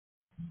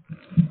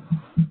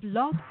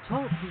Blog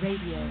Talk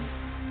Radio.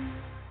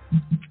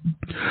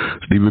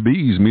 Stevie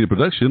B's Media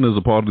Production is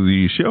a part of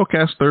the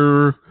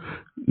Shellcaster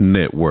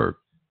Network.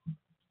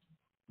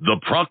 The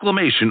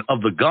proclamation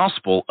of the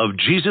gospel of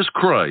Jesus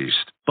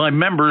Christ by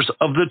members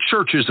of the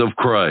Churches of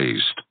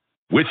Christ.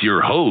 With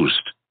your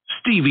host,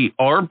 Stevie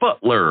R.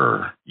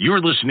 Butler.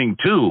 You're listening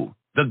to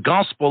the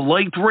Gospel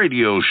Light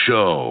Radio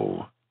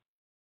Show.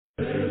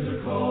 There's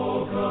a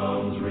call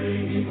comes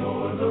ringing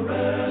o'er the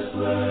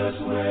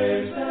restless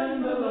waves.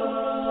 Send the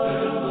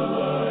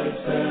light,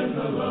 send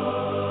the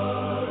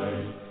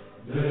light.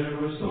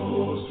 There are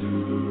souls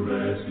to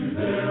rescue,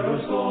 there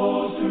are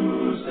souls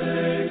to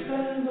save.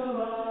 Send the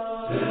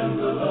light, send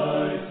the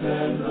light,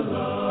 send the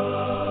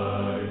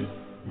light.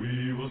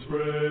 We will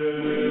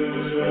spread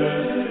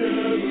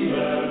the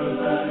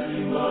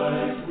everlasting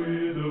light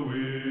with the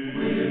wind,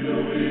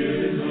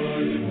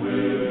 leading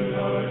with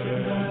heart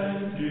and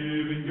hand,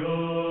 giving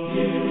God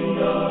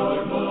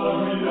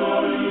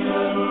glory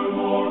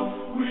evermore.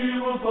 We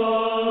will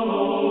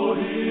follow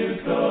His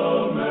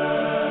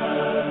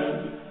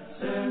command.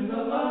 Send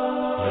the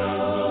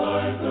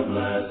light, the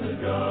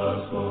blessed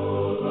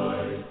gospel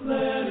light.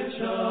 Let it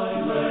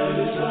shine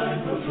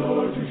from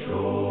shore to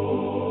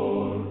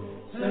shore.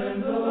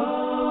 Send the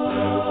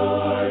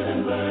light,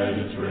 and let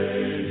its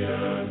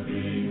radiant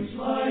beams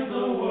light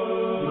the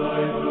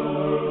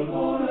world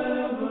forevermore.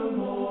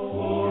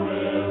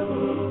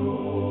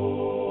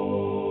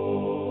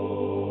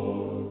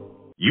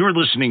 You're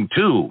listening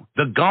to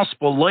the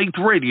Gospel Light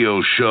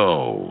Radio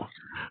Show.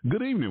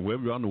 Good evening,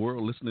 wherever you're in the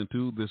world listening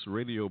to this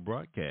radio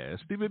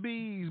broadcast. Stevie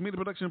B's Media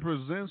Production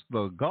presents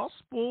the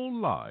Gospel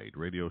Light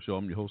Radio Show.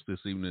 I'm your host this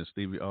evening,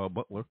 Stevie R.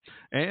 Butler.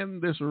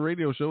 And this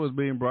radio show is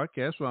being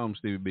broadcast from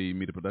Stevie B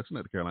Media Production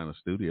at the Carolina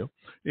Studio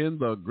in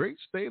the great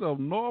state of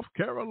North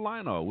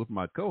Carolina with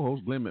my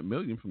co-host Glenn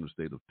McMillian from the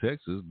state of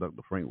Texas,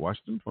 Dr. Frank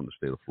Washington from the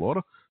state of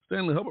Florida,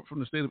 Stanley Hubbard from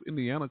the state of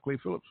Indiana, Clay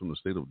Phillips from the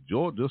state of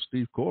Georgia,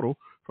 Steve Cordell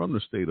from the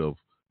state of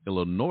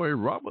Illinois,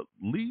 Robert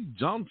Lee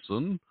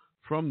Johnson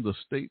from the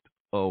state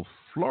of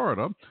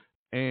Florida,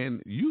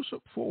 and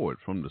Yusuf Ford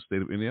from the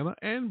state of Indiana,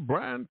 and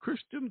Brian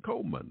Christian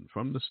Coleman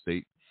from the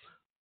state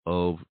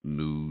of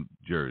New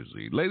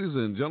Jersey. Ladies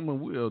and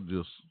gentlemen, we are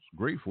just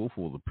grateful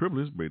for the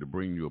privilege to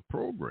bring you a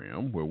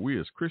program where we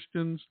as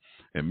Christians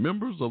and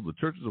members of the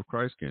Churches of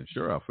Christ can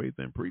share our faith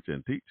and preach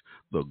and teach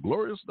the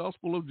glorious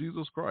gospel of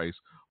Jesus Christ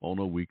on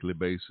a weekly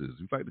basis.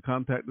 If you'd like to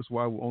contact us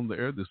while we're on the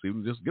air this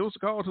evening, just give us a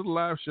call to the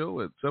live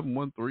show at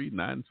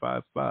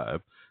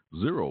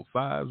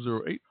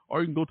 713-955-0508,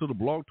 or you can go to the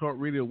Blog Talk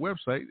Radio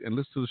website and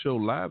listen to the show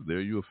live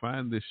there. You'll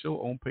find this show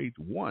on page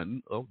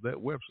 1 of that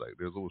website.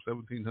 There's over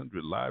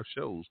 1,700 live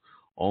shows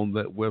on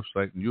that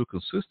website, and you'll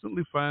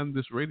consistently find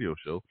this radio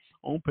show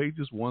on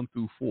pages 1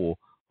 through 4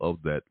 of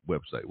that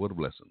website. What a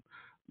blessing.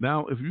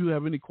 Now, if you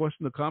have any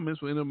questions or comments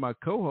for any of my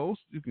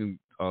co-hosts, you can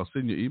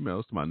send your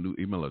emails to my new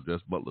email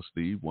address,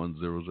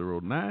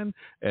 butlersteve1009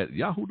 at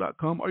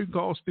yahoo.com, or you can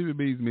call Stevie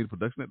B's Media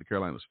Production at the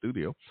Carolina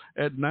Studio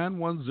at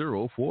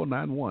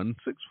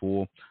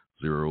 910-491-6405.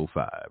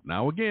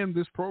 Now, again,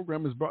 this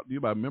program is brought to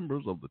you by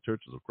members of the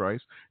Churches of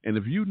Christ, and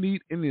if you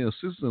need any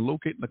assistance in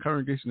locating a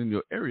congregation in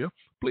your area,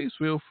 please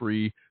feel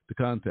free to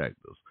contact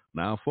us.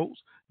 Now, folks,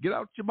 get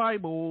out your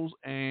Bibles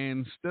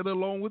and study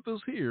along with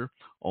us here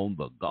on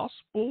the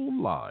Gospel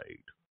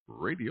Light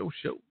Radio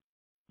Show.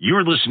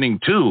 You're listening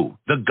to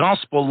the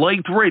Gospel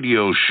Light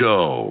Radio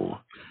Show.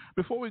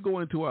 Before we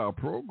go into our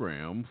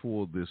program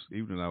for this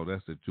evening, I would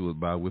ask that you would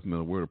bow with me in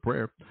a word of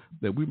prayer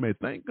that we may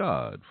thank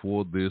God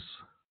for this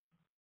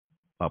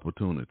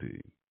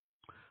opportunity.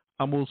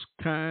 Our most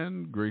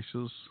kind,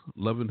 gracious,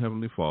 loving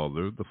Heavenly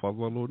Father, the Father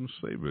of our Lord and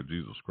Savior,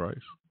 Jesus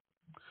Christ.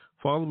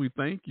 Father, we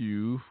thank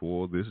you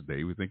for this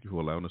day. We thank you for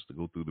allowing us to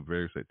go through the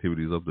various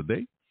activities of the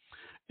day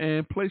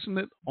and placing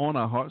it on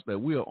our hearts that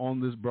we are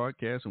on this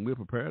broadcast and we're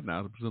prepared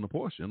now to present a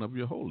portion of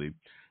your holy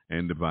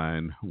and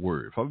divine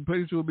word. Father, we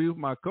pray that you will be with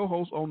my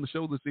co-hosts on the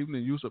show this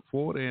evening, Yusuf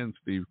Ford and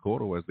Steve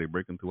Cordell, as they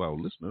break into our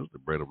listeners the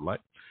bread of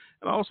light.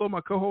 And also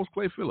my co-host,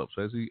 Clay Phillips,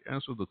 as he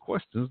answers the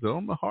questions that are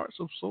on the hearts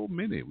of so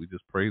many. We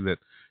just pray that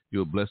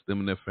you'll bless them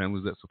and their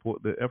families that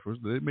support their efforts,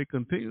 that they may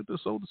continue to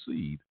sow the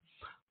seed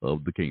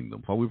of the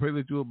kingdom. Father, we pray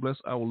that you will bless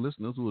our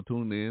listeners who are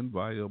tuning in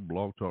via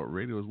Blog Talk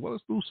Radio as well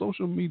as through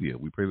social media.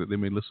 We pray that they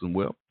may listen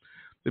well,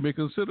 they may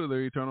consider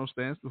their eternal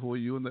stance before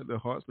you, and that their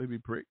hearts may be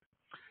pricked.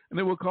 And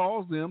it will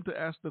cause them to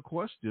ask the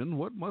question,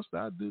 what must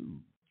I do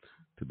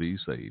to be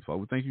saved? Father,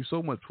 we thank you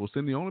so much for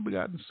sending the only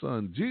begotten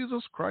Son,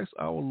 Jesus Christ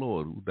our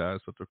Lord, who died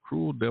such a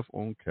cruel death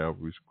on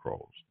Calvary's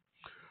cross.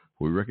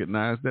 We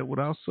recognize that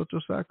without such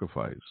a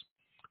sacrifice,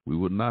 we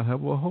would not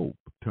have a hope,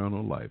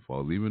 eternal life.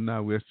 Father, even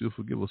now we ask you to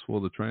forgive us for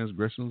the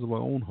transgressions of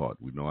our own heart.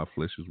 We know our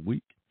flesh is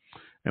weak,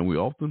 and we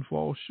often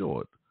fall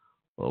short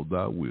of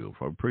thy will.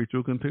 Father, I pray that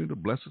you'll continue to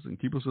bless us and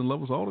keep us and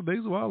love us all the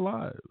days of our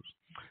lives.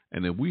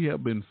 And if we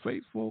have been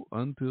faithful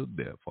until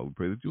death, Father, we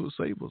pray that you will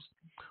save us.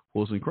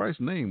 For it's in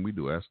Christ's name we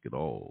do ask it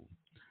all.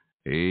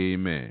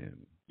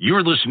 Amen.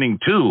 You're listening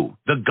to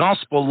the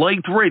Gospel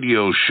Light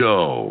Radio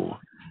Show.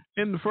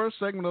 In the first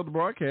segment of the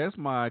broadcast,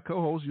 my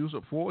co-host,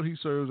 Yusuf Ford, he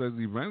serves as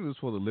the evangelist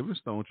for the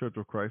Livingstone Church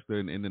of Christ there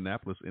in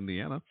Indianapolis,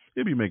 Indiana.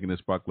 He'll be making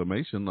this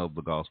proclamation of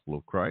the gospel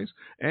of Christ.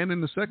 And in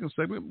the second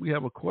segment, we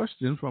have a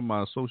question from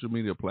my social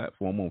media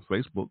platform on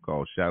Facebook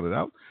called Shout It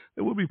Out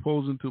that we'll be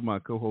posing to my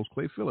co-host,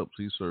 Clay Phillips.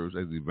 He serves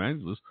as the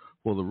evangelist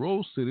for the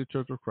Rose City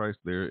Church of Christ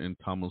there in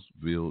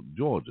Thomasville,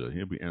 Georgia.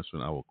 He'll be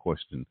answering our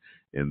question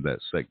in that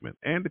segment.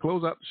 And to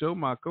close out the show,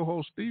 my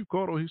co-host, Steve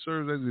Cordell, he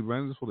serves as the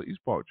evangelist for the East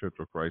Park Church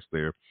of Christ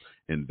there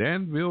in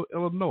Danville,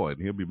 Illinois,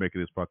 and he'll be making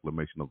his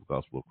proclamation of the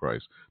gospel of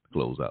Christ to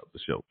close out the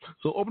show.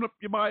 So open up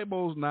your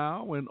Bibles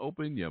now and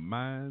open your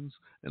minds,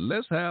 and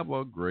let's have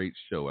a great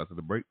show. After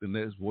the break, the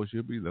next voice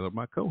will be that of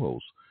my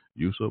co-host,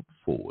 Yusuf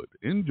Ford.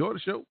 Enjoy the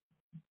show.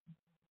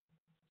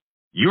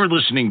 You're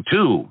listening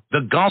to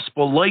the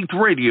Gospel Light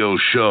Radio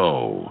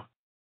Show.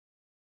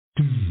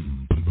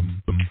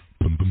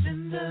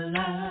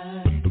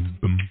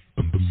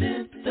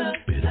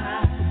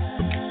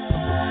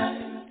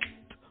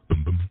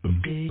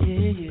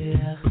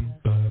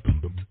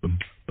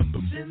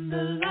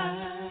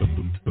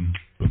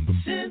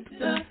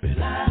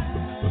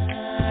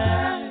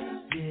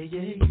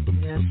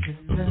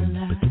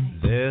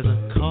 There's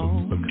a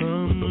call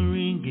come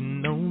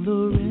ringing on the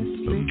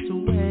restless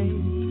way.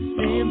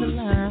 Send the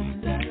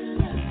line,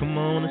 come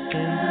on and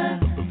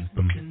send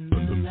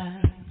the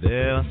line.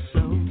 There are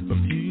souls to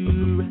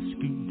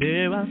rescue,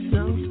 there are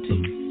souls to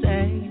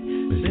save.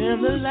 Send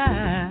the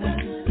line,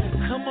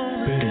 come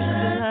on and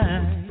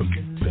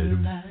send the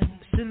line.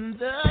 Send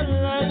the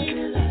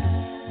line,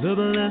 the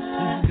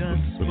blessed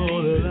gospel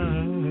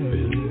line.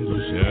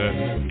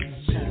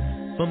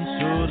 From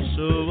shore to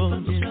shore,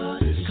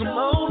 come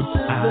on to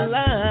the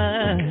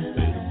line.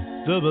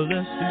 The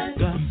blessed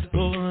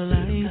gospel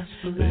light,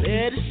 let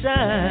it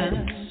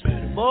shine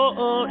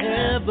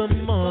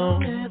forevermore.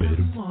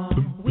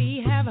 We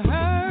have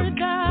heard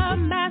the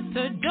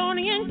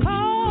Macedonian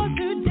call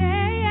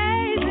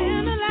today.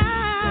 Send the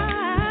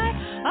light,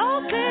 oh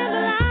send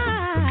the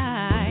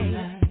light,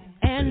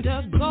 and a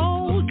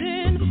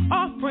golden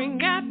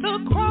offering at the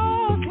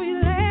cross we lay.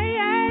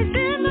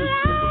 Send the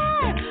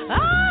light,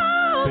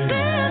 oh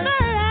send the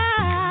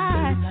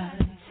light,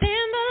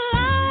 send the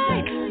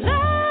light,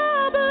 the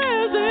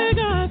blessed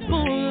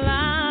gospel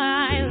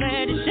light,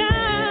 let it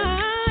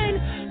shine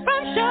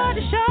from shore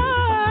to shore.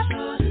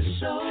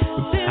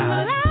 Send the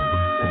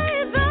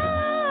light, the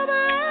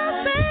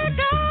blessed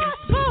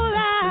gospel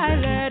light,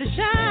 let it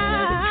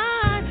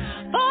shine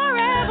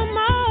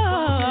forevermore.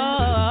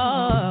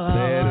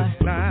 Let us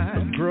not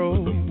grow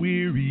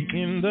weary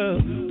in the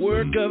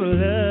work of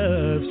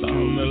love.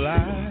 Send the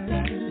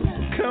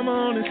light, come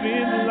on and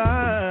send the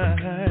light.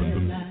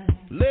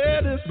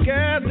 Let us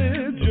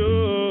gather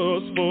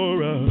just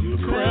for a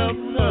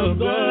crown of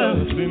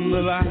love. Send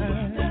the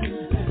light,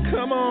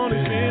 come on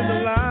and send the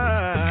light.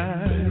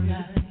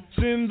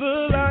 Send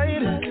the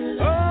light,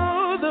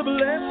 oh the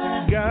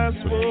blessed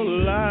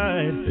gospel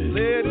light.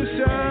 Let it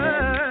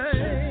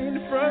shine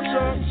from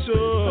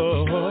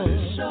shore to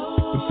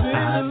shore.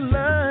 Send the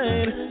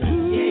light,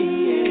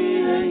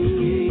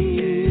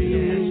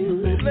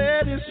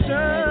 let it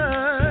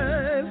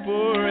shine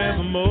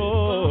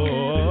forevermore.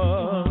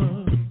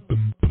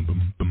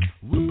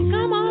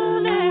 Come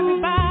on,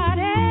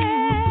 everybody.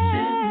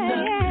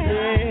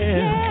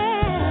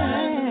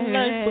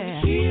 Light for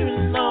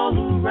hearing all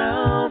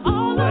around the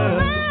All world.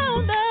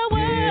 around the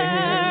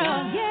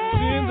world.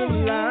 Send the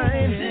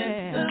light.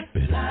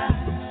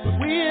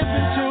 We have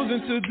been chosen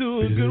to do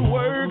a good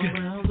work. And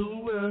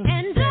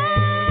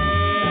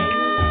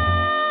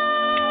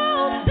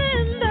oh,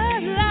 send the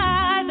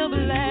light, the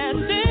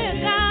blessed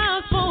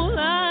gospel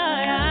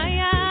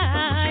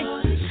light.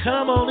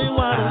 Come on and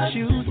why don't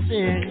you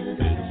sing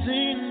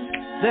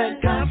that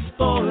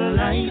gospel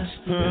light.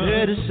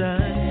 Let it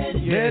shine,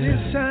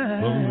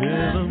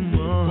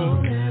 forevermore.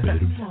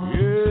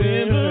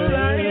 Send the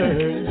light,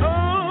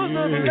 oh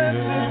the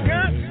blessed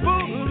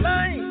gospel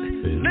light.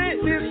 Let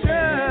it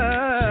shine,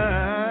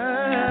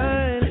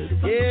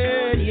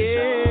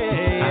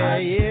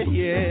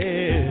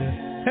 yeah.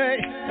 Hey,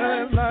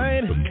 that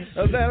light,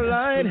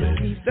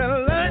 that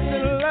light.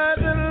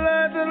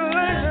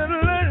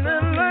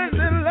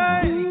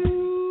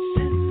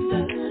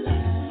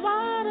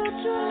 Why don't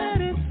you let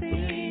it see?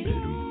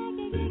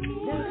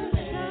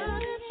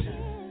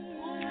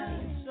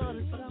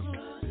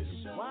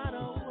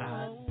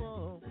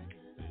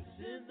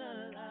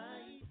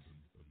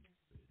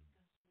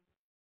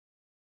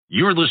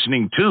 You're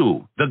listening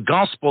to the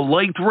Gospel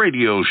Light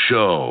Radio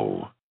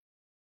Show.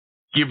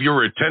 Give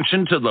your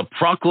attention to the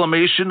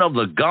proclamation of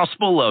the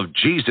gospel of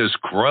Jesus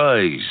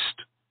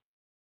Christ.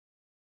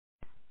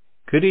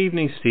 Good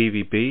evening,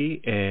 Stevie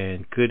B,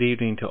 and good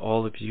evening to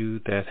all of you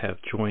that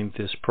have joined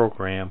this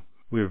program.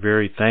 We're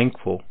very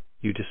thankful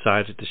you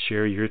decided to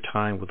share your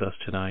time with us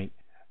tonight.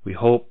 We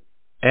hope,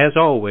 as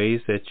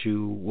always, that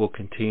you will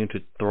continue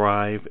to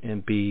thrive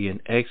and be in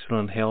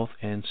excellent health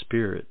and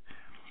spirit.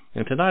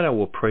 And tonight I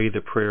will pray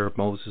the prayer of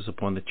Moses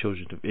upon the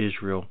children of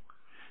Israel,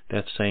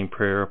 that same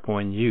prayer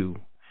upon you.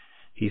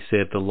 He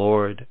said, "The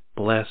Lord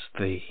bless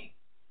thee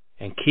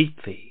and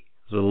keep thee.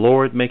 The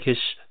Lord make his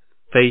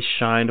face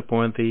shine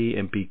upon thee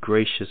and be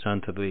gracious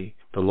unto thee.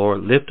 The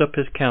Lord lift up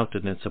his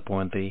countenance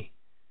upon thee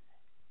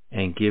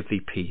and give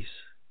thee peace.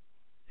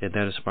 And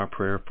that is my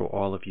prayer for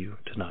all of you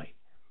tonight.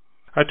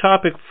 Our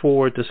topic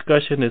for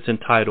discussion is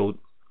entitled,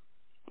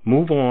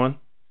 Move On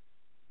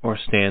or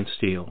Stand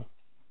Still.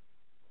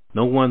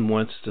 No one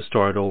wants to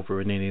start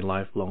over in any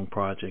lifelong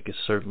project. It's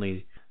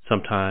certainly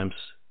sometimes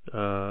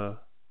a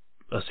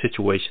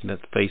situation that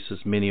faces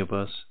many of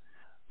us,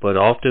 but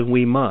often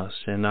we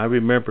must. And I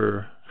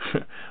remember,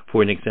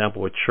 for an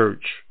example, a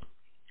church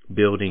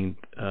building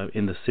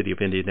in the city of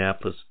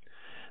Indianapolis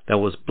that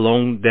was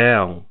blown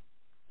down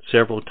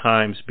several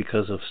times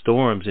because of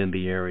storms in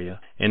the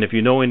area. And if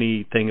you know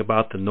anything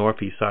about the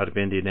northeast side of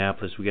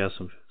Indianapolis, we got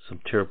some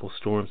terrible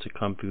storms that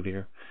come through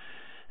there.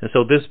 And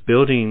so this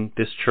building,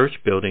 this church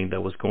building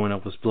that was going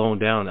up was blown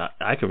down.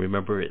 I can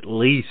remember at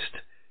least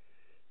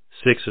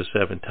 6 or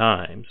 7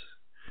 times.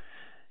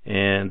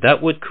 And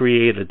that would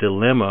create a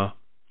dilemma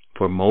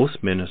for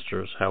most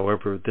ministers.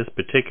 However, this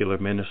particular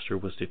minister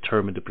was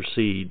determined to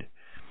proceed.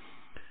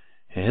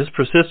 And his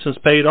persistence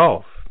paid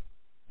off.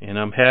 And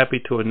I'm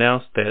happy to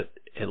announce that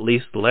at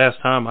least the last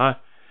time I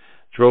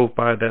drove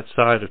by that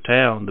side of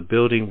town, the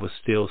building was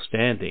still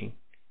standing.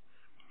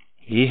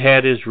 He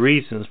had his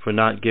reasons for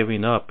not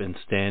giving up and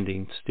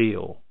standing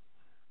still.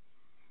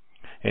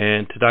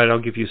 And tonight I'll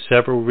give you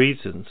several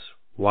reasons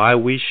why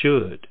we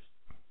should.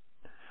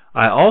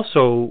 I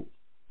also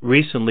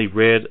recently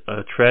read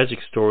a tragic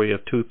story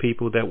of 2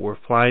 people that were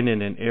flying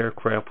in an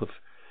aircraft with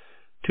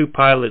 2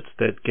 pilots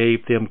that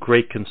gave them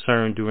great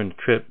concern during the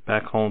trip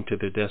back home to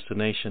their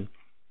destination.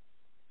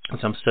 As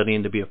I'm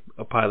studying to be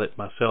a pilot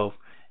myself.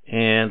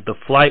 And the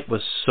flight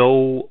was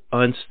so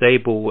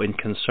unstable and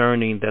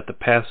concerning that the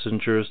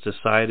passengers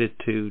decided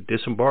to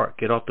disembark,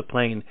 get off the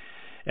plane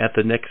at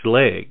the next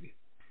leg.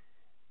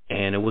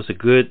 And it was a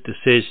good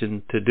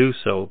decision to do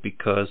so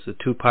because the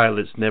 2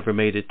 pilots never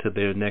made it to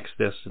their next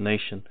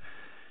destination.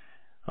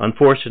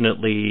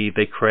 Unfortunately,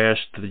 they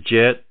crashed the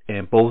jet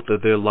and both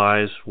of their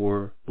lives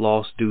were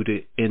lost due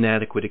to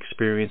inadequate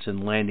experience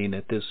in landing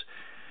at this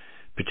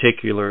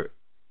particular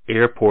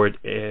airport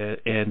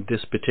and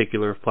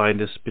flying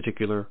this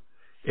particular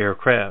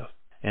aircraft.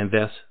 And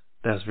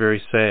that's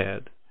very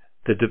sad.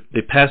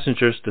 The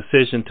passengers'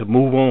 decision to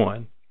move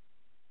on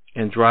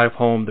and drive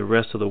home the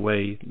rest of the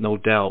way, no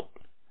doubt,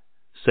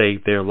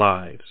 saved their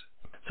lives.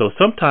 So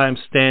sometimes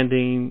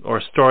standing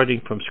or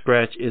starting from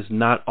scratch is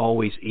not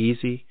always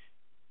easy,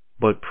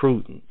 but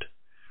prudent.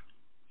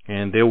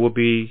 And there will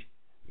be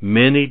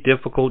many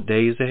difficult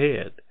days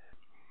ahead.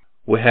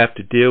 We'll have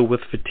to deal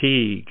with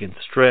fatigue and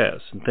stress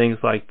and things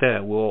like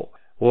that.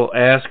 We'll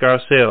ask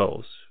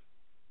ourselves,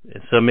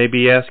 and some may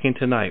be asking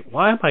tonight,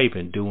 why am I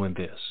even doing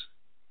this?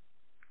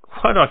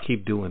 Why do I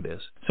keep doing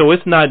this? So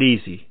it's not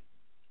easy.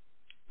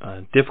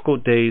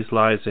 Difficult days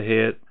lies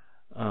ahead.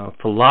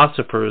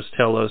 Philosophers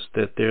tell us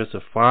that there's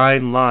a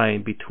fine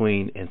line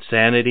between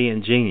insanity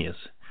and genius.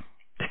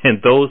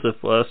 And those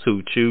of us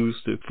who choose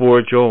to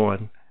forge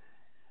on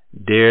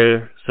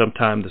dare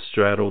sometimes to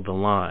straddle the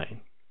line.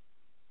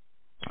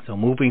 So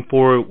moving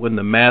forward, when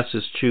the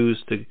masses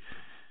choose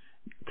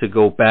to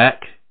go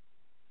back,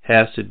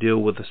 has to deal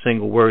with a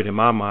single word in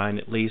my mind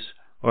at least,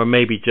 or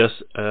maybe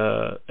just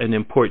an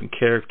important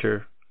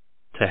character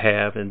to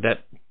have, and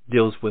that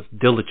deals with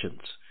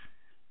diligence.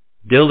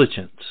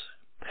 Diligence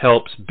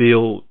helps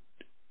build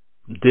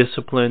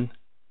discipline,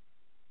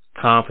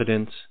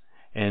 confidence,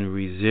 and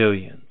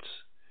resilience.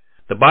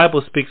 The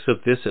Bible speaks of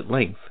this at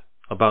length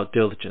about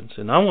diligence,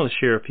 and I want to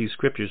share a few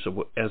scriptures,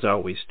 as I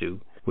always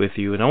do, with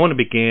you. And I want to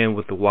begin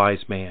with the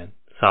wise man,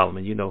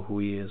 Solomon. You know who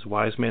he is,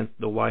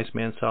 the wise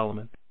man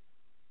Solomon.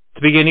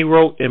 To begin, he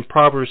wrote in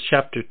Proverbs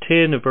chapter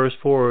 10 and verse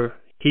 4,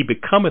 He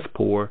becometh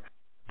poor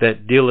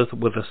that dealeth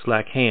with a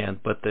slack hand,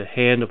 but the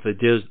hand of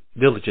the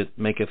diligent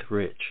maketh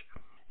rich.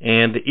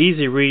 And the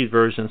easy read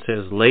version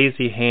says,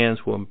 lazy hands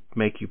will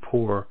make you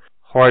poor,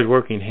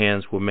 hard-working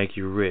hands will make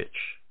you rich.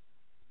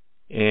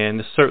 And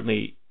it's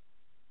certainly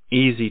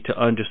easy to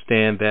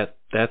understand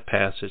that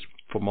passage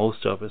for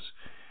most of us.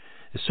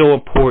 It's so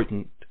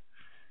important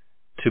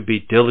to be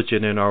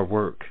diligent in our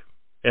work.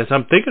 As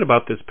I'm thinking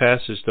about this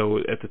passage, though,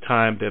 at the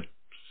time that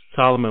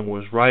Solomon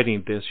was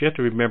writing this, you have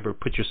to remember,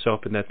 put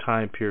yourself in that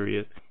time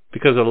period,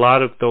 because a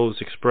lot of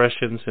those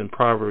expressions in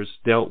Proverbs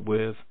dealt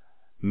with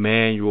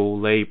manual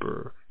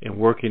labor and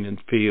working in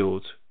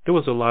fields. There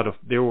were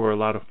a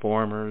lot of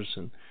farmers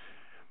and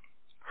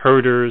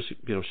herders,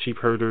 sheep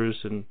herders,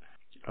 and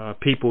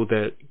people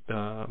that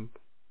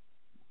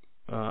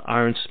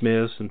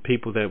ironsmiths and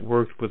people that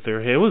worked with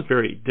their hands. It was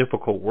very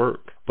difficult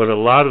work. But a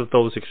lot of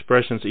those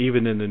expressions,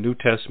 even in the New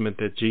Testament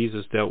that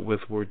Jesus dealt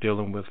with, were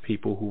dealing with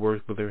people who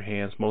worked with their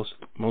hands,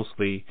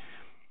 mostly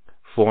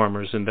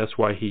farmers, and that's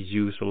why he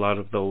used a lot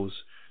of those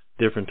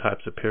different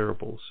types of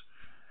parables.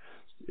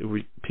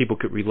 People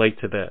could relate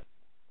to that.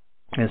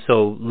 And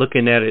so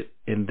looking at it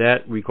in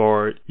that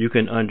regard, you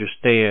can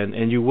understand,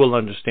 and you will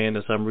understand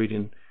as I'm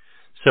reading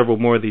several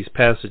more of these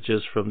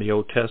passages from the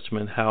Old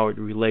Testament, how it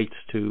relates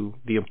to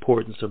the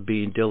importance of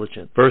being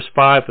diligent. Verse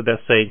 5 of that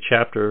same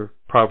chapter,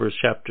 Proverbs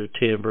chapter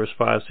 10, verse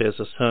 5 says,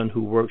 a son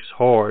who works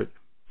hard,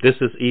 this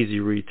is easy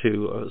to read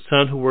too, a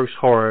son who works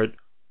hard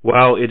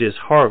while it is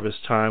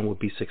harvest time will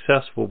be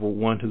successful, but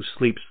one who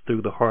sleeps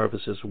through the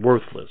harvest is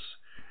worthless.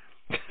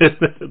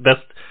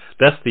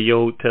 That's the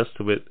Old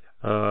Testament,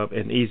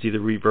 an easy to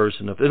read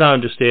version of it. And I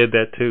understand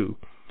that too.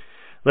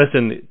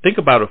 Listen, think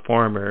about a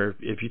farmer.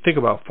 If you think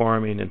about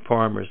farming and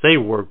farmers, they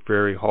work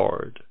very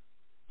hard.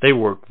 They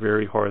work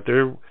very hard.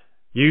 They're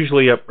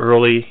usually up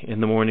early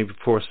in the morning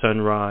before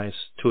sunrise,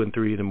 2 and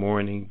 3 in the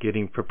morning,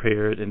 getting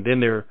prepared, and then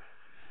they're,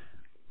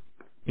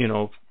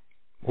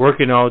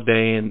 working all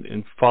day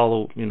and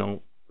follow,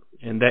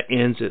 and that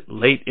ends at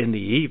late in the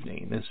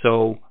evening. And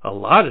so a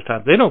lot of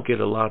times they don't get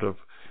a lot of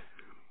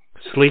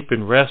sleep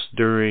and rest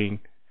during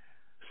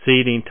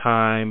seeding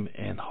time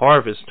and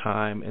harvest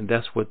time, and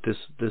that's what this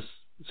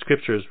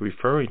scripture is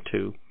referring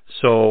to.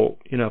 So,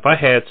 if I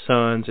had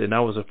sons and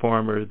I was a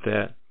farmer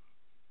that,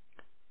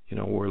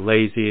 were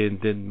lazy and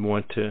didn't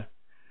want to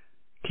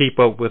keep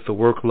up with the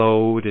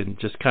workload and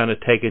just kind of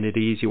taking it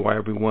easy while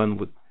everyone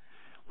was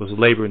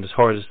laboring as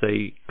hard as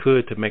they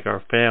could to make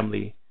our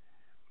family,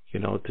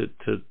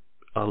 to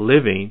a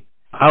living,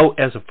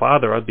 as a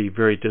father, I'd be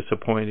very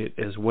disappointed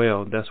as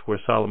well. That's where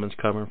Solomon's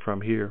coming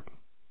from here.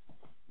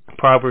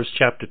 Proverbs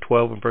chapter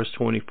 12 and verse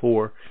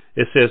 24,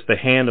 it says, the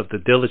hand of the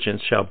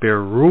diligent shall bear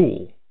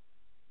rule,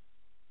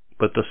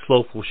 but the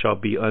slothful shall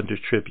be under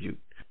tribute.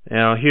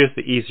 Now, here's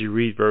the easy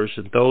read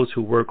version. Those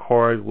who work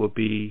hard will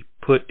be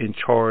put in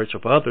charge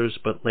of others,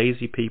 but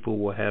lazy people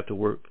will have to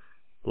work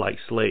like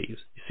slaves.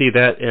 You see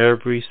that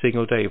every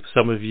single day.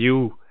 Some of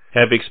you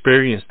have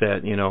experienced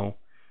that,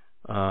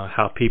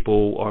 how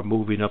people are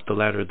moving up the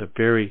ladder. The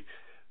very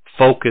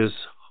focused,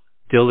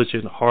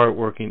 diligent,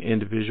 hardworking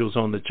individuals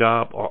on the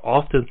job are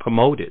often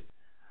promoted.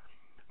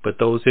 But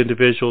those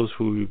individuals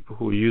who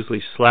are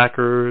usually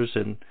slackers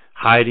and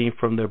hiding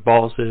from their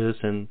bosses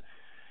and,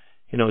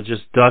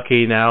 just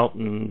ducking out,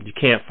 and you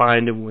can't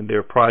find them when there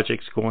are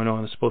projects going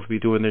on, they're supposed to be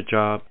doing their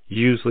job,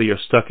 usually are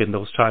stuck in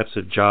those types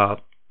of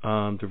jobs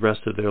the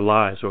rest of their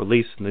lives, or at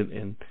least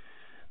in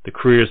the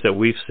careers that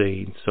we've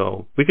seen.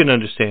 So we can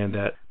understand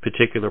that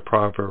particular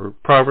proverb.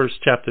 Proverbs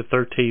chapter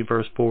 13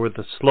 verse 4,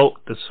 the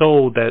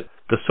soul of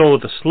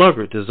the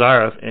sluggard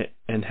desireth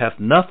and hath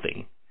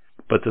nothing,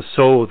 but the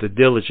soul of the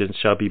diligent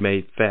shall be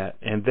made fat.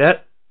 And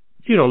that,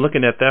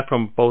 looking at that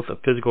from both a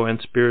physical and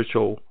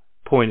spiritual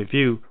point of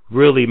view,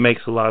 really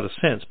makes a lot of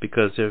sense,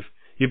 because if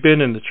you've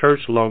been in the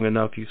church long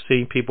enough, you've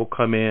seen people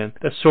come in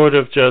that sort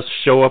of just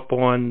show up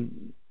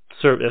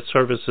at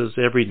services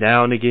every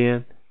now and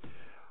again,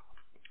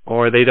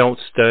 or they don't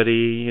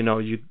study.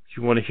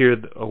 You want to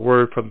hear a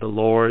word from the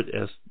Lord,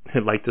 as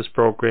like this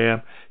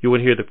program. You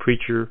want to hear the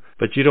preacher,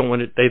 but they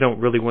don't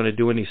really want to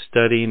do any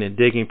studying and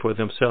digging for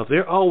themselves.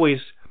 There always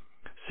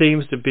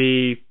seems to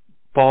be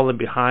falling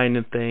behind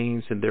in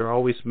things, and they're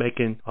always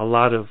making a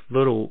lot of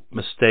little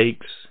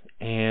mistakes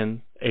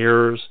and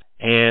errors,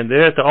 and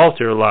they're at the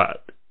altar a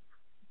lot,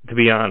 to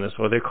be honest,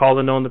 or they're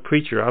calling on the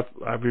preacher.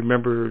 I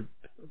remember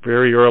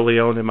very early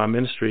on in my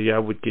ministry, I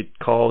would get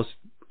calls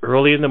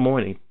early in the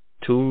morning,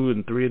 2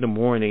 and 3 in the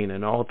morning,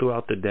 and all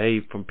throughout the day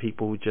from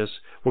people who just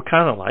were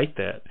kind of like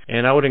that.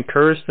 And I would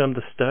encourage them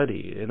to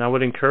study, and I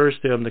would encourage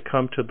them to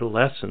come to the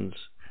lessons,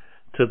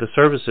 to the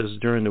services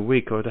during the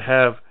week, or to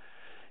have,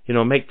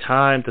 make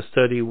time to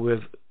study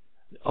with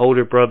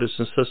older brothers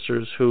and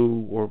sisters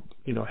who were,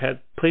 had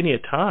plenty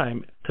of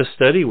time to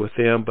study with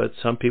them, but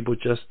some people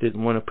just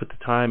didn't want to put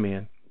the time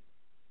in.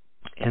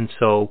 And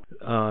so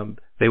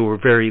they were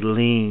very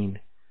lean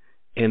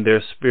in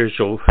their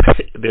spiritual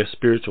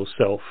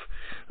self.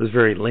 It was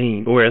very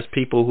lean. Whereas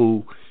people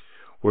who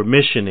were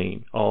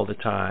missioning all the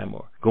time,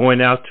 or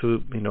going out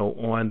to,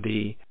 on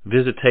the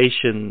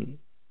visitation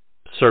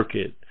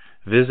circuit,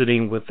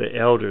 visiting with the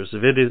elders,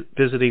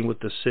 visiting with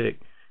the sick,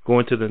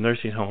 going to the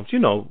nursing homes, you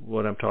know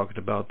what I'm talking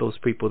about, those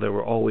people that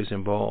were always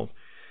involved.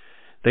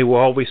 They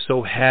were always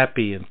so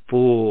happy and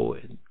full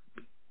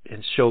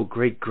and showed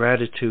great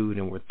gratitude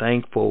and were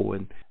thankful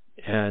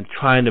and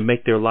trying to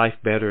make their life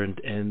better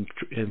and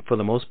for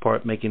the most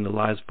part making the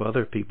lives of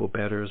other people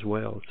better as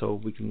well.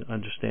 So we can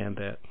understand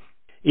that.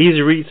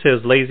 Easy Read says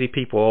lazy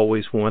people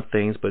always want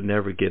things but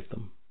never get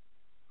them,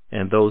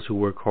 and those who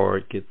work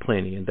hard get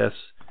plenty. And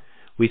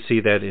we see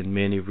that in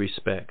many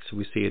respects.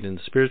 We see it in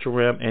the spiritual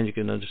realm, and you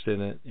can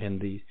understand it in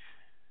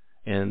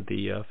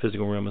the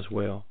physical realm as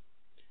well.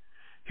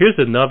 Here's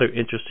another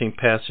interesting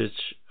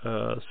passage.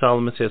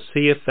 Solomon says,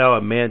 "Seest thou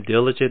a man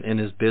diligent in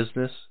his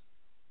business?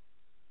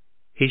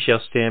 He shall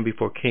stand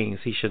before kings.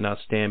 He shall not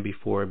stand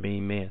before a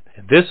mean man."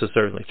 And this is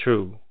certainly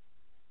true.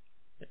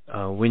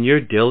 When you're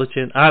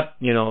diligent, I've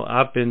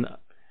been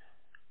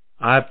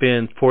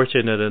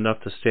fortunate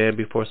enough to stand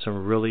before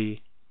some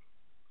really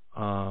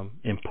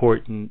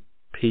important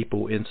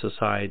people in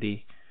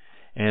society,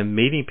 and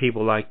meeting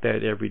people like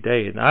that every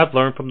day. And I've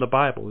learned from the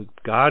Bible.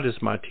 God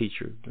is my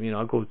teacher.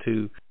 I go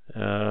to,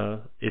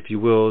 if you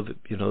will,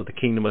 the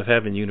Kingdom of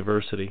Heaven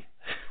University.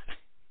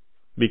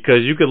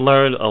 because you can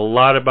learn a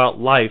lot about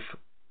life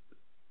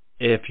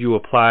if you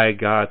apply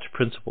God's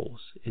principles,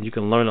 and you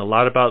can learn a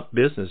lot about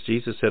business.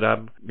 Jesus said,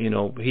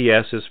 he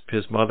asked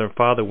his mother and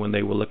father when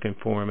they were looking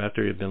for him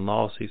after he had been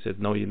lost. He said,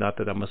 "Know you not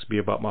that I must be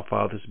about my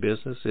Father's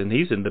business?" And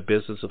he's in the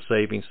business of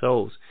saving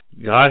souls.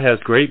 God has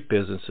great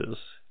businesses,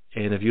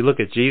 and if you look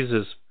at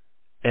Jesus'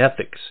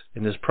 ethics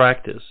and his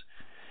practice,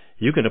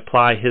 you can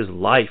apply his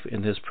life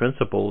and his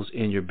principles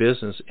in your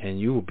business, and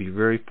you will be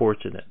very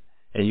fortunate,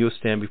 and you'll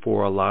stand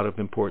before a lot of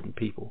important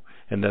people.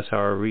 And that's how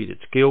I read it.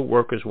 Skilled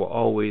workers will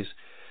always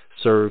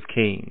serve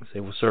kings.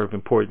 They will serve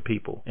important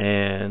people.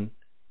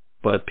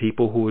 But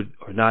people who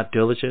are not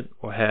diligent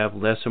or have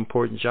less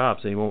important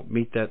jobs, they won't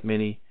meet that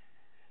many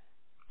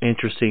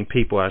interesting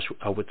people,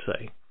 I would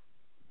say.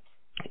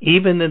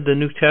 Even in the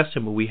New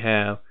Testament, we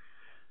have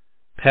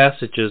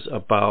passages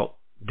about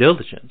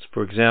diligence.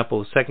 For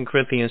example, 2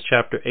 Corinthians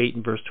chapter 8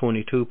 and verse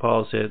 22,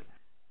 Paul said,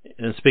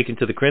 and speaking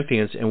to the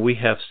Corinthians, "And we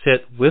have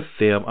set with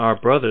them our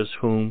brothers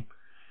whom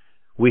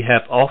we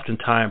have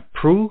oftentimes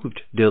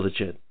proved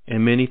diligent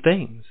in many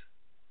things,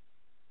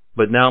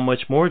 but now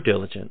much more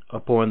diligent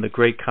upon the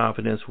great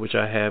confidence which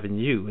I have in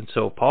you." And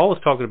so Paul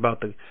is talking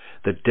about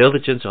the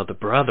diligence of the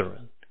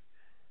brethren.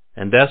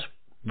 And that's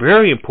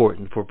very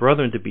important for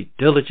brethren to be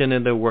diligent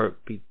in their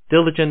work, be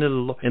diligent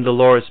in the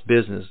Lord's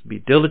business, be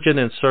diligent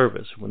in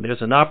service. When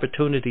there's an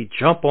opportunity,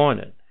 jump on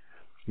it.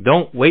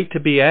 Don't wait to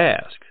be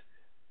asked.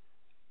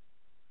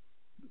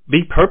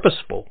 Be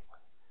purposeful.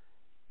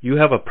 You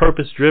have a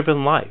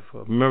purpose-driven life. I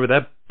remember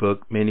that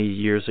book many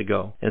years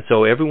ago. And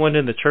so everyone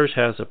in the church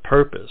has a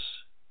purpose.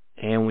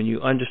 And when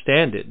you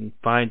understand it and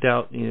find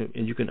out,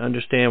 and you can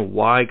understand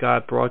why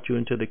God brought you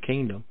into the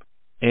kingdom,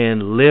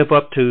 and live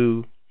up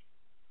to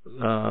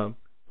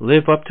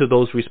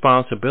those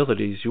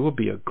responsibilities, you will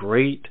be a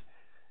great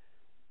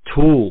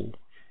tool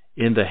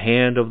in the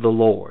hand of the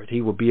Lord.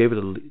 He will be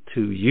able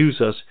to use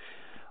us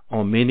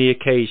on many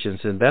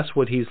occasions, and that's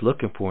what he's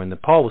looking for.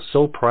 And Paul was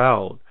so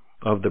proud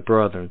of the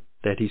brethren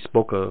that he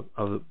spoke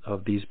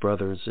of these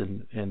brothers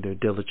and their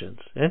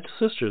diligence, and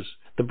sisters,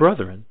 the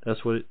brethren.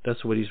 That's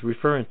what he's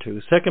referring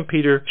to. 2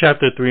 Peter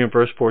chapter 3 and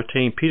verse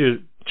 14, Peter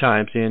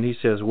chimes in. He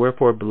says,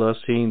 "Wherefore,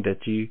 beloved, seeing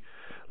that ye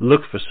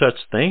look for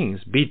such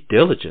things, be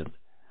diligent,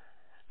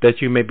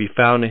 that you may be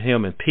found in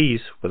him in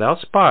peace,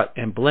 without spot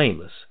and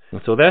blameless."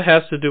 And so that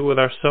has to do with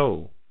our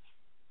soul.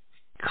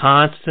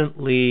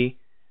 Constantly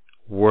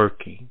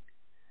working,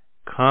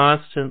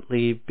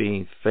 constantly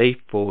being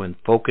faithful and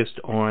focused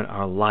on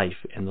our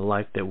life and the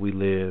life that we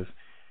live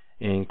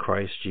in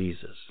Christ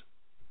Jesus.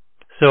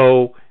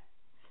 So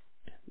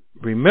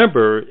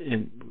remember,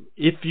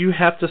 if you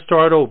have to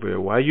start over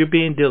while you're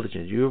being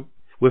diligent, you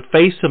will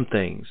face some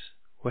things.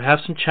 We'll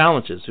have some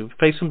challenges. We'll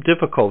face some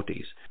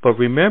difficulties. But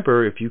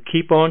remember, if you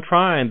keep on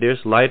trying,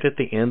 there's light at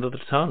the end of the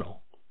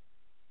tunnel.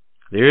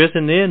 There is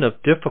an end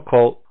of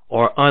difficult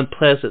or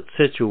unpleasant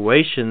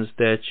situations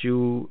that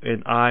you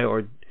and I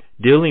are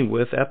dealing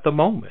with at the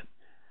moment.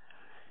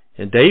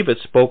 And David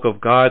spoke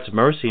of God's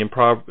mercy in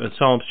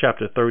Psalms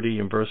chapter 30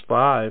 and verse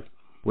 5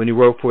 when he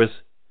wrote, "For his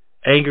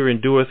anger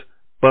endureth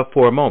but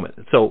for a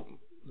moment." So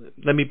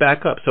let me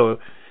back up. So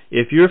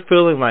if you're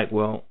feeling like,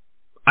 well,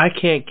 I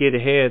can't get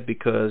ahead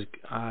because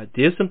I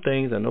did some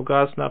things, I know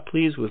God's not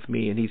pleased with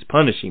me and he's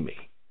punishing me.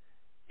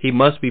 He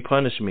must be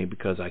punishing me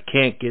because I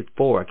can't get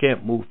forward, I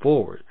can't move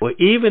forward. Well,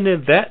 even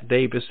in that,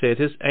 David said,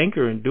 "His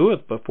anger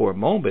endureth but for a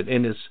moment,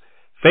 and his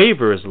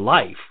favor is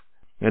life."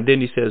 And then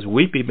he says,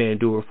 "Weeping may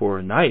endure for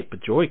a night,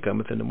 but joy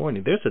cometh in the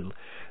morning."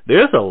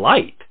 There's a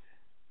light.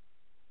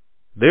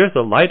 There's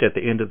a light at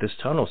the end of this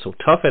tunnel, so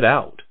tough it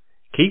out.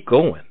 Keep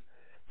going.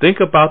 Think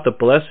about the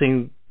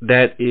blessing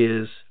that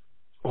is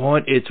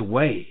on its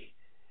way.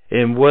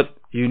 And what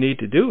you need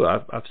to do,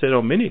 I've said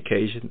on many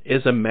occasions,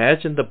 is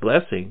imagine the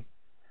blessing.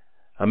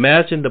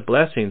 Imagine the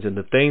blessings and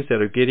the things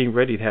that are getting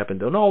ready to happen.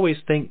 Don't always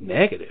think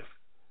negative.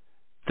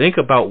 Think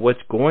about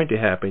what's going to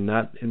happen,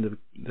 not in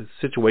the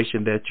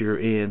situation that you're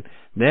in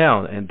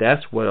now, and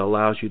that's what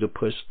allows you to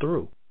push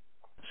through.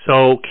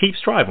 So keep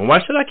striving. Why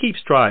should I keep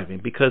striving?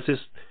 Because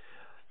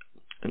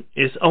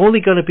it's only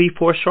going to be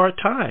for a short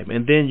time,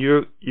 and then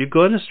you're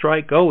going to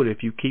strike gold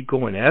if you keep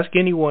going. Ask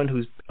anyone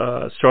who's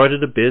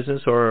started a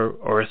business or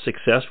are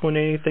successful in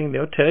anything.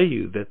 They'll tell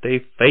you that they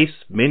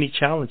faced many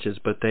challenges,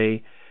 but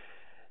they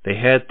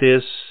had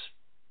this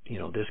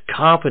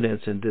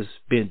confidence and this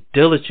being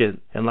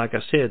diligent. And like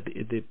I said,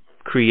 it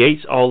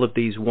creates all of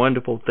these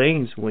wonderful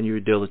things when you're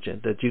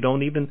diligent that you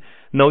don't even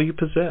know you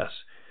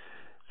possess.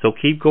 So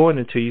keep going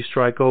until you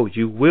strike gold.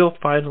 You will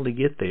finally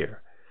get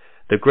there.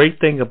 The great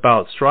thing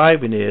about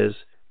striving is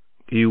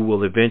you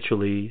will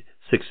eventually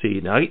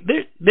succeed. Now,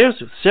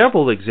 there's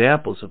several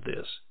examples of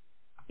this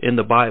in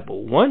the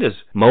Bible. One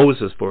is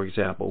Moses, for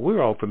example.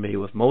 We're all familiar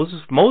with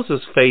Moses.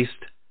 Moses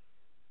faced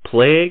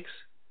plagues,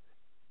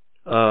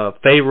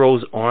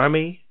 Pharaoh's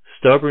army,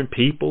 stubborn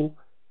people.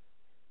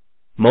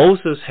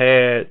 Moses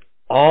had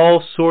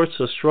all sorts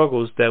of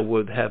struggles that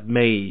would have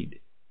made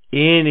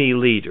any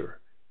leader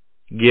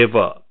give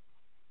up.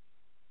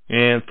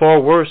 And far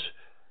worse,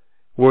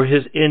 were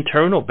his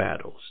internal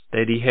battles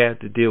that he had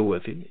to deal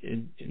with.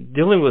 In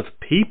dealing with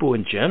people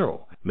in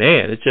general,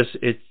 man,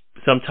 it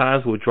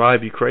sometimes will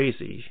drive you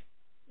crazy.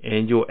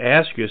 And you'll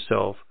ask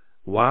yourself,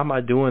 why am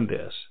I doing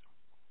this?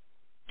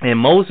 And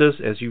Moses,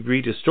 as you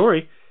read his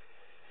story,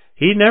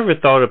 he never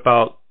thought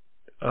about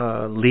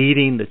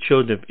leading the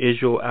children of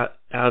Israel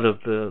out of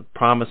the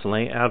promised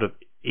land, out of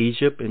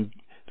Egypt and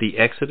the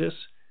Exodus.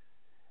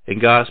 And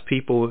God's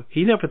people,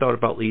 he never thought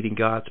about leading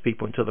God's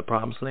people into the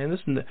promised land.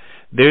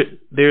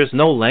 There's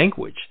no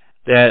language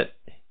that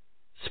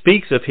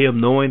speaks of him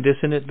knowing this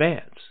in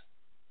advance.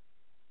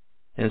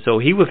 And so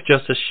he was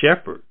just a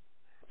shepherd.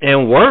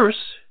 And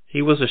worse,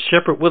 he was a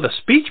shepherd with a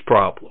speech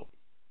problem.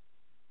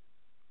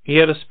 He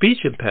had a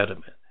speech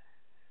impediment.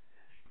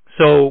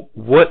 So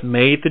what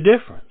made the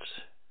difference?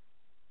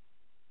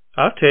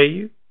 I'll tell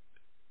you.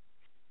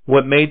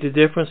 What made the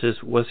difference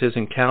was his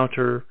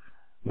encounter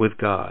with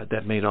God.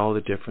 That made all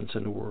the difference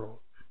in the world.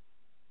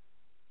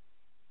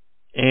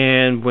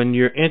 And when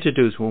we're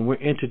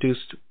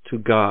introduced to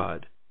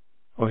God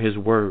or his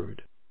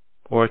word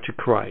or to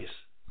Christ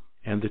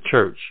and the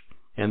church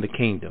and the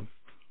kingdom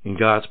and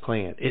God's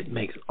plan, it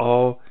makes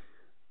all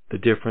the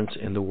difference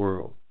in the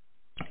world.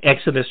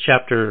 Exodus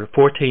chapter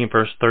 14,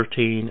 verse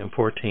 13 and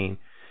 14.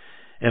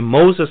 And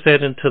Moses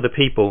said unto the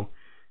people,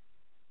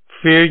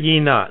 Fear ye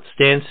not,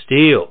 stand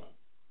still,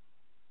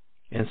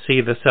 and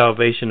see the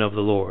salvation of the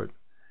Lord,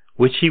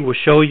 which he will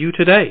show you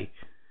today.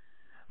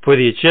 For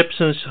the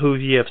Egyptians who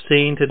ye have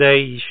seen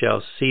today, ye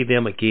shall see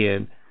them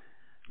again,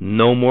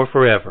 no more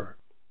forever.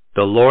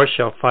 The Lord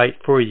shall fight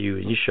for you,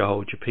 and you shall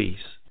hold your peace.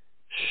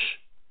 Shh.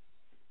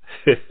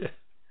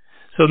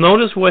 So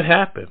notice what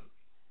happened.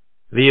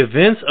 The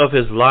events of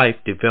his life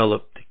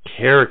developed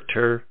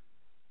character,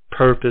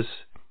 purpose,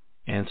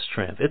 and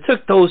strength. It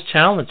took those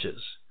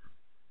challenges.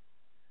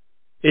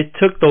 It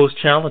took those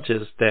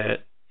challenges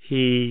that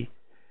he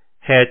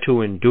had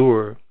to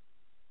endure.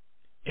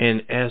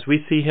 And as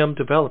we see him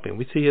developing,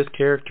 we see his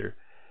character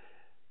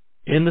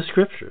in the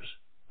scriptures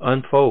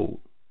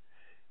unfold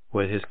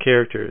with his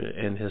character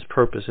and his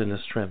purpose and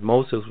his strength.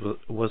 Moses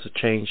was a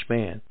changed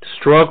man.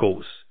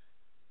 Struggles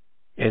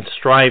and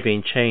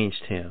striving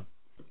changed him.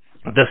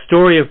 The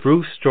story of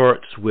Ruth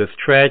starts with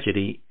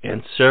tragedy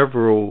and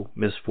several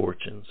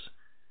misfortunes.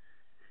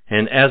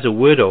 And as a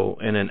widow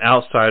and an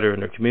outsider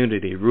in her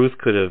community, Ruth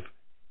could have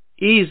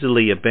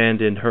easily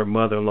abandoned her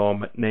mother-in-law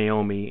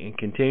Naomi and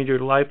continued her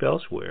life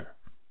elsewhere.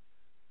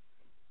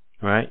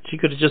 Right? She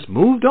could have just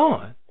moved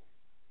on.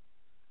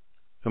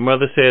 Her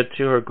mother said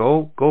to her,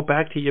 go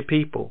back to your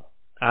people.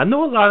 I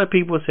know a lot of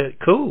people said,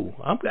 cool,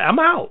 I'm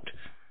out.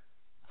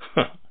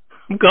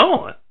 I'm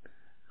gone.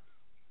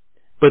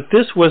 But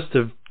this was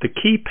the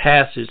key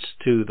passage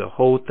to the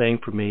whole thing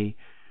for me,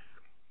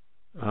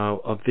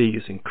 of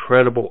these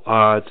incredible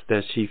odds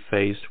that she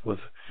faced with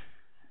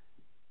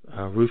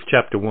Ruth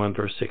chapter 1,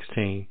 verse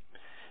 16.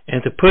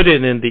 And to put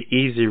it in the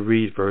easy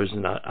read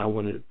version, I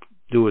want to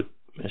do it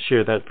and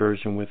share that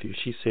version with you.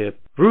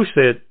 Ruth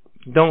said,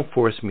 don't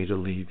force me to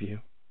leave you.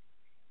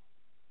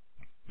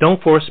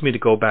 Don't force me to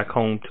go back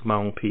home to my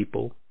own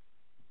people.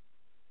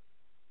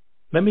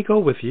 Let me go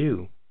with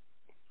you.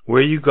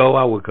 Where you go,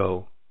 I will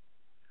go.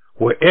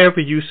 Wherever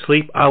you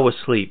sleep, I will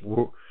sleep.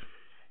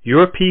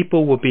 Your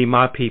people will be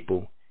my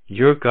people.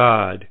 Your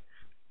God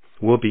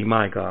will be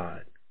my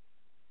God.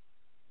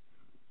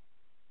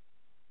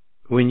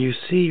 When you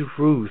see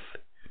Ruth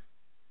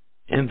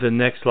in the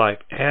next life,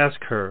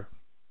 ask her,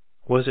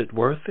 was it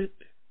worth it?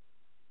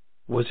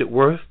 Was it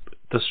worth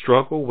the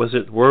struggle? Was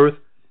it worth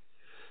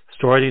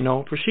starting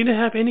over? She didn't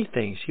have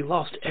anything. She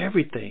lost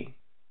everything.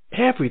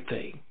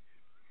 Everything.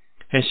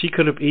 And she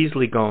could have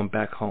easily gone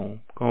back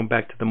home, gone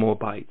back to the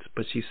Moabites.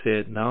 But she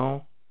said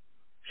no.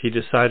 She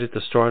decided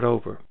to start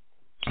over.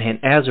 And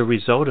as a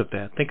result of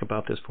that, think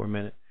about this for a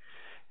minute.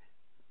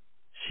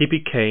 She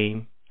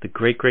became the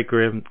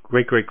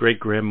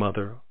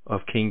great-great-great-grandmother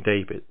of King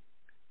David.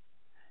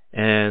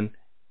 And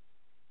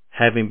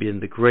having been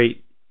the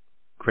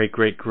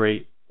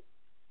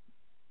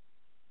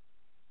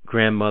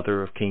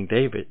great-great-great-grandmother of King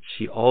David,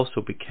 she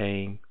also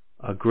became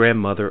a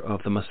grandmother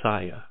of the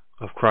Messiah,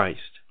 of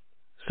Christ.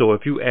 So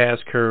if you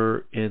ask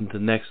her in the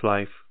next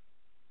life,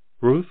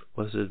 Ruth,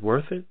 was it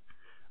worth it?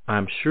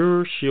 I'm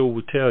sure she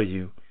will tell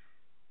you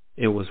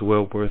it was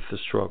well worth the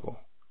struggle.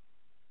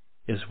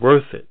 It's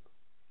worth it.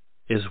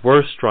 It's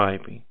worth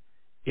striving.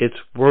 It's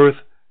worth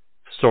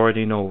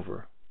starting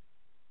over.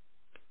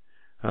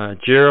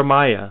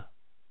 Jeremiah,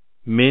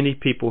 many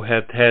people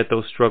have had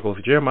those struggles.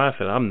 Jeremiah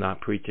said, I'm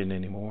not preaching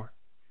anymore.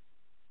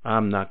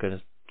 I'm not going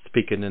to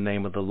speak in the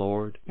name of the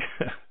Lord.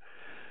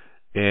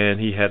 And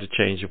he had a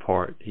change of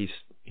heart. He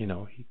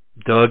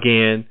dug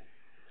in.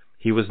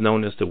 He was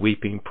known as the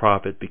weeping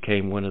prophet,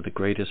 became one of the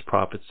greatest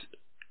prophets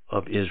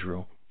of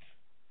Israel.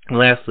 And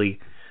lastly,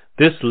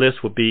 this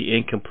list would be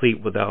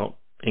incomplete without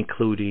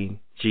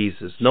including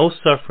Jesus. No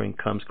suffering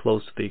comes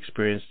close to the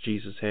experience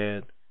Jesus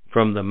had,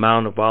 from the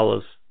Mount of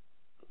Olives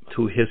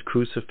to his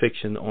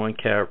crucifixion on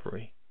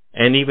Calvary,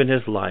 and even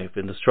his life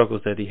and the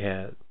struggles that he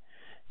had.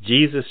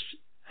 Jesus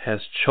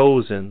has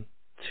chosen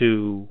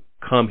to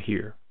come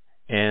here.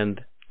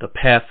 And the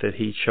path that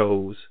he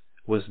chose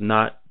was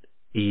not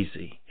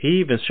easy. He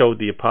even showed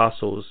the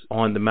apostles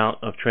on the Mount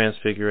of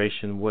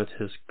Transfiguration what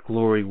his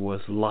glory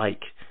was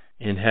like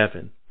in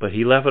heaven. But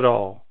he left it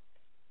all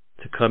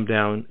to come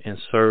down and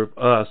serve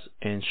us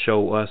and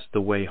show us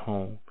the way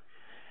home.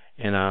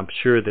 And I'm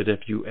sure that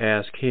if you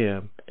ask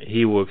him,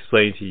 he will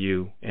explain to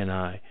you and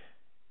I,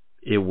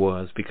 it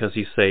was because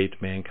he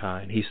saved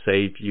mankind. He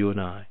saved you and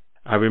I.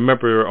 I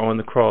remember on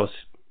the cross,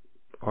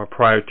 or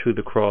prior to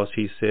the cross,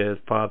 he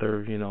said,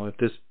 Father, if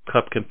this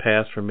cup can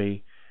pass from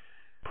me,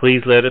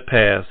 please let it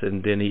pass.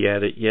 And then he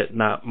added, yet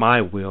not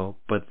my will,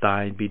 but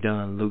thine be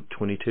done, Luke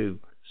 22.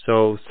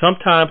 So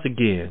sometimes,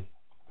 again,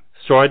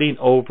 starting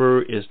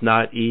over is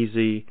not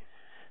easy.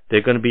 There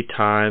are going to be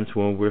times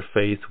when we're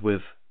faced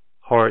with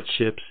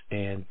hardships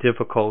and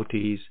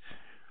difficulties,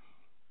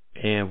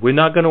 and we're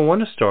not going to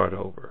want to start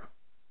over.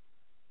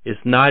 It's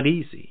not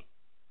easy.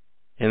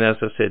 And as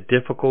I said,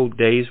 difficult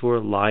days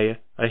will lie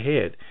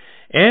ahead.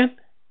 And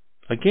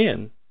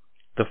again,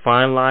 the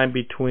fine line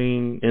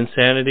between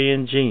insanity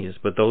and genius.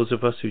 But those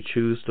of us who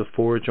choose to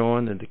forge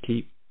on and to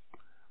keep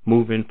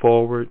moving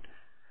forward,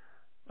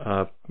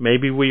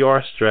 maybe we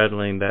are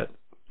straddling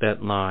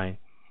that line.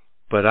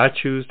 But I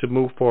choose to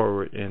move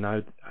forward, and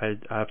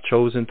I've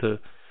chosen to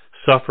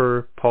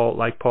suffer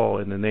like Paul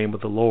in the name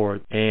of the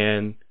Lord.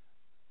 And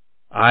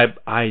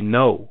I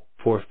know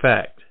for a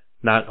fact,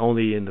 not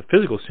only in the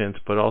physical sense,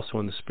 but also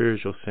in the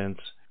spiritual sense,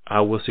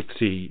 I will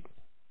succeed.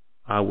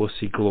 I will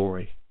see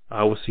glory.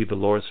 I will see the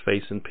Lord's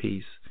face in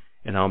peace,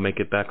 and I'll make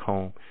it back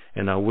home.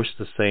 And I wish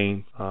the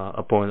same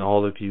upon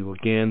all of you.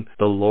 Again,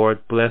 the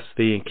Lord bless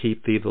thee and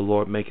keep thee. The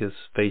Lord make his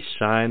face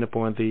shine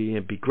upon thee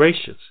and be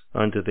gracious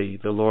unto thee.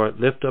 The Lord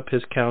lift up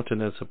his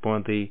countenance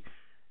upon thee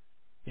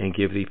and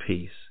give thee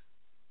peace.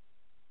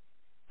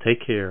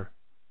 Take care,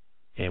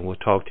 and we'll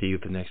talk to you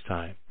the next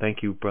time.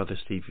 Thank you, Brother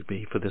Stevie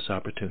B, for this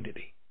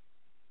opportunity.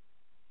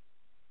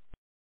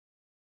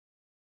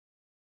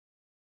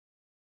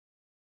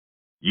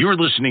 You're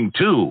listening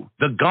to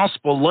the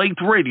Gospel Light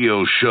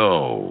Radio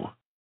Show.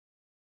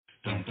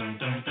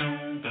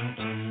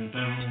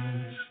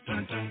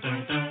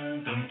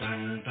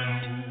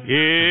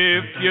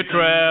 If you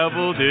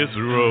travel this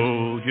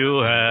road,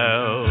 you'll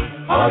have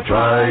a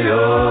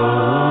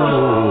trial.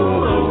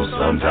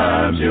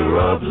 Sometimes you're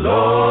up,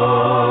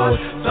 Lord.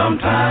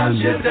 Sometimes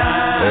you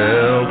down.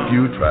 Help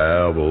you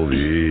travel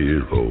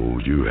this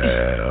road, you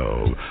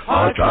have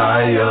a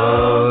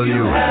trial.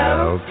 You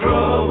have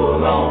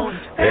trouble on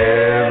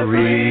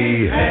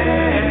every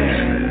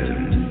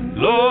hand.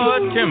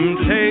 Lord,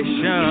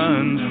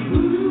 temptations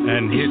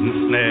and hidden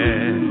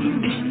snares,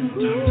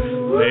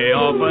 they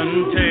often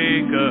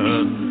take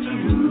us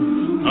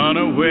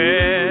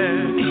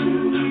unaware,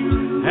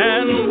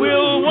 and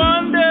we'll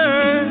wonder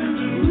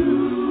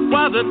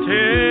why the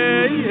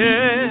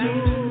test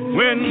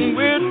when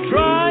we're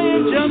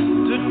trying just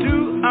to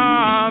do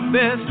our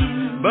best.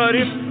 But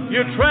if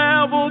you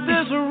travel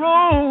this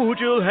road,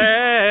 you'll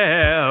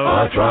have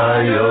a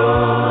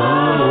trial.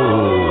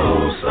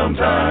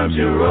 Sometimes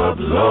you're up,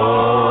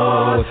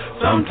 Lord.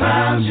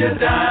 Sometimes you're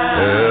down.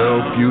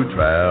 Help you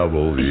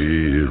travel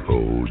this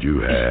road,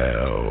 you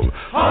have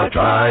a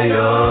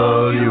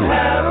trial. You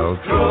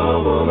have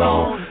trouble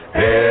on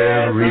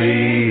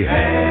every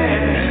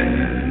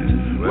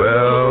hand.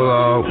 Well,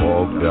 I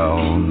walked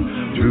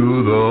down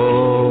to the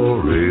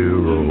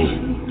railroad.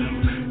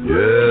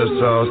 Yes,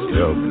 I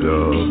stepped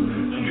up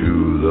to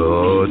the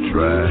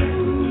track.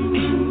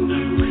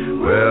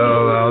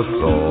 Well, I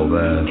saw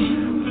that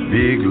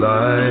big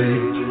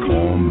light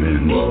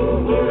coming.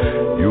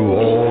 You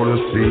ought to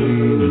see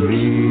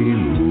me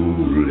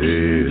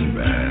moving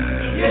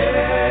back.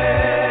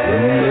 Yeah.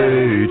 When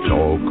they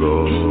talk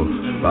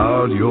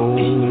about your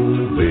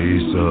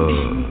baser,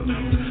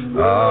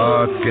 I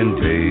can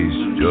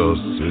taste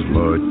just as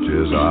much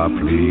as I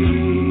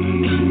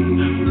please.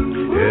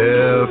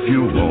 If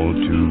you want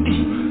to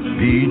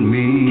beat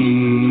me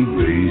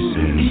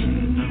racing,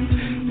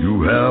 you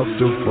have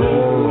to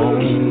fall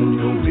on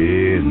your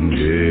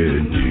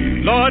bended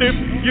knee. Lord, if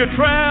you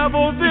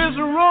travel this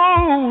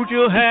road,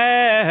 you'll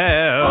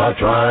have a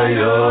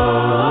trial.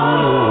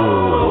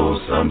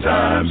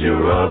 Sometimes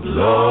you're up,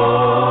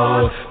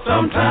 Lord.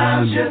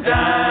 Sometimes you're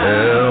down.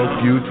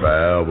 Help you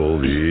travel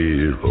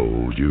this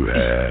road, you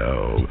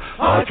have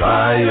a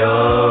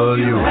trial.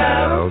 You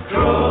have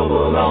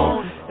trouble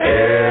on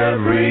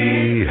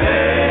every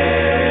hand.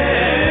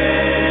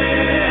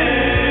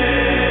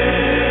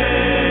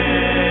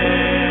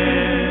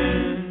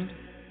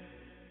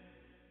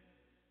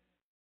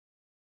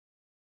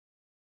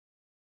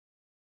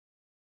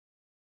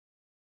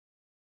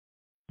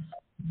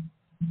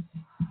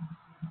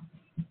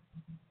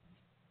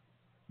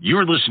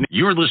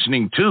 You're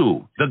listening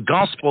to the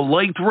Gospel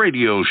Light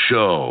Radio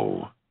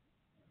Show.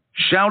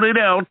 Shout it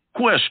out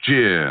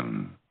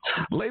question.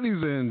 Ladies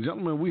and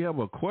gentlemen, we have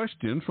a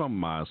question from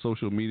my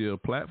social media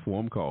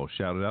platform called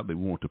Shout It Out that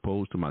we want to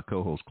pose to my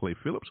co-host, Clay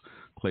Phillips.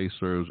 Clay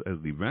serves as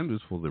the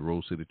evangelist for the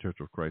Rose City Church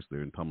of Christ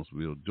there in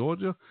Thomasville,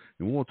 Georgia.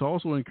 And we want to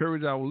also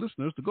encourage our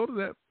listeners to go to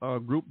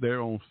that group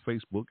there on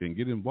Facebook and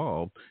get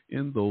involved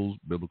in those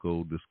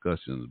biblical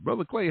discussions.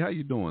 Brother Clay, how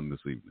you doing this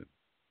evening?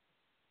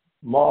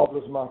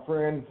 Marvelous, my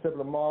friend.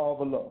 Simply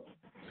marvelous.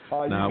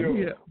 How you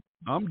doing?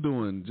 I'm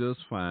doing just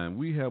fine.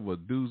 We have a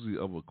doozy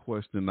of a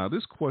question. Now,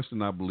 this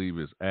question, I believe,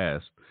 is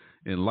asked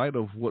in light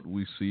of what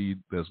we see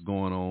that's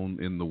going on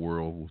in the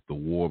world with the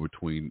war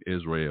between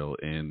Israel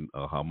and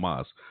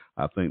Hamas.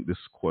 I think this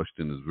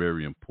question is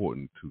very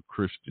important to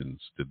Christians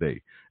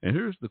today. And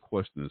here's the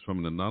question. It's from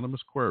an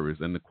anonymous query.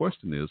 And the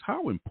question is,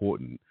 how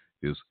important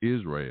is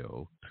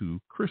Israel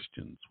to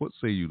Christians? What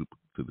say you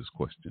to this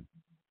question?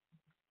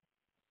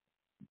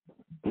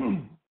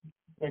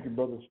 Thank you,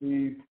 Brother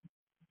Steve.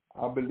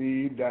 I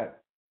believe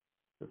that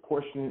the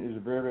question is a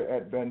very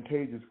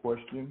advantageous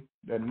question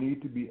that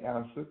needs to be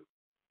answered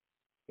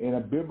in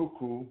a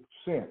biblical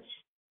sense.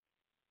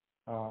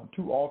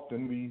 Too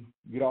often we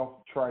get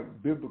off track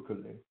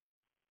biblically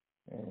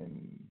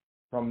and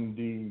from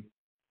the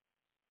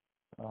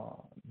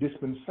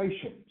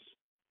dispensations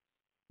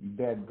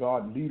that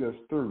God lead us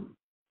through.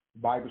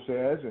 The Bible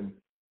says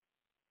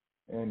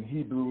in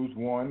Hebrews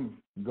 1,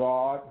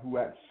 God who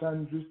at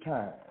sundry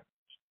times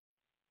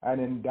and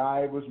in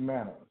divers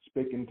manners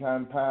spake in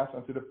time past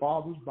unto the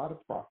fathers by the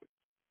prophets,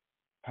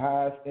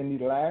 has in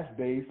the last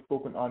days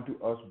spoken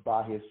unto us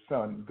by his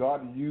Son.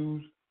 God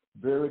used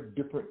very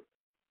different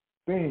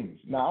things.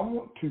 Now, I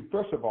want to,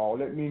 first of all,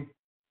 let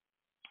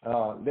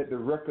the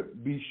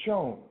record be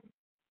shown.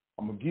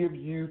 I'm going to give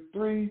you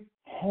 3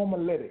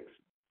 homiletics.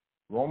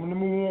 Roman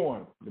number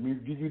 1, let me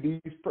give you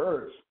these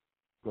first,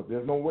 because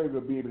there's no way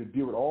we'll be able to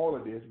deal with all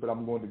of this, but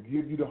I'm going to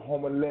give you the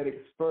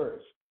homiletics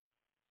first.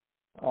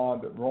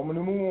 The Roman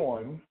number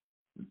 1,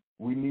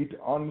 we need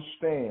to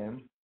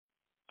understand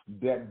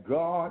that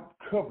God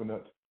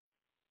covenant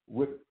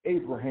with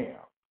Abraham.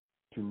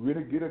 To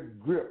really get a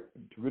grip,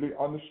 to really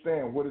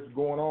understand what is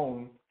going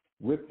on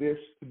with this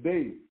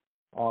today,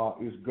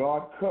 is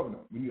God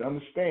covenant. We need to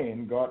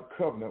understand God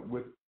covenant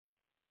with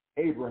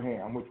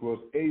Abraham, which was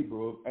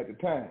Abel at the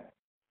time.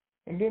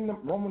 And then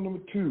Roman number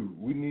 2,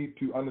 we need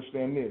to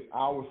understand this.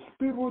 Our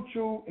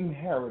spiritual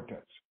inheritance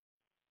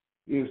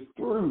is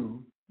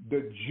through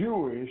the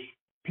Jewish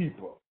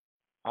people.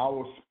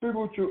 Our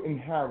spiritual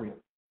inheritance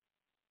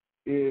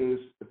is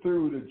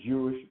through the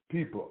Jewish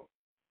people.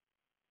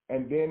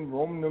 And then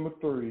Roman number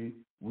 3,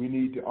 we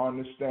need to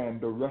understand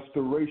the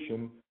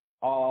restoration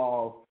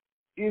of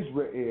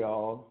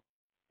Israel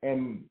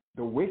and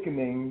the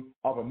awakening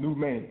of a new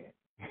man.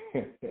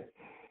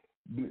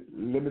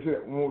 Let me say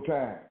that one more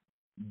time.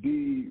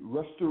 The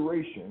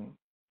restoration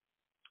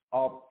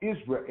of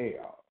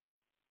Israel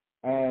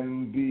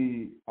and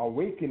the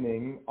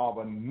awakening of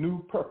a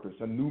new purpose,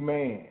 a new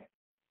man.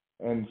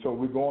 And so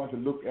we're going to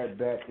look at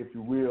that, if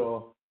you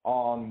will,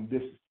 on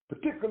this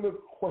particular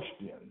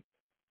question.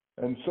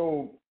 And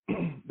so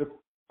the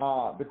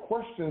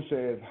question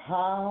says,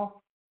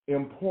 how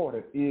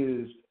important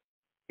is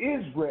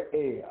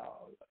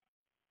Israel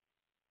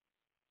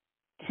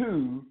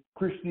to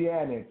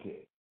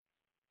Christianity?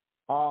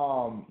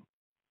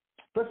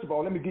 First of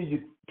all, let me give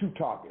you 2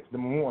 targets.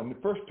 Number 1, the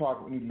first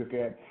target we need to look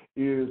at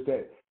is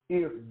that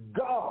if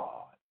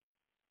God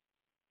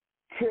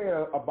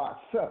cares about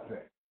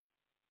something,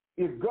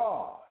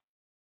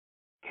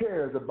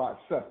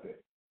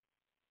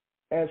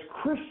 as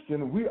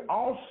Christians, we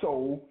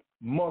also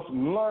must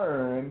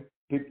learn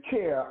to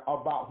care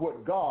about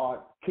what God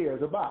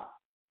cares about.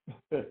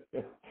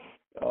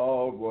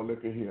 Oh, well,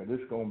 look at here.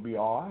 This is going to be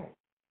all right.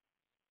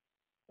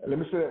 Let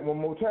me say that one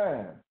more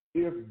time.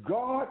 If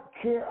God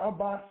cares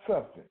about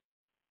something,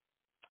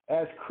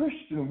 as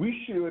Christians,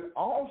 we should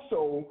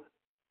also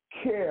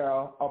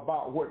care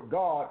about what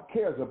God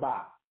cares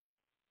about.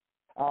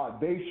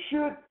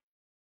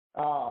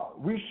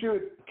 We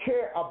should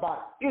care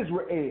about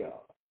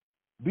Israel.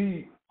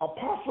 The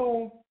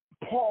Apostle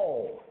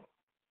Paul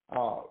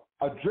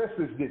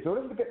addresses this. So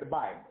let's look at the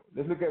Bible.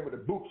 Let's look at what the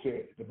book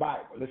says, the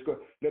Bible. Let's go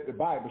let the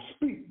Bible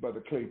speak,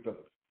 Brother Clay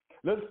Phillips.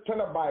 Let's turn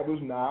our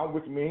Bibles now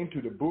with me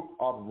to the book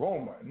of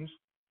Romans,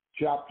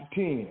 chapter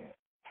 10.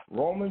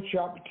 Romans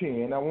chapter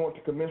 10. I want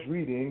to commence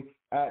reading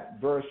at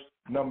verse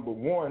number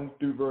 1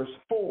 through verse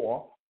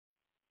 4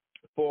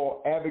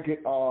 for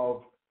advocate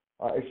of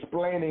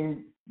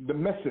explaining the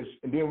message,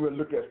 and then we'll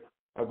look at,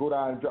 go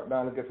down and drop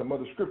down and look at some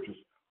other scriptures.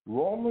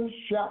 Romans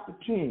chapter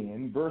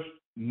 10, verse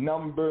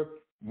number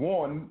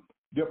 1,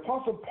 the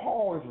Apostle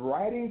Paul is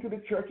writing to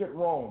the church at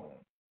Rome,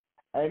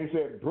 and he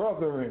said,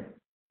 brethren,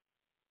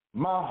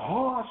 my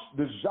heart's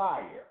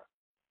desire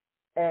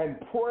and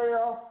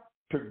prayer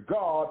to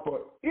God for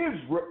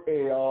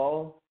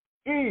Israel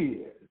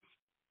is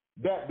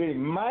that they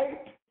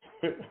might,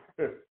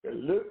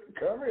 listen,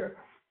 come here,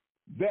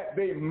 that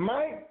they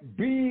might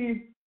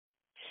be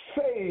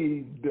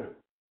saved.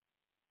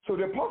 So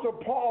the Apostle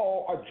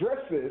Paul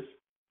addresses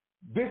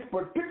this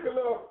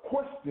particular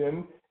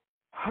question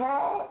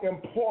how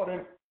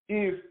important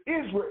is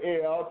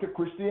Israel to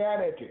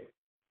Christianity?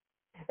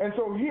 And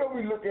so here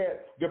we look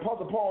at the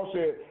Apostle Paul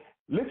said,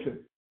 listen,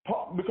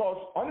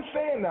 because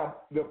understand now,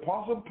 the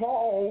Apostle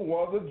Paul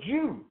was a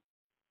Jew.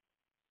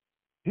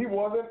 He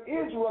was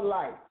an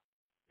Israelite.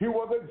 He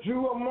was a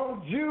Jew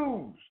among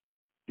Jews.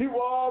 He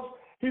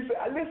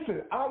said,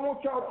 listen, I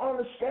want y'all to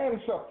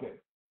understand something.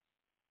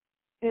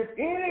 If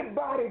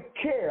anybody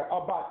care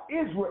about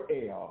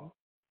Israel,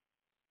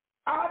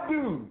 I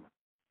do.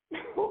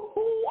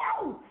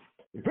 Wow.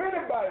 If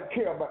anybody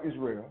care about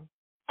Israel,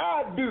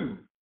 I do.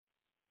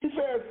 He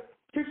says,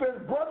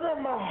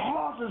 brethren, my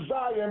heart's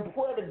desire and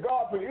prayer to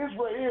God for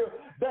Israel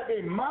that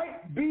they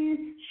might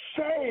be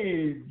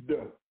saved.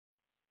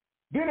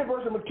 Then in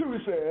verse number 2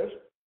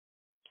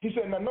 he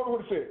said, now notice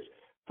what it says,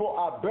 for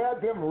I bear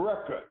them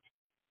record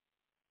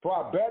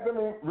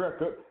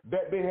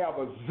that they have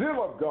a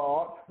zeal of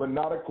God, but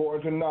not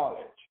according to knowledge.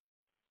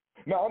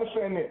 Now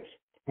understand this.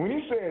 When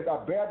he says,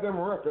 I bear them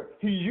record,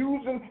 he's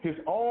using his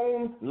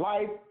own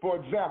life for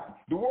example.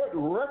 The word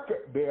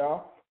record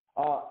there,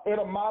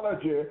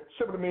 etymology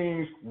simply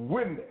means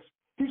witness.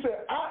 He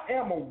said, I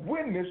am a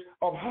witness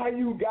of how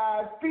you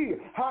guys feel,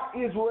 how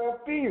Israel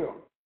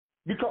feels,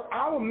 because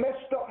I was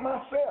messed up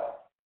myself.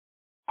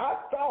 I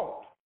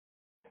thought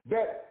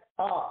that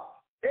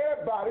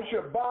everybody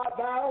should bow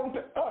down to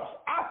us.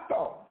 I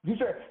thought. He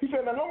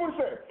said, now know what he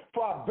said,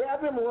 for I bear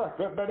them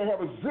record that they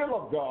have a zeal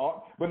of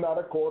God, but not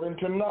according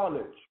to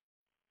knowledge.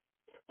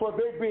 For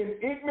they've been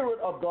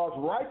ignorant of God's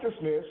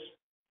righteousness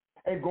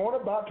and going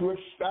about to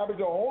establish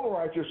their own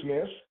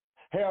righteousness,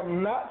 have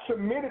not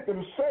submitted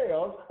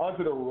themselves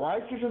unto the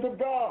righteousness of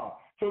God.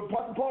 So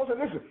Apostle Paul said,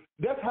 listen,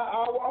 that's how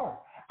I was.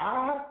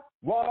 I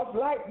was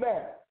like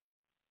that.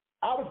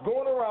 I was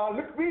going around,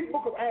 read the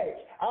book of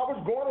Acts. I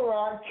was going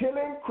around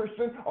killing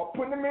Christians or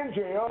putting them in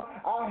jail.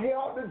 I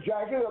held the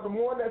jacket of the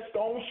one that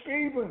stoned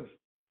Stephen.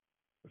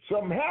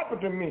 Something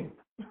happened to me.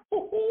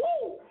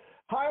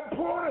 How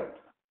important,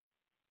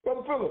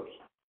 Brother Phillips,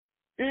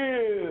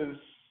 is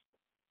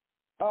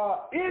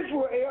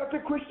Israel to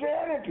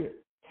Christianity?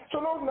 So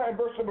notice now in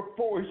verse number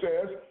 4 he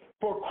says,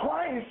 for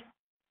Christ,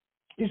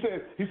 he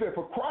said,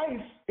 for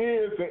Christ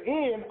is the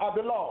end of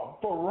the law,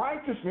 for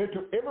righteousness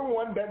to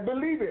everyone that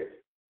believeth.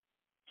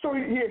 So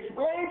he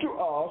explained to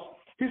us,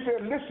 he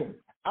said, listen,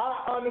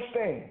 I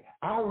understand.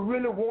 I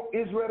really want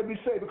Israel to be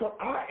saved because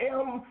I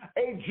am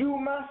a Jew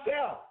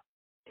myself.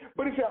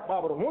 But he said, I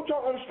want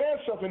y'all to understand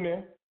something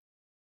then.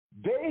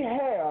 They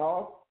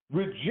have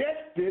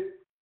rejected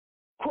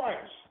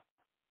Christ.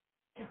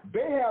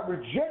 They have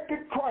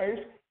rejected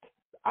Christ.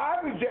 I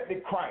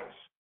rejected Christ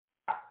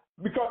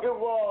because it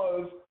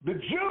was the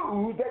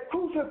Jews that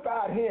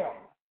crucified him.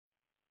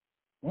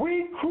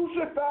 We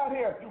crucified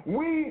him.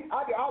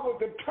 I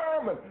was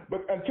determined,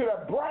 but until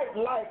that bright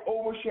light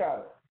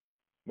overshadowed.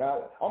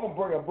 Now, I'm going to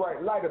bring a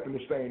bright light up in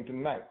this thing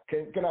tonight.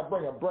 Can I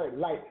bring a bright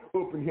light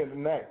up in here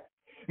tonight?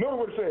 Notice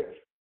what it says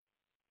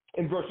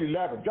in verse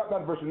 11. Drop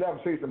down to verse 11,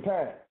 save some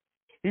time.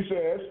 He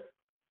says,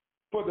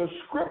 for the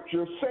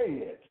scripture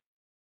said,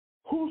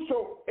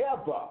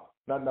 whosoever,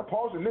 now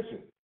Paul said, listen,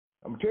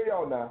 I'm going to tell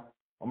y'all now,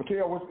 I'm going to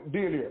tell y'all what's the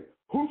deal here.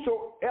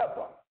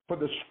 Whosoever, for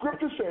the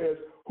scripture says,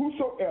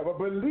 whosoever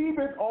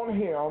believeth on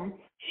him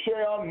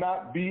shall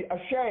not be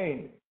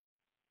ashamed.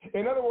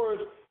 In other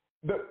words,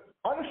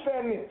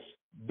 understand this,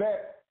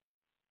 that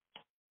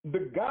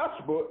the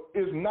gospel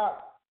is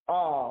not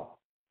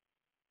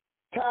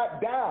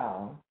tied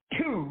down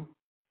to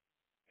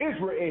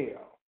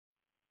Israel.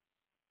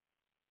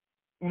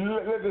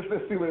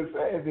 Let's see what it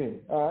says then.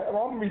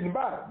 I'm reading the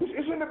Bible.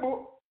 It's in the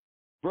book,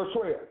 verse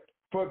 12.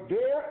 For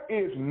there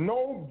is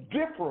no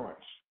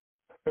difference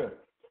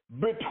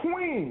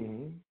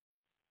between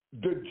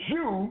the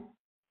Jew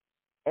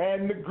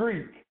and the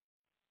Greek.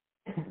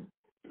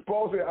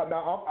 Paul said,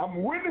 now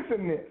I'm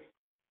witnessing this.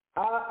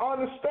 I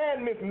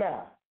understand this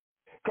now.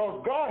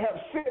 Because God has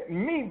sent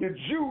me, the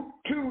Jew,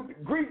 to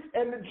the Greeks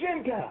and the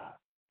Gentiles.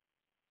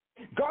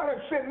 God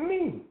has sent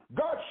me.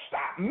 God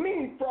stopped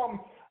me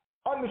from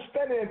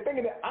understanding and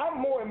thinking that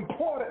I'm more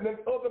important than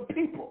other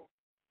people.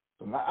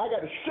 So now I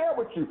got to share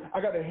with you.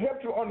 I got to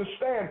help you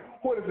understand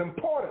what is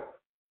important.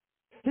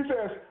 He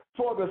says,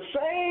 for the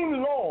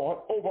same Lord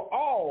over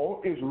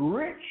all is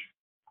rich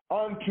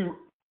unto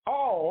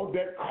all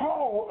that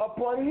call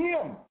upon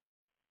him.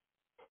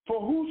 For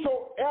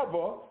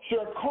whosoever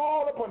shall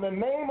call upon the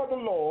name of the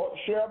Lord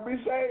shall be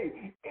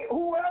saved.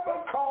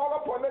 Whoever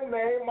call upon the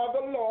name of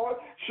the Lord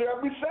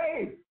shall be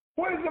saved.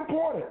 What is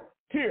important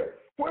here?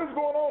 What is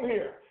going on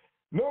here?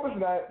 Notice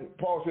that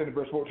Paul said in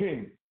verse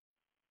 14.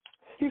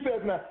 He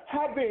says, now,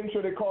 how then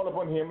shall they call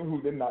upon him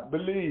who did not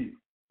believe?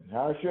 And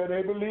how shall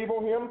they believe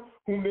on him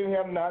whom they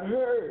have not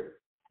heard?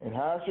 And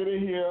how shall they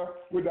hear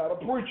without a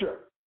preacher?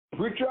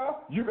 Preacher,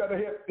 you got to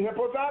help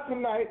us out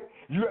tonight.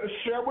 You got to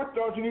share with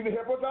us. You need to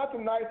help us out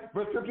tonight.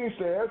 Verse 15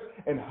 says,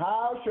 and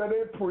how shall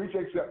they preach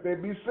except they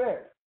be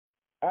sent?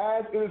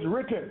 As it is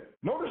written.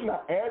 Notice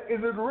now, as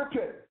it is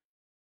written.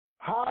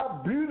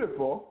 how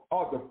beautiful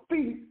are the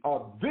feet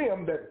of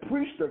them that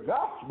preach the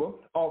gospel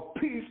of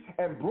peace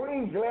and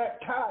bring glad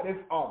tidings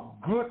of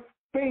good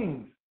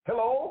things.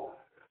 Hello?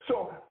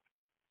 So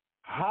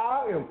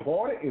how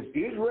important is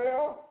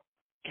Israel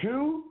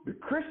to the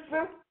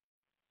Christian?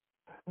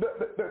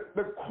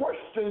 The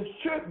question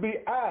should be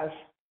asked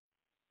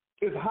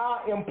is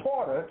how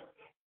important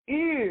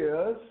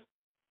is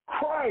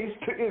Christ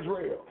to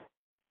Israel?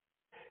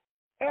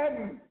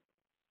 And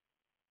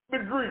the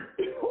Greek.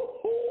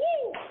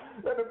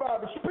 Let the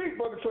Bible speak,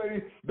 Brother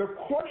Clay. The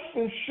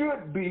question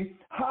should be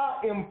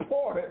how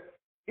important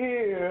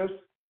is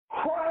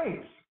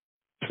Christ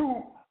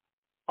to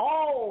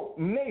all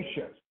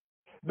nations?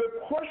 The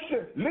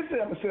question, listen,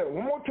 I'm going to say it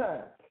one more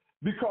time.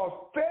 Because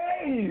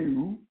fair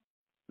you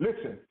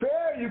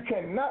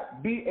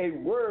cannot be a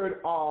word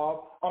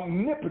of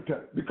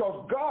omnipotent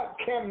because God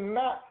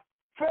cannot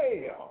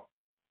fail.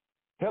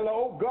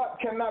 Hello? God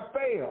cannot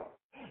fail.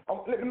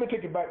 Let me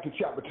take you back to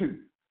chapter 2.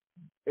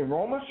 In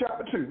Romans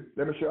chapter 2,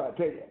 let me show you how to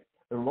take it.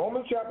 In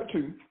Romans chapter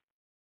 2,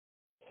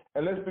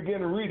 and let's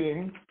begin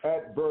reading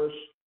at verse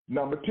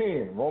number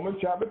 10. Romans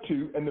chapter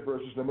 2 and the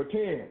verses number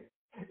 10.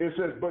 It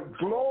says, but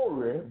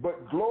glory,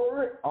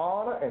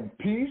 honor, and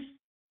peace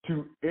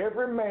to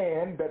every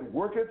man that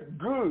worketh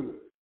good.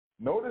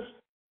 Notice,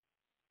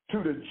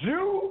 to the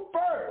Jew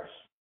first,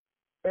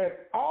 and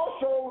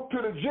also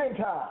to the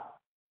Gentile.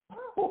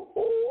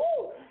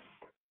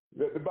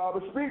 Let the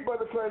Bible speak,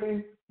 Brother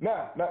Clay.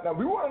 Now,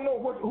 we want to know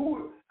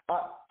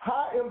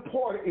how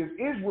important is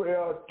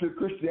Israel to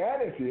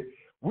Christianity.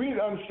 We need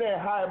to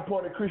understand how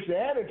important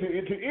Christianity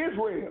is to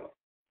Israel,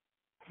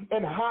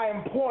 and how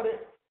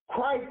important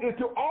Christ is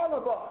to all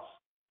of us,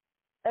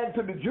 and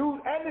to the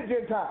Jews and the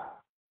Gentiles.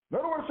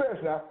 Notice what it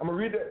says now. I'm going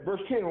to read that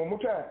verse 10 one more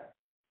time.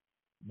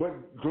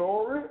 But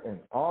glory and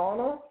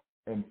honor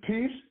and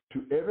peace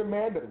to every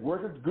man that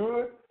worketh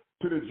good,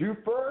 to the Jew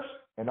first,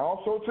 and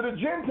also to the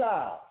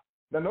Gentile.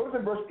 Now notice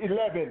in verse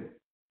 11.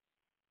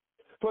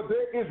 For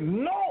there is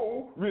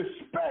no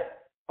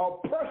respect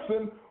of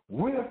person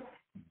with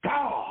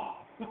God.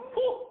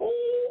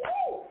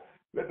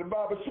 Let the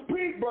Bible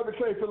speak, Brother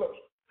Clay Phillips.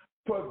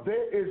 For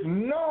there is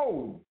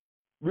no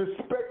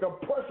respect of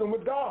person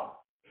with God.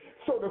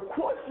 So the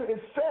question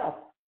itself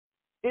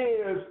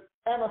is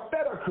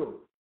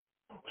antithetical.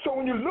 So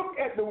when you look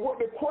at the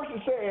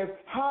question says,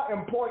 how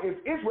important is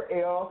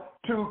Israel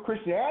to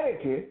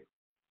Christianity,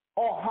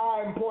 or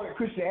how important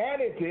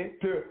Christianity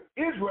to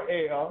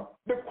Israel,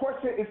 the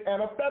question is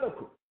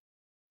antithetical.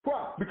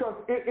 Why? Because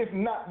it is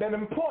not that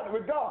important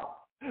with God.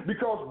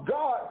 Because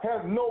God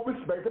has no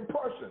respect of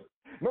person.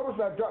 Notice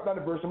I dropped down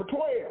to verse number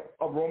 12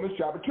 of Romans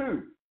chapter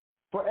 2.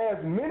 For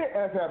as many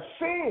as have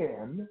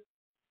sinned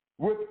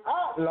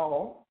without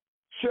law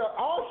shall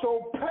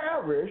also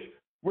perish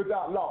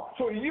without law.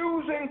 So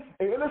using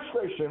an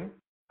illustration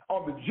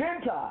of the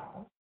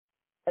Gentiles,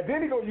 and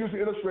then he's going to use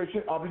the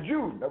illustration of the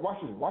Jews. Now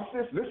watch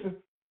this,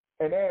 listen.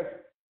 And as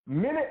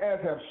many as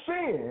have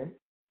sinned,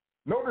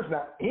 notice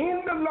now,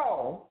 in the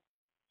law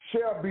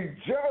shall be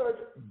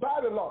judged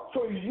by the law.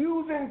 So he's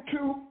using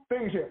two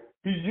things here.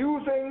 He's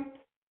using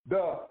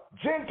the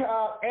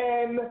Gentile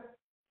and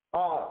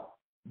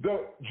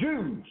the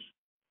Jews,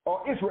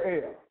 or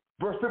Israel.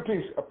 Verse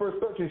 13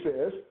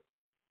 says,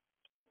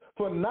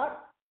 for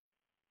not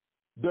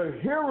the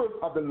hearers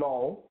of the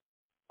law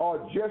are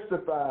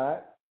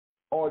justified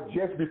or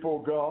just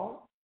before God.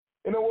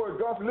 In other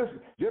words, God said, listen,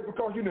 just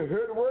because you didn't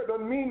hear the word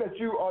doesn't mean that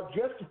you are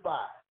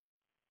justified.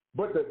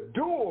 But the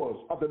doers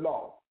of the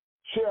law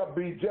shall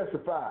be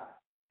justified.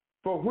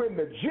 For when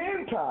the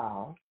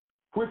Gentiles,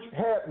 which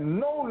had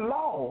no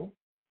law,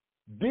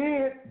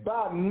 did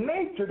by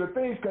nature the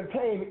things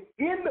contained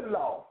in the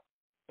law,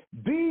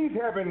 these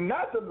having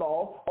not the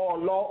law are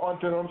law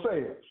unto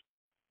themselves.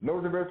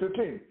 Notice in verse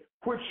 15,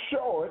 which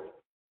showeth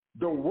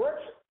the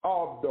works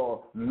of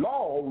the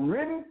law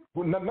written.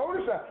 Now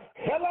notice that,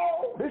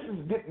 hello, this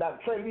is getting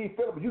not Trey Lee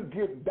Phillips, you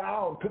get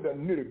down to the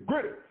nitty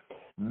gritty.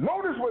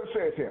 Notice what it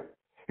says here.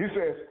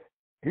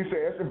 He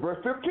says in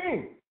verse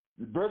 15,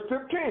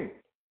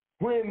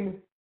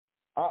 when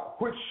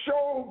which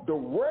show the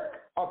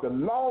work of the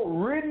law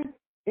written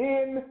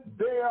in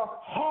their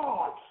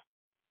hearts,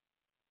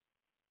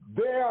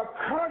 their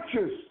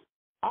conscience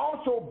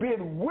also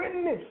been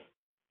witness,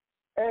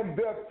 and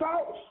their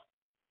thoughts.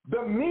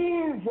 The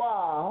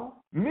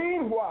meanwhile,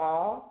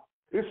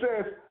 it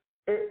says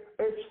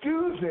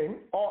excusing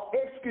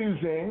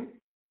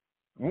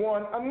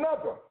one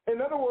another.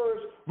 In other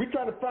words, we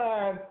try to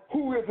find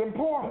who is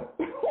important.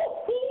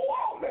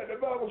 Let the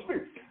Bible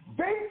speak.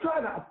 They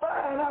trying to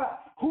find out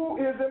who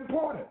is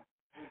important.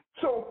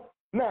 So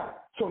now,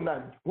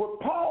 what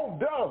Paul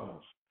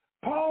does,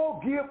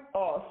 Paul gives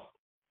us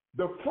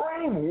the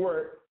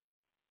framework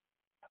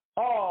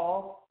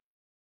of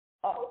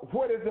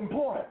what is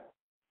important.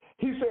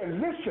 He said,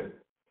 listen,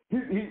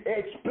 he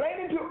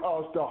explaining to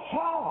us the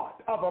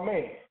heart of a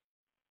man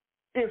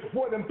is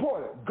what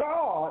important.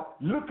 God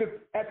looks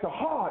at the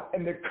heart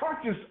and the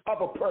conscience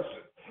of a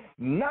person,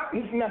 not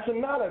his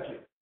nationality,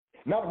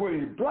 not whether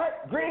he's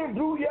black, green,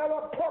 blue,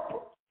 yellow,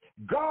 purple.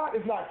 God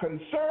is not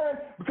concerned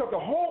because the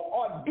whole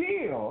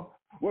ordeal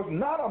was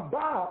not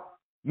about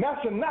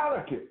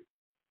nationality.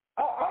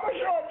 I'm going to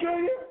show it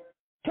to you.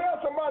 Tell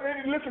somebody,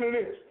 listen to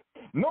this.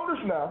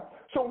 Notice now,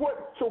 so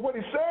what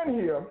he's saying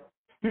here,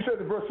 he says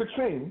in verse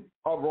 16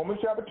 of Romans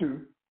chapter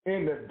 2,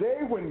 in the day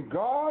when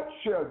God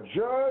shall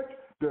judge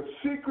the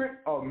secret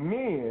of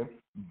men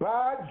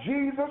by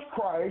Jesus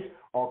Christ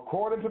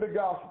according to the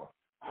gospel.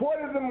 What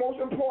is the most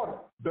important?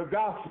 The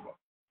gospel.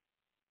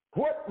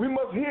 What we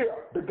must hear?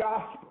 The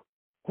gospel.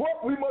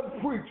 What we must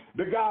preach?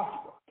 The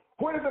gospel.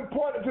 What is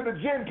important to the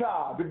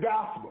Gentiles? The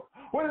gospel.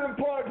 What is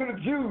important to the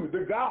Jews?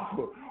 The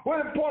gospel. What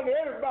is important to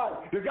everybody?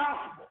 The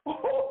gospel.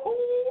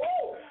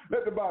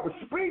 Let the Bible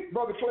speak,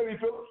 Brother Clay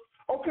Phillips.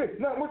 Okay,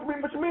 now what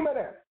you mean by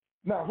that?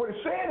 Now, what it's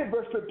saying in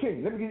verse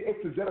 15, let me give you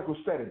exegetical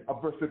setting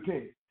of verse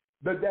 15,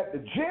 that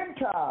the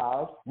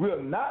Gentiles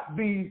will not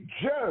be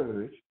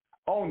judged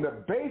on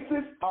the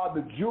basis of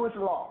the Jewish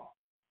law.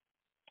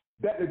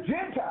 That the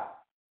Gentiles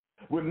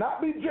will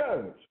not be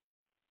judged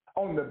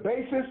on the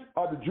basis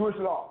of the Jewish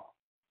law.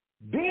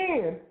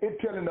 Then it's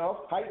telling us,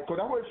 because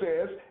that's what it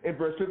says in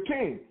verse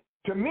 15,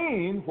 to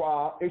mean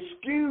while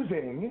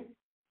excusing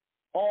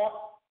or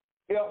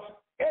else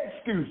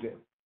excusing.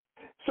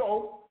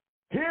 So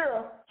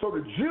here,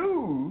 the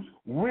Jews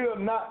will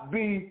not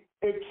be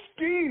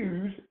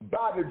excused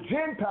by the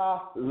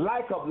Gentile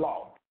lack of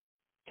law.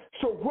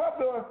 So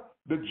whether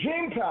the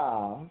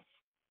Gentiles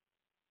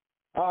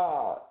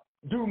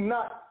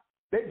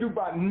they do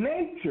by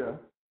nature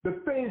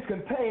the things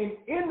contained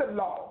in the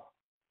law,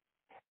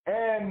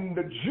 and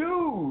the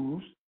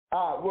Jews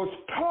was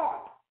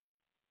taught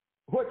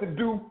what to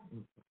do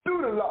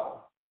through the law.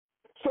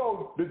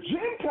 So the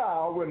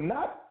Gentile will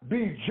not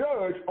be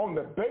judged on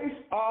the base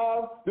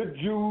of the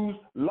Jews'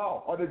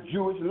 law or the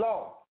Jewish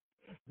law.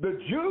 The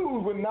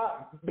Jews will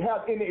not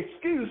have any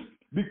excuse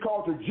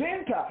because the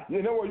Gentile,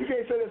 you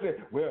can't say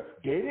this, well,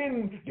 they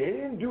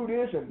didn't do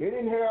this and they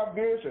didn't have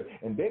this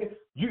and they didn't.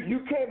 You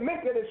can't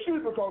make that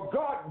excuse because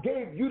God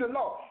gave you the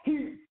law.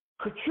 He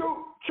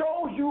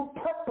chose you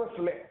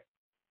purposely.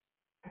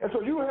 And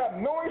so you have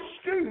no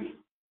excuse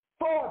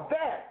for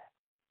that.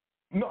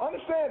 No,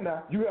 understand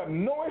now, you have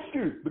no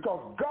excuse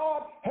because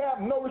God have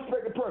no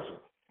respect to person.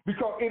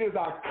 Because it is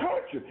our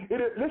conscience.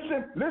 It is,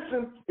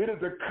 listen, it is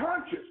the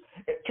conscience.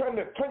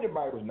 Turn your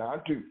Bibles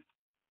now to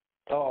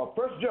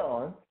 1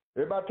 John.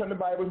 Everybody turn the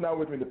Bibles now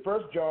with me to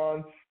 1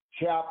 John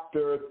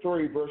chapter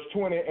 3, verse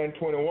 20 and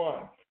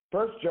 21.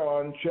 1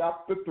 John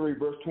chapter 3,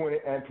 verse 20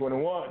 and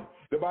 21.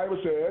 The Bible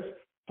says,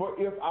 for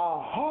if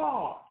our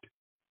heart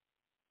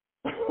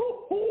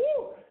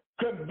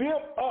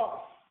condemn us,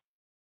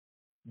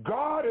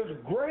 God is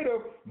greater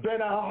than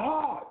our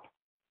heart.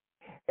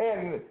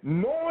 And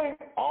knowing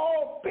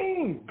all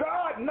things,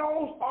 God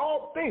knows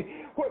all things.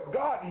 What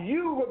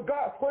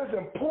is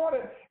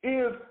important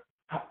is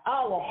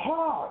our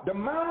heart, the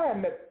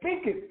mind that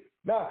thinketh.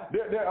 Now,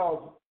 there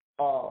are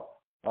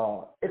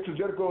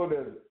exegetical,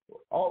 there's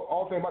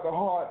all things about the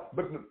heart,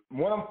 but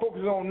what I'm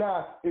focusing on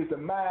now is the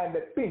mind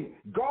that thinks.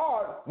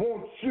 God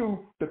wants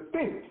you to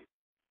think.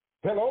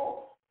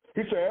 Hello?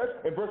 He says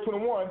in verse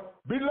 21,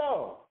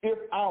 beloved, if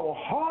our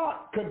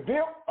heart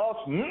condemn us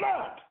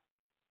not,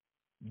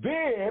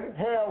 then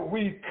have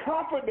we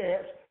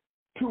confidence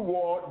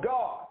toward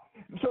God.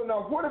 So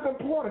now what is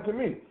important to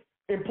me?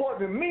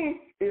 Important to me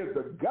is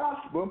the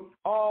gospel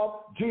of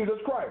Jesus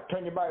Christ.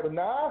 Turn your Bible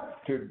now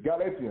to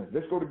Galatians.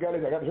 Let's go to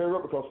Galatians. I got to hurry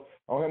up because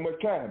I don't have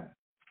much time.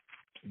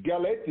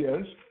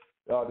 Galatians,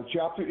 the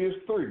chapter is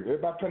 3.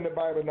 Everybody turn the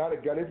Bible now to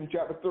Galatians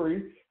chapter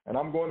 3, and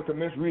I'm going to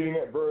commence reading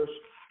at verse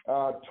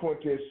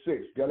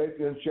 26.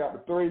 Galatians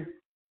chapter 3,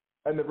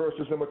 and the verse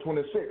is number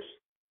 26.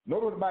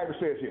 Notice what the Bible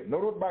says here.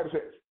 Notice what the Bible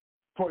says.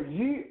 For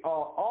ye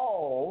are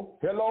all,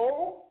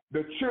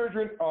 the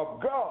children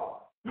of God.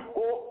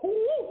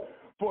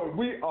 For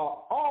we are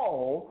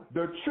all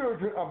the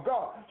children of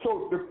God.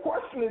 So the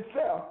question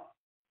itself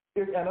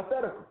is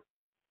antithetical.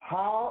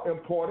 How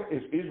important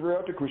is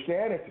Israel to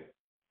Christianity?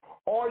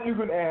 Or you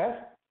can ask,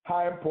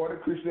 how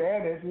important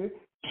Christianity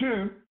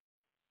to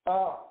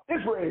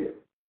Israel?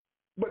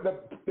 But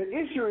the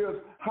issue is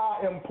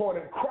how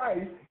important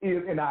Christ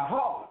is in our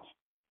hearts.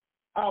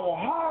 Our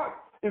heart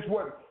is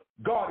what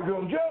God is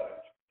going to judge.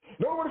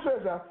 Notice what it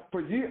says now,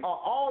 for ye are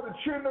all the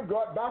children of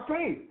God by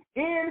faith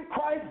in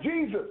Christ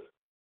Jesus.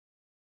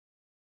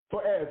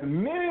 For as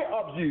many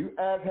of you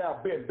as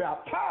have been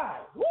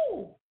baptized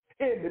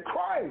into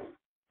Christ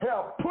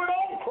have put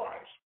on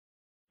Christ.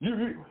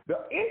 The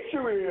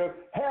issue is,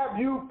 have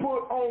you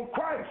put on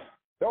Christ?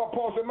 That's what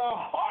Paul said, my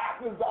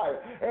heart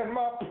desire and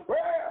my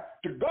prayer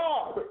to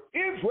God for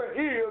Israel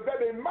is that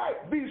they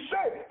might be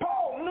saved.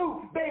 Paul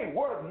knew they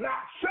were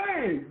not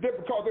saved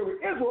because they were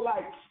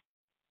Israelites.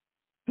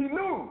 He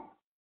knew.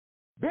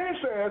 Then it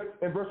says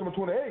in verse number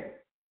 28,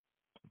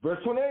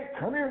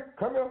 come here,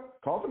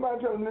 call somebody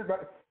and tell them this.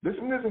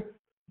 Listen,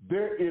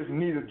 there is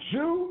neither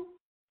Jew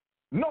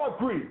nor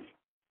Greek.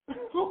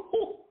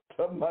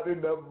 Somebody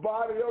in the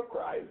body of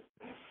Christ.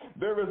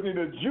 There is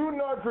neither Jew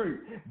nor Greek.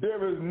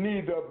 There is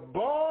neither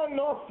bond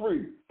nor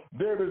free.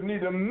 there is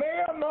neither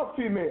male nor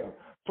female,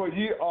 for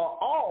ye are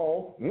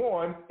all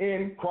one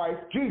in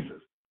Christ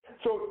Jesus.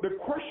 So the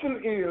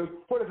question is,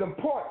 what is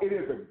important? It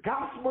is the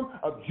gospel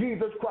of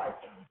Jesus Christ.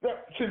 Now,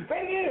 see, the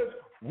thing is,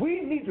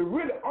 we need to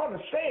really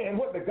understand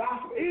what the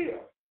gospel is.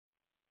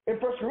 In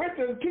 1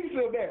 Corinthians, it teaches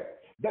us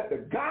that the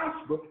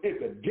gospel is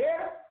the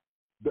death,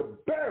 the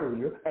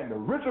burial, and the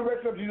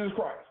resurrection of Jesus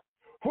Christ.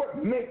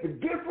 What makes the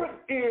difference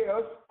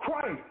is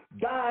Christ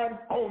dying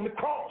on the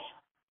cross.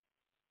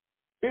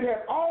 It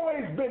has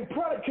always been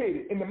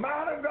predicated in the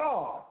mind of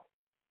God,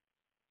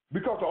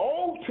 because the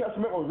Old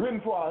Testament was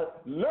written for our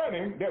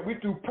learning, that we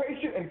through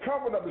patience and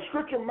comfort of the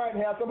Scripture might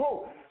have some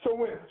hope. So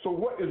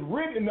what is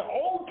written in the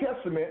Old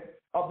Testament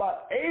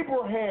about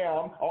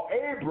Abraham or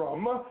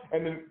Abram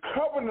and the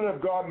covenant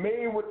of God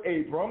made with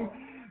Abram,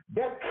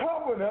 that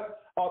covenant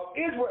of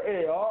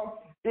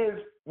Israel is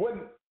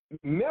what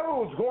never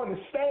was going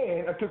to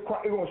stand until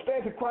Christ, it was going to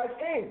stand until Christ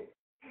came.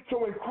 So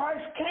when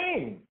Christ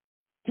came,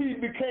 he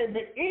became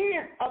the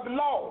end of the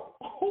law.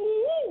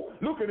 Ooh,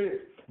 look at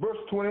it, verse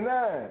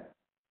 29.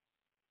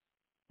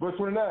 Verse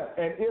 29,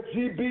 and if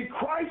ye be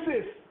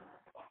Christ's,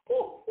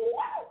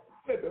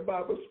 let the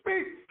Bible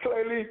speak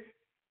clearly,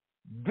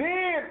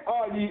 then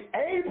are ye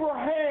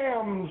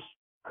Abraham's,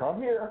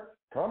 come here,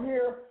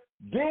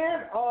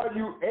 then are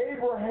you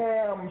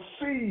Abraham's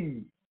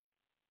seed,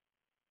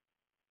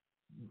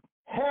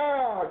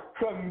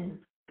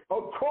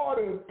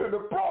 according to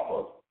the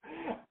promise,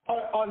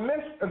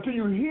 until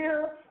you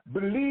hear,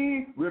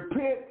 believe,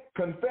 repent,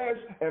 confess,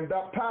 and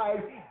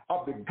baptize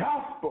of the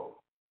gospel.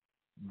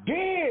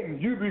 Then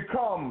you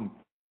become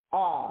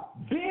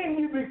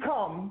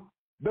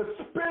the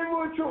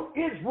spiritual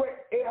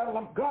Israel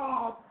of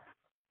God.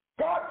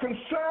 God's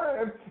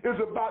concern is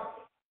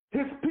about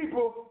his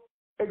people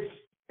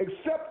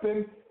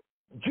accepting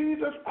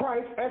Jesus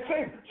Christ as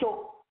Savior.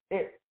 So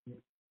in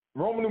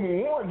Romans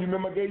 1, you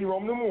remember I gave you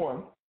Romans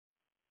 1,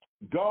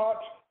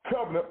 God's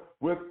covenant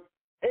with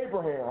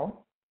Abraham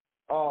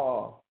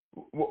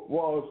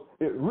was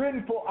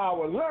written for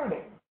our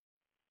learning,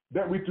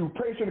 that we through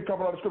patience and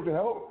comfort of the Scripture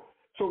have hope.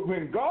 So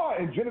when God,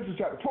 in Genesis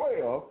chapter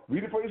 12,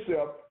 read it for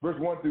yourself, verse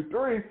 1 through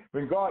 3,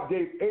 when God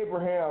gave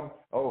Abraham,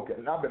 okay,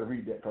 I better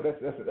read that, because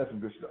that's some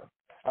good stuff.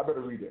 I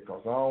better read that,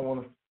 because I don't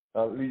want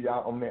to leave you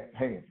out on that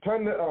hanging.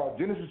 Turn to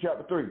Genesis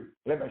chapter 3.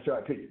 Let me show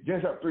it to you.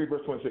 Genesis chapter 3,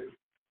 verse 26.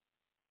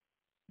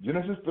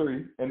 Genesis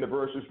 3, and the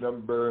verse is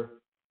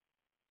number,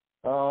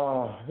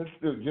 let's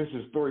do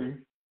Genesis 3,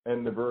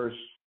 and the verse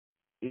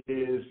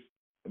is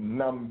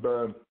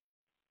number,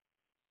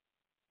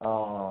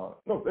 no,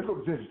 let's go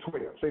to Genesis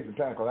 12. Save some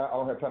time, because I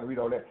don't have time to read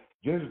all that.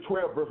 Genesis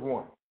 12, verse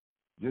 1.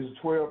 Genesis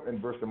 12 and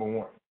verse number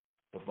 1.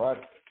 If I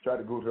try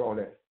to go through all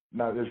that.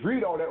 Now, let's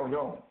read all that on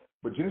your own.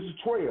 But Genesis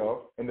 12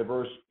 and the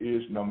verse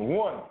is number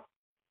 1.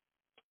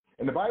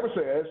 And the Bible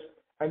says,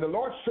 and the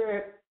Lord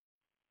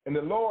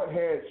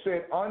had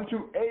said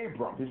unto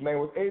Abram, his name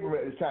was Abram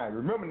at the time.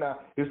 Remember now,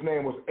 his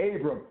name was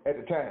Abram at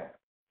the time.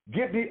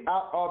 Get thee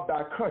out of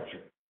thy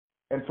country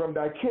and from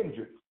thy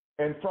kindred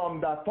and from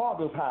thy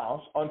father's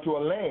house unto a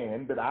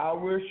land that I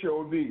will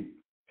show thee.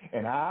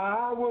 And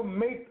I will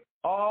make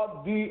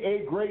of thee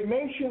a great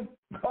nation.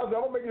 Because I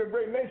will make you a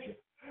great nation.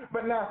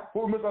 But now,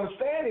 what we must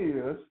understand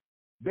is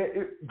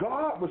that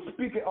God was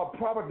speaking of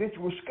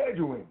providential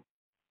scheduling.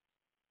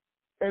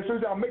 And so he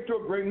said, I'll make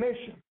you a great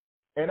nation,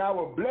 and I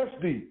will bless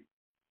thee,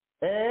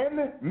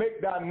 and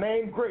make thy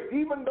name great.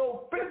 Even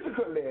though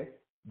physically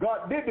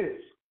God did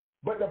this,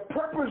 but the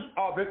purpose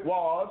of it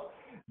was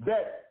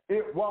that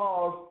it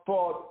was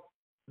for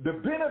the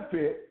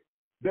benefit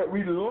that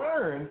we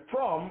learned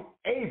from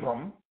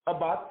Abram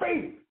about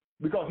faith,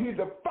 because he's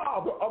the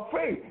father of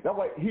faith. That's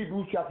what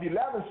Hebrews chapter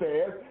 11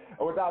 says,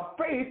 without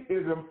faith it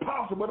is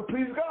impossible to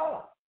please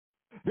God.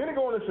 Then it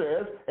goes and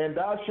says, and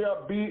thou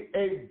shalt be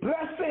a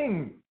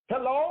blessing.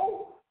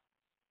 Hello?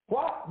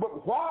 Why?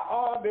 But why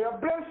are they a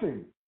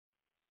blessing?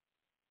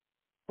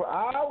 For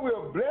I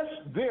will bless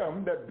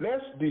them that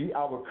bless thee,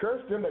 I will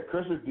curse them that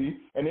curse thee,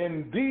 and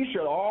in thee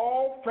shall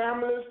all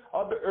families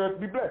of the earth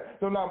be blessed.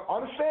 So now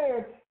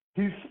understand,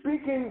 he's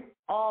speaking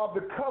of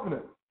the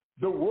covenant,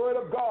 the word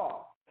of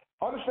God.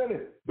 Understand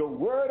it, the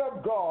word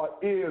of God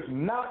is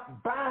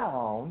not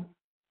bound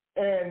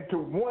and to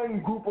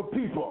one group of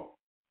people.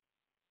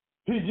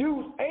 He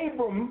used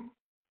Abram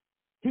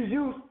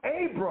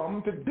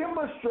to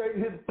demonstrate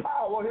his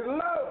power, his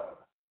love.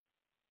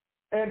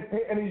 And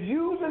he's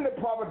using the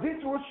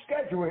providential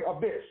scheduling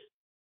of this.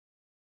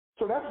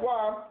 So that's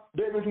why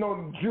there is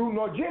no Jew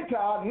nor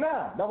Gentile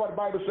now. That's what the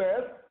Bible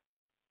says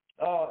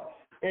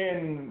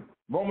in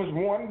Romans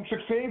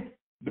 1:16.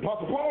 The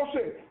Apostle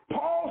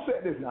Paul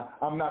said this now,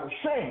 I'm not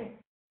ashamed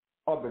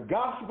of the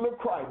gospel of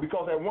Christ,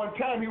 because at one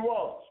time he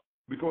was,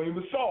 because he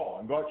was Saul,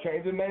 and God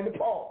changed his name to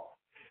Paul.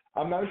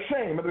 I'm not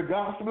ashamed of the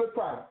gospel of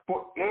Christ,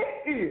 for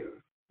it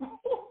is,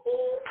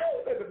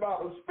 let the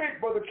Bible speak,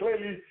 Brother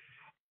Clearly,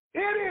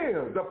 it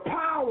is the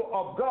power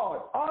of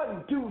God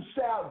unto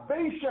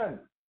salvation.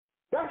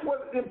 That's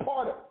what's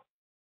important.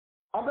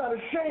 I'm not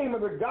ashamed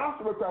of the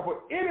gospel of Christ,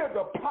 for it is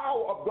the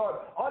power of God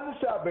unto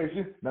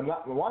salvation.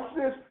 Now watch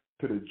this,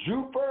 to the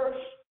Jew first,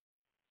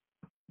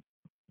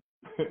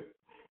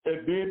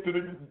 and then to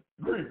the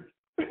Greek.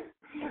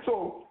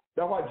 So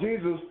that's why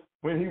Jesus,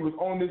 when he was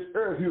on this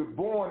earth, he was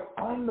born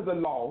under the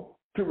law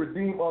to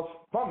redeem us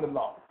from the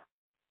law.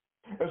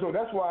 And so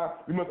that's why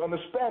we must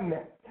understand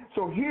that.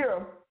 So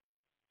here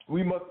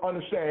we must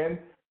understand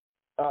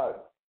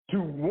to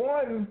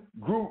one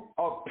group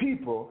of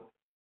people,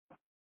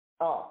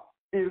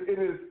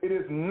 it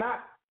is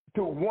not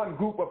to one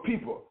group of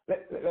people.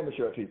 Let me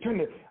show it to you. Turn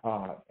it.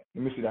 Let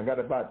me see. I got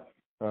about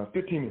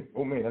 15 minutes.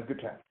 Oh man, that's a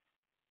good time.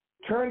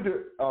 Turn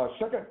to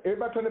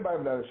everybody turn the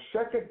Bible now. 2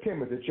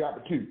 Timothy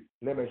chapter 2.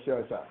 Let me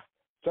show this out.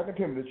 2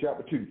 Timothy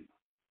chapter 2.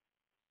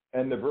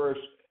 And the verse,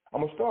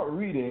 I'm going to start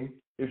reading,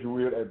 if you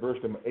will, at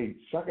verse number 8.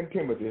 2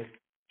 Timothy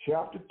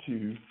chapter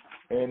 2,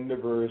 and the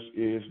verse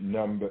is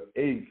number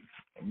 8.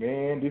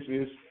 Man, this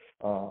is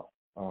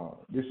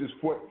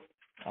what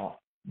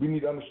we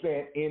need to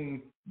understand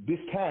in this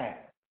time,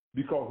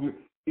 because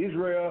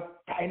Israel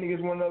fighting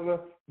against one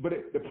another. But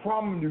the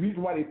problem, the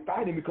reason why they're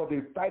fighting, because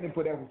they're fighting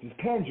for that which is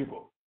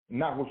tangible,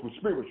 not what was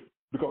spiritual.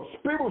 Because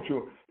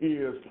spiritual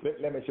is,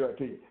 let me show it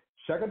to you.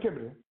 2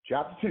 Timothy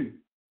chapter 2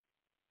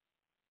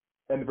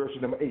 and the verse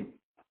number 8.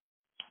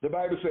 The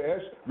Bible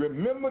says,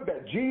 remember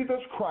that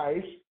Jesus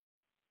Christ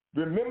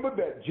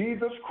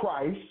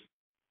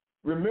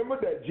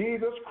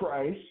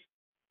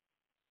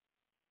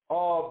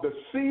of the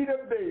seed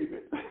of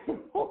David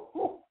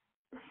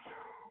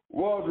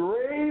was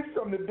raised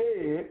from the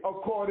dead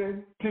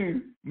according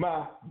to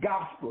my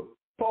gospel.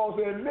 Paul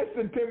said,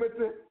 listen,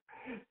 Timothy,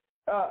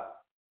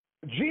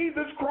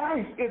 Jesus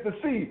Christ is the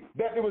seed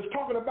that it was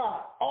talking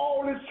about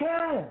all this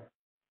time.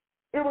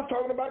 It was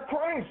talking about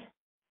Christ,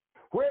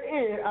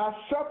 wherein I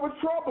suffered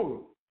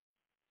trouble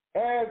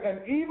as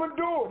an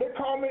evildoer. They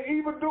call me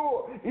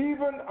evildoer,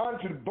 even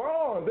unto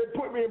bonds. They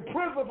put me in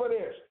prison for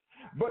this.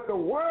 But the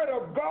word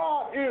of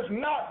God is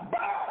not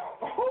bound.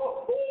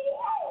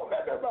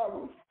 Let the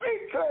Bible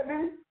speak,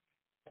 honey.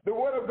 The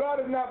word of God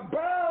is not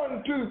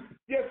bound to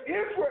just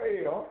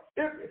Israel.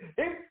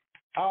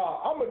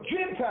 I'm a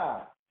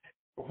Gentile.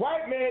 The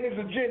white man is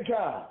a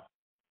Gentile.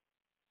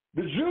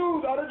 The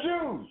Jews are the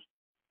Jews,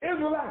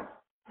 Israelites.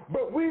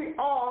 But we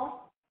are,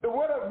 the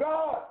word of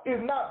God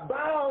is not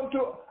bound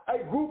to a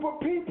group of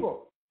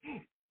people.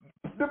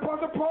 The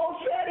Apostle Paul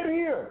said it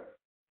here.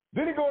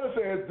 Then he goes and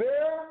says,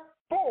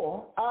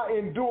 therefore I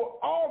endure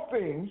all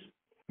things.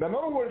 Now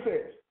notice what it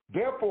says.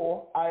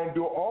 Therefore I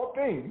endure all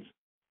things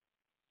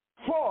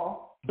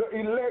for the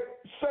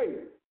elect's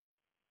sake.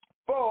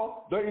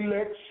 For the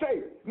elect's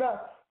sake.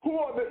 Now, who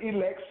are the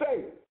elect's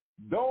sake?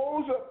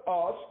 Those of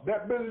us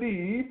that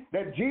believe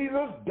that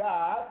Jesus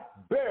died,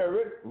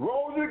 buried,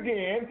 rose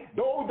again,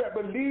 those that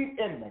believe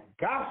in the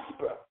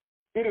gospel.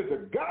 It is the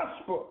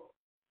gospel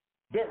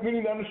that we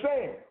need to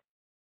understand.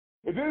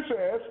 It then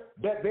says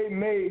that they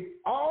may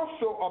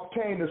also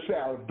obtain the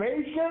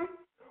salvation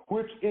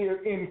which is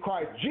in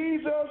Christ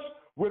Jesus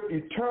with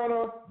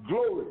eternal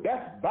glory.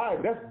 That's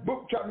Bible. That's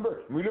book, chapter, and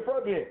verse. Read it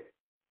further.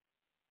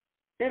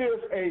 It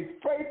is a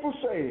faithful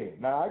saying.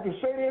 Now, I can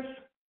say this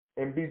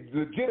and be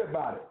legit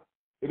about it.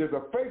 It is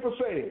a faithful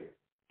saying.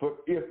 For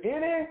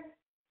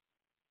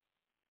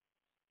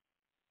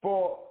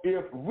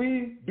if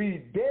we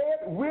be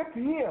dead with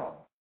him,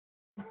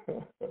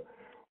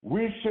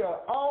 we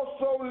shall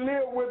also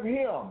live with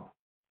him.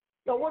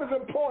 Now, what is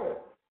important?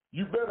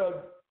 You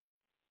better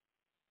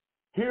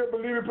hear,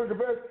 believe, and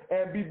confess,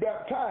 and be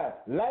baptized.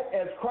 Like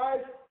as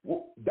Christ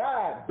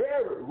died,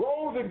 buried,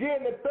 rose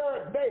again the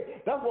third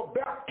day. That's what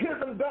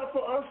baptism does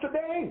for us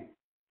today.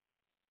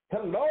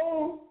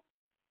 Hello?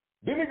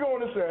 Then he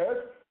goes and says,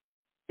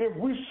 if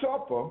we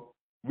suffer,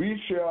 we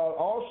shall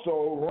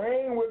also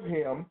reign with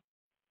him.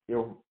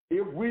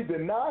 If we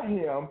deny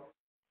him,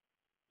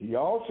 he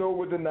also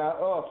will deny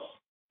us.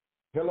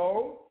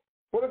 Hello?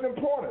 What is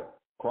important?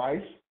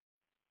 Christ.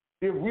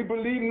 If we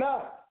believe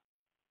not,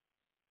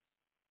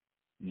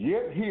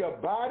 yet he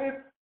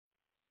abideth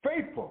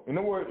faithful. In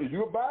other words, if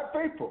you abide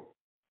faithful,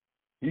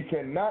 he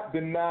cannot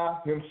deny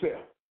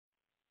himself.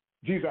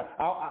 Jesus,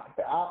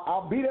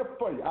 I'll be there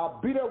for you. I'll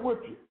be there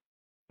with you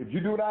if you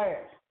do what I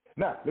ask.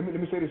 Now, let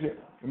me say this here.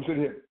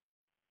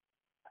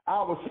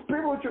 Our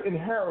spiritual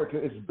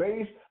inheritance is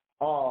based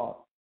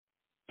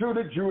through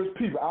the Jewish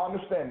people. I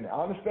understand that.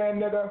 I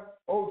understand that the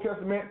Old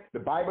Testament, the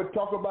Bible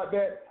talk about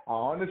that.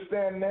 I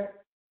understand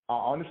that.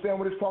 I understand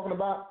what it's talking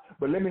about.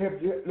 But let me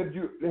help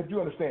you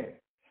understand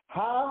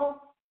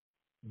how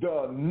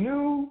the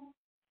new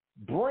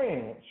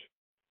branch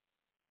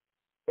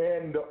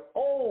and the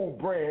old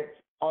branch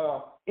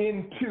are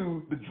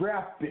into the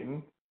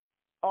drafting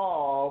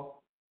of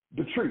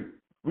the tree.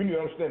 We need to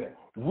understand that.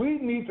 We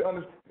need to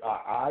understand.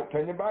 All right,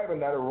 turn your Bible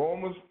now to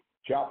Romans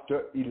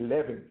chapter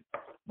 11.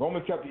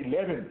 Romans chapter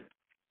 11.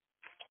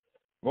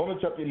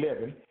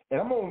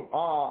 And I'm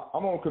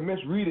gonna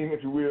commence reading,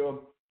 if you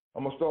will.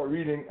 I'm gonna start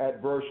reading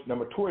at verse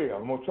number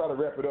 12. I'm gonna try to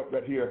wrap it up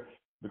right here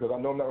because I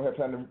know I'm not gonna have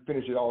time to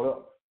finish it all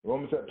up.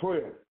 Romans chapter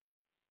 12.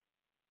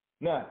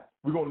 Now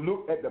we're gonna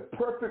look at the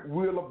perfect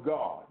will of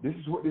God. This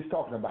is what this is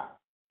talking about.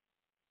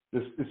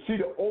 to see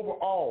the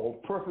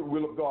overall perfect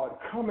will of God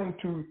coming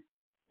to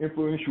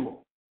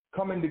influential,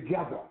 coming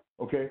together,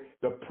 okay?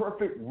 The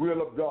perfect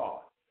will of God.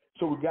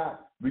 So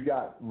we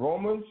got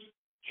Romans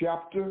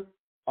chapter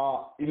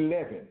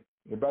 11.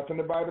 Everybody turn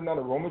the Bible now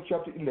to Romans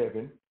chapter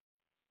 11.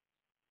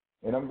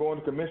 And I'm going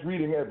to commence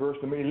reading at verse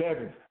number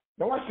 11.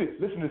 Now watch this.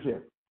 Listen to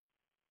this.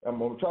 I'm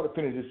going to try to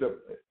finish this up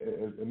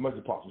as much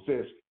as possible.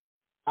 It says,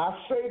 I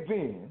say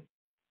then,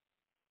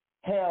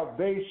 have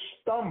they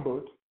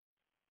stumbled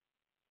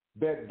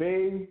that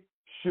they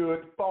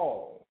should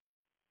fall?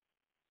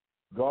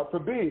 God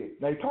forbid.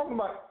 Now he's talking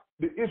about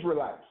the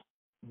Israelites,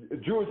 the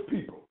Jewish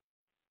people.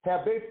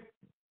 Have they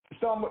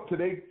stumbled so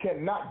they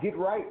cannot get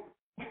right?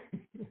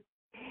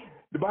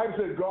 The Bible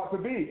says, God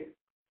forbid.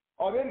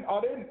 Are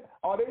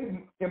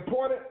they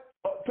important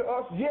to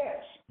us?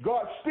 Yes.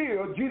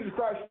 Jesus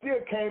Christ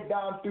still came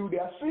down through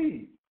their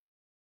seed.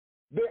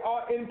 They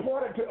are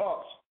important to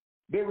us.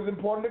 They was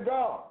important to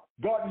God.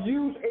 God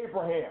used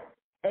Abraham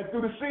and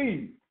through the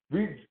seed.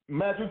 Read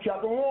Matthew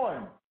chapter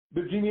 1,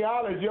 the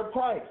genealogy of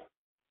Christ.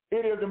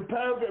 It is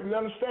imperative that we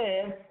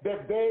understand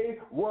that they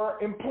were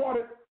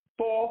important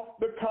for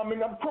the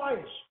coming of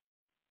Christ.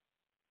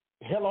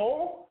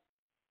 Hello?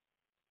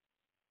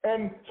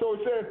 And so it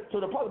says, so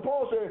the Apostle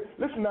Paul said,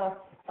 listen now,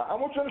 I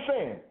want you to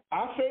understand.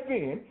 I say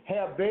then,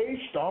 have they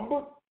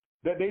stumbled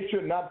that they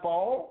should not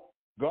fall?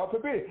 God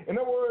forbid. In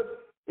other words,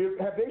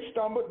 have they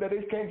stumbled that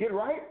they can't get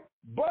right?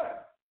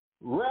 But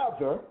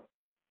rather,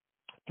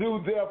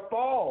 through their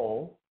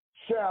fall,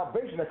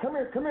 salvation. Now come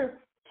here.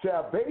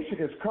 Salvation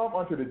is come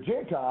unto the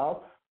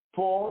Gentiles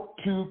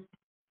to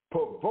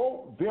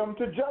provoke them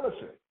to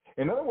jealousy.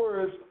 In other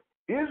words,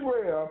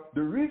 Israel,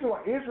 the reason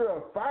why Israel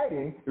is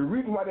fighting, the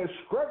reason why they're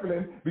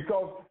struggling,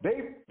 because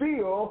they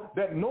feel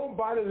that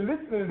nobody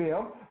listening to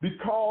them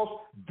because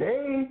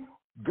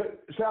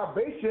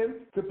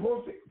salvation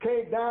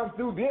came down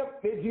through them,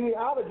 their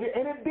genealogy,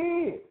 and it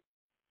did.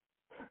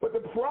 But the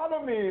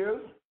problem is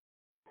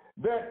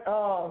that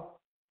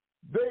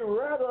they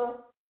rather,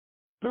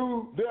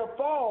 through their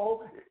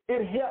fall,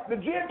 it helped the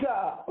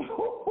Gentiles.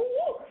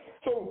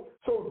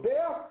 So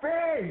their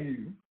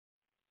failure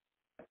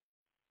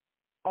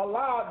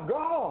allowed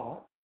God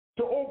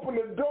to open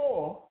the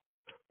door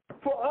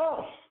for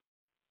us.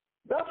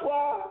 That's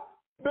why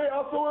they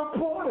are so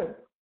important.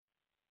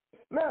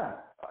 Now,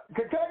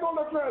 can I go a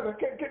little further?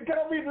 Can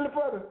I read a little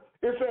further?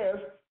 It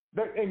says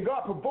that, and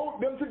God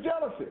provoked them to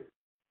jealousy.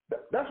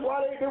 That's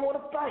why they want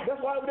to fight.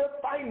 That's why they're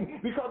fighting,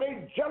 because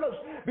they're jealous.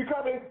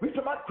 Because we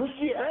talk about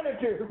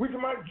Christianity. We talk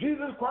about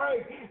Jesus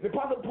Christ. The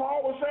Apostle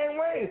Paul was the same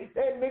way.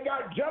 And they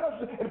got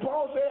jealous. And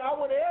Paul said, I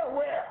went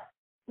everywhere.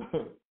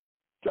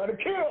 Trying to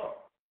kill.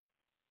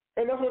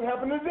 And that's what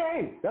happened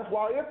today. That's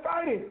why they're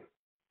fighting.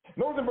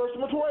 Notice in verse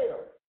number 12.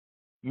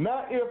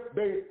 Not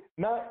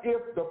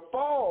if the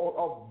fall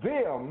of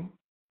them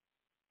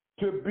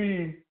to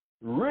be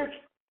rich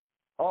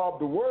of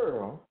the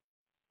world,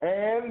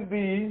 and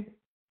the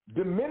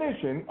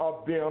diminishing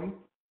of them,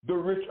 the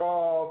rich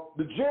of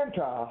the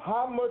Gentile,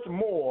 how much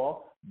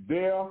more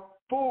their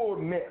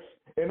fullness.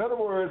 In other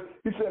words,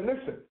 he said,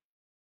 listen,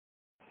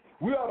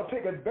 we ought to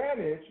take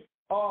advantage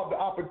of the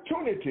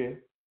opportunity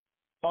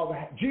of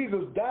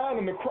Jesus dying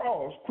on the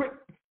cross, quit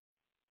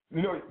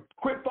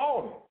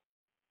falling.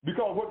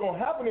 Because what's going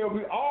to happen is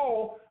we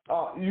all,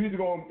 you're either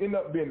going to end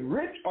up being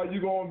rich or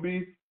you're going to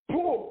be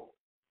poor.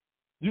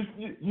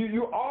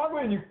 You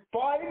arguing, you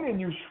fighting, and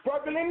you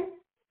struggling.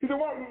 He said,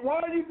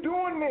 why are you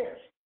doing this?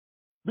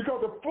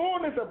 Because the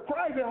fullness of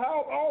Christ has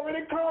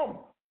already come.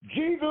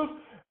 Jesus,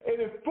 in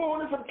his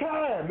fullness of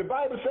time, the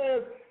Bible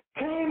says,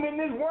 came in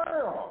this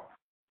world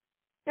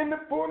in the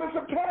fullness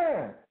of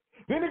time.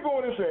 Then he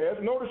goes and says,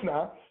 notice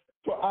now,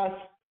 for I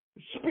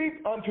speak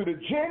unto the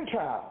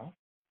Gentiles,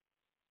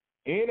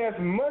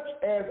 inasmuch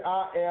as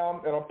I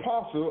am an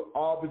apostle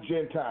of the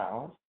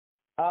Gentiles,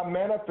 I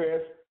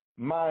manifest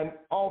mine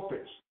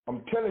office.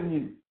 I'm telling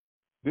you.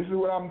 This is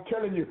what I'm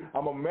telling you.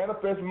 I'm going to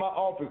manifest my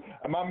office,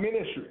 my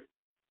ministry.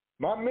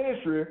 My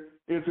ministry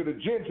is to the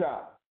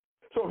Gentiles.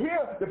 So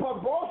here, the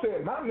Apostle Paul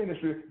said, my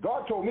ministry,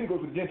 God told me to go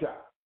to the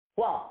Gentiles.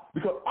 Why?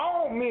 Because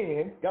all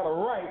men got a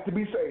right to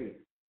be saved.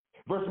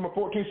 Verse number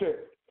 14 says,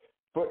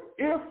 but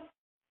if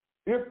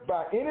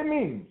by any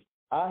means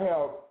I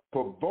have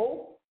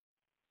provoked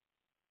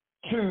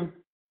to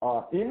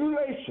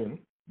emulation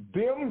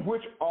them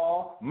which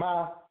are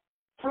my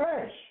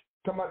flesh,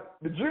 talking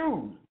about the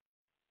Jews,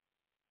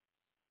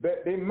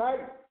 that they might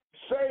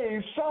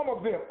save some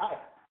of them.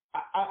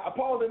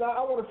 Paul said,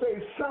 I want to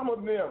save some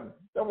of them.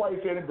 That's why he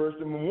said in verse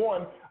number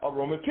 1 of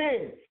Romans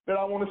 10 that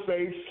I want to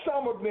save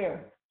some of them.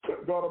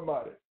 God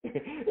Almighty.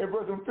 In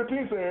verse number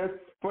 15 says,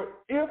 for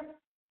if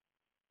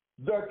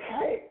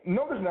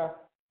notice now,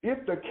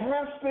 if the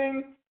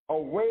casting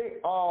away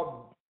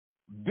of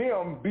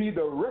them be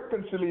the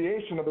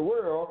reconciliation of the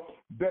world,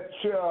 that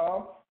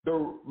shall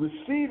the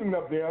receiving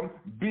of them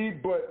be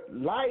but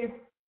life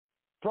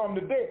from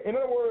the dead. In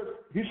other words,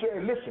 he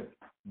said, listen,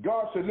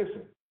 God said,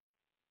 listen,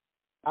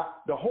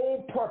 the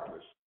whole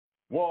purpose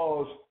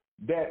was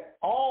that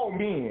all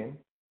men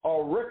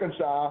are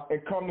reconciled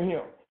and come to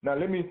him. Now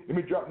let me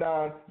drop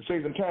down to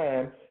save some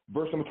time,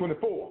 verse number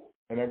 24.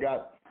 And I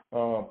got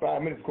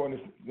 5 minutes according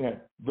to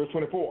verse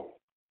 24.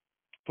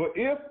 For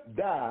if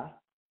thou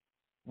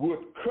would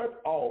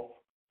cut off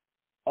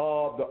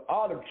of the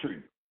olive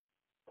tree,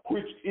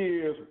 which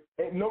is,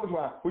 notice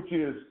why, which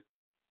is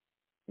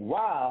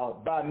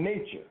wild by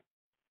nature,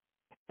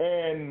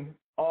 and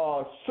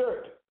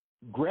cert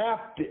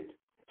grafted.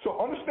 So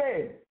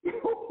understand, you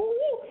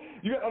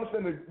got to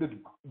understand the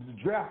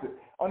drafted.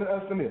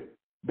 Understand this,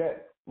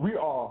 that we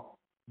are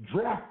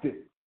drafted.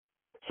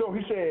 So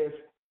he says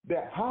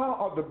that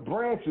how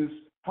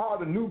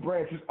the new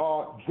branches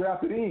are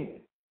drafted in.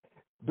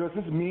 Does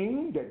this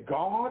mean that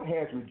God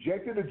has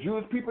rejected the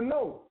Jewish people?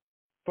 No.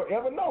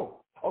 Forever,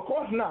 no. Of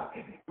course not.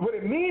 What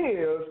it means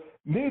is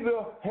neither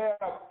of us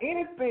have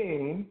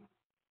anything,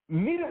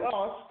 neither of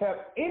us have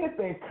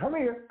anything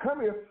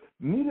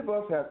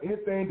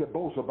to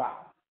boast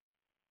about.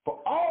 For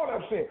all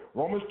have sinned.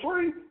 Romans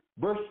 3,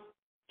 verse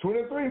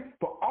 23,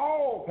 for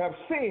all have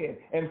sinned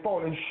and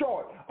fallen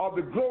short of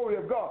the glory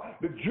of God.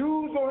 The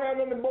Jews don't have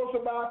nothing to boast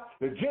about.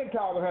 The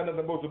Gentiles don't have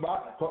nothing to boast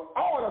about. For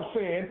all have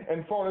sinned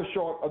and fallen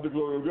short of the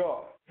glory of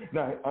God.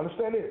 Now,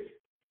 understand this.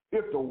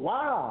 If the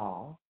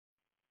wild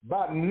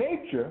by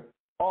nature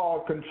are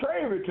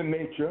contrary to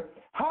nature,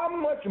 how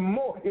much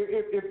more,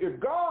 if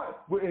God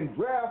would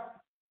engraft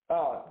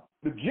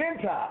the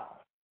Gentiles,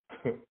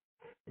 the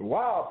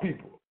wild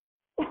people,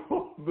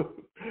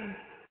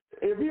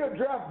 if he'll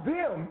draft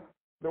them,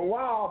 the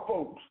wild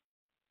folks,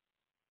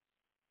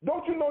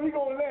 don't you know he's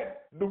going to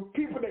let the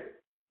people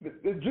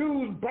the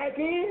Jews back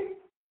in?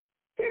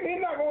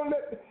 He's not going to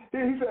let,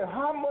 he said,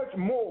 how much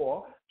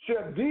more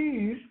shall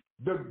these,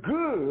 the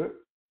good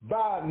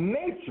by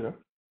nature,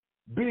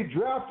 be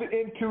drafted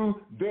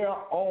into their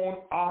own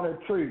olive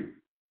tree?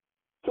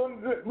 So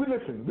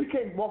we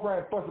can't walk around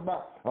and fuss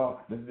about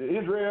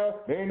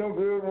Israel, they ain't no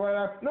good.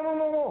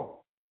 No.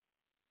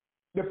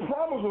 The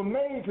promise was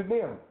made to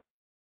them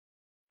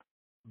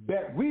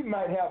that we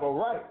might have a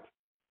right.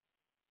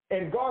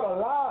 And God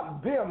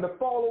allowed them to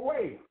fall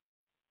away,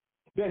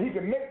 that he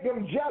can make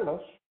them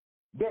jealous,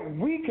 that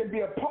we can be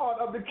a part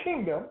of the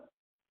kingdom,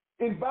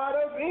 invite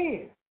us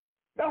in.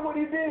 That's what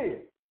he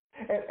did.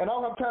 And I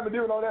don't have time to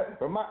deal with all that.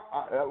 But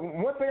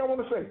one thing I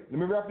want to say, let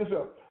me wrap this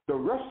up. The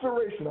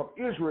restoration of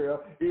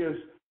Israel is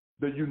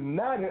the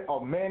united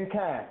of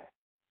mankind.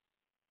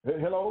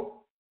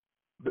 Hello?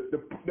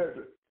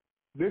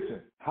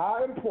 Listen,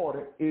 how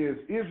important is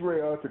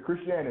Israel to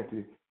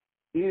Christianity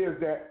is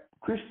that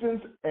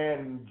Christians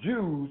and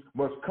Jews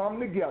must come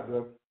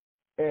together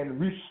and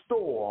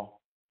restore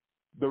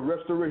the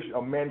restoration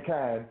of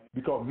mankind,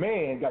 because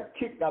man got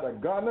kicked out of the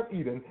Garden of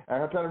Eden. I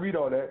don't have time to read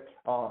all that,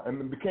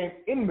 and it became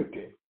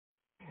enmity.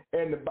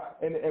 And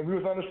we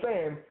must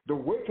understand the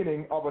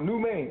awakening of a new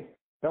man.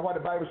 That's why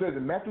the Bible says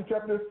in Matthew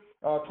chapter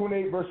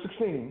 28, verse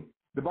 16,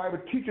 the Bible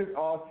teaches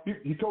us,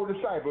 he told the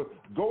disciples,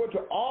 go into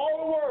all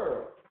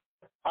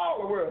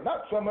the world,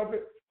 not some of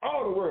it,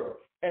 all the world,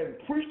 and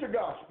preach the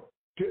gospel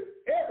to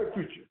every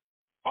creature,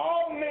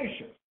 all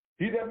nations.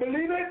 He that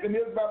believeth and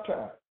is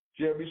baptized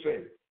shall be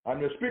saved. I'm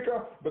your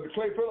speaker, Brother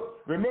Clay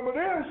Phillips. Remember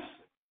this.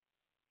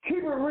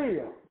 Keep it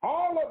real.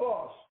 All of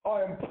us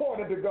are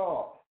important to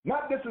God.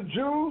 Not just the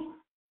Jews,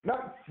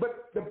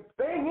 but the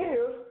thing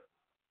is,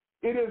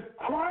 it is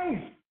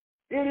Christ.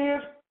 It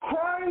is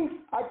Christ.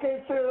 I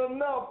can't say it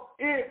enough.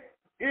 It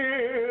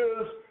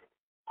is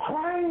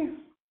Christ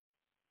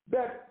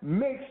that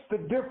makes the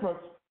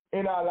difference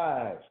in our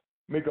lives.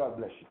 May God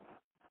bless you.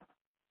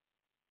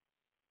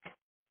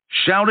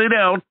 Shout it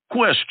out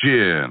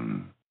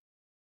question.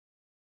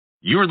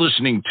 You're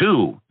listening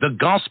to the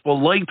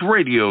Gospel Light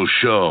Radio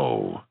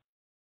Show.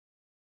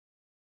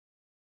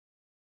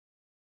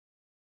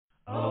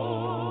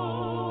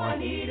 Oh, I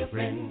need a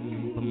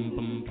friend,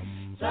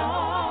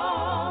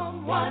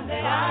 someone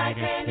that I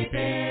can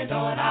depend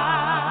on.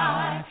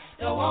 I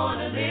don't want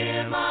to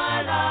live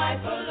my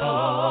life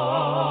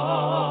alone.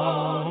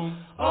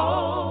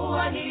 Oh,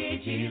 I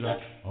need Jesus.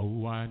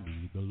 Oh, I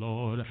need the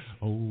Lord.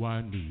 Oh,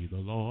 I need the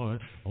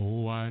Lord.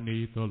 Oh, I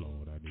need the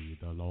Lord. I need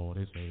the Lord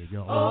and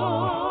Savior.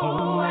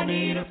 Oh, I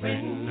need a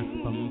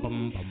friend,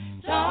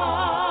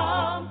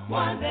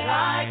 someone that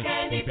I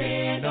can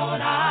depend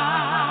on.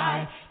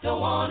 I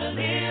don't want to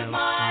live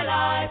my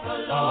life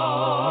alone.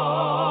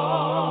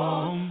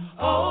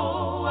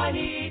 Oh, I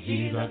need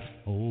Jesus.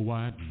 Oh,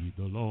 I need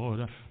the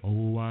Lord.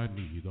 Oh, I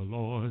need the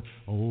Lord.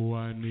 Oh,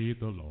 I need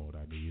the Lord.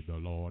 I need the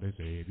Lord and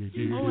Savior.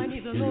 Oh, I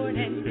need the Lord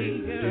and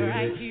Savior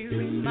right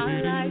here in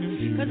my life,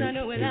 'cause I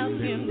know without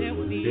him there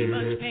will be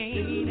much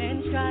pain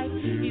and strife.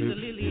 He's the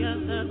lily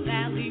of the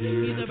valley.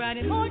 He's the bright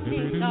and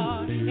morning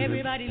star.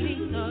 Everybody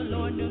needs the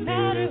Lord, no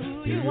matter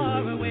who you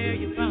are or where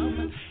you're from.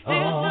 There's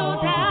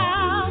no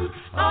doubt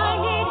I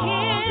need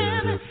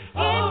him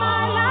in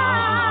my life.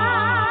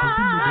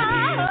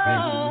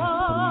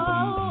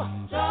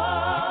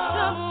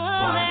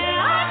 Someone that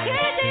I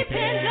can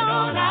depend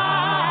on. I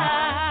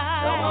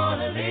don't want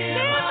to live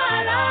my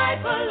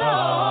life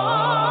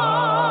alone.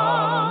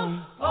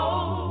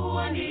 Oh, I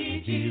need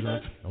Savior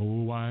Jesus.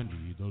 Oh, I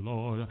need the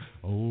Lord.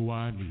 Oh,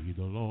 I need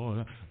the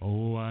Lord.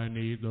 Oh, I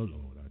need the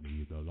Lord. I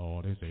need the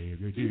Lord and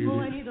Savior Jesus. Oh,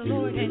 I need the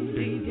Lord and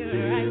Savior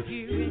right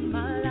here in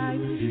my life.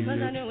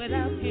 'Cause I know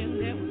without Him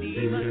there will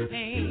be much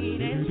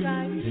pain and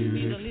strife.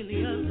 He's the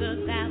lily of the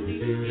valley.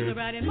 He's the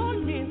bright and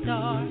morning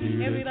star.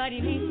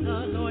 Everybody needs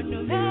the Lord,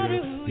 no matter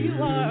who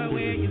you are,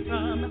 where you're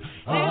from. There's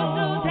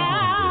no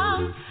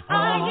doubt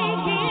I need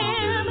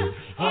Him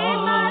in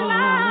my life.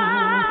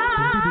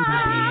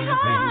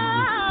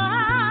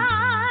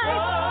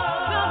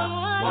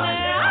 Someone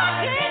that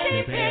I can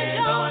depend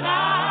on.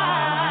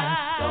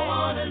 I don't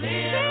want to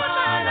live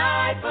my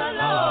life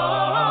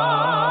alone.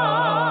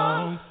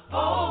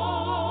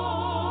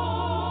 Oh,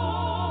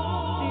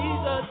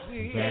 Jesus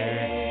will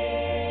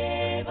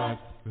save us.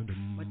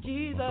 But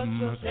Jesus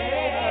will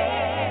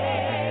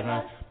save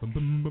us.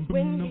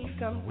 When He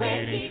comes,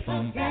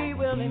 He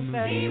will in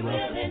fact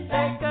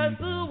take us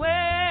away.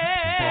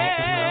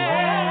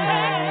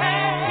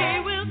 He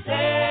will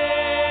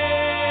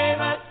save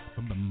us.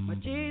 But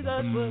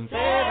Jesus will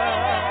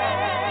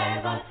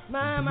save us.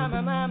 My.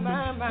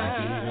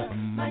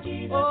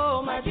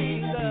 Oh, my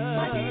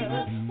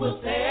Jesus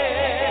will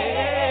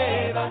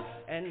save us.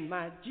 And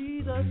my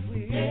Jesus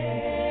will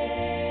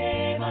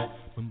save us.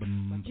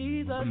 My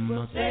Jesus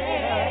will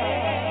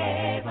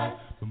save us.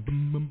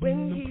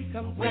 When He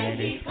comes,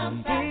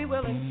 He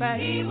will in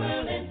fact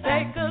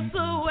take us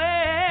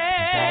away.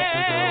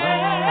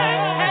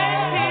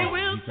 He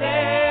will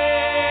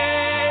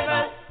save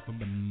us.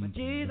 My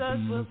Jesus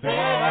will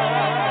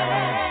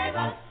save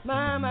us.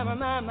 My.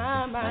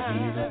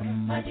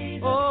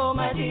 Oh,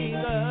 my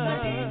Jesus.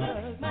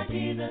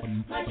 He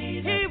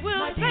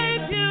will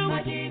save you.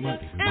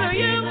 And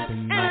you.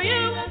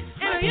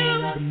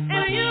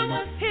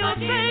 He'll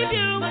save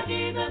you. My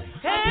Jesus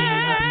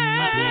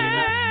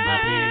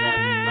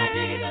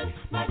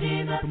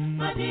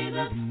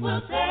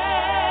will save us.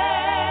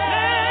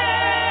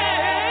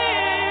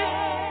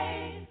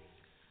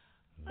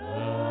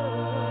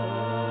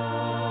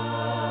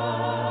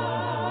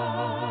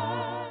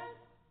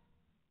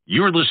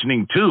 You're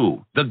listening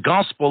to the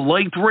Gospel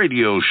Light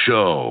Radio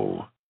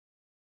Show.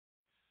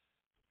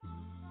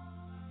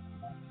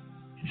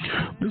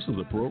 This is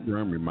a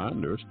program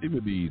reminder. Stevie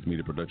B's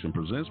Media Production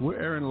presents. We're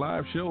airing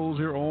live shows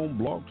here on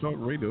Blog Talk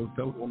Radio.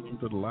 Telephone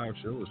number to the live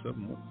show is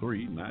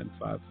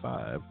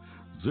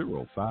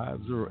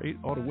 713-955-0508.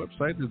 Or the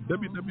website is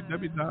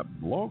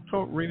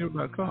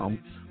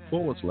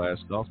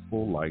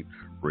www.blogtalkradio.com/Gospel Light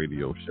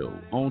Radio Show.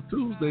 On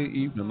Tuesday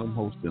evening, I'm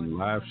hosting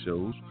live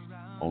shows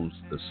on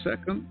the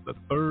second, the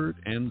third,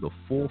 and the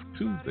fourth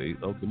Tuesday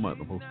of the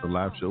month. I host a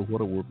live show,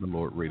 What a Word in the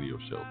Lord radio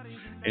show.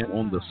 And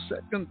on the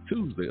second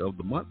Tuesday of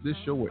the month, this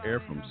show will air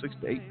from 6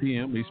 to 8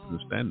 p.m. Eastern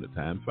Standard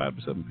Time, 5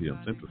 to 7 p.m.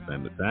 Central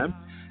Standard Time.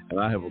 And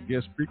I have a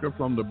guest speaker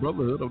from the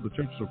Brotherhood of the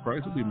Churches of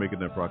Christ who will be making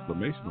their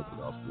proclamation of the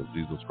gospel of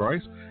Jesus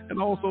Christ. And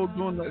also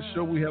during that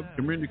show, we have the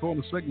Community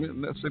Corner segment,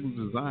 and that segment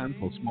is designed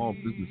for small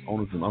business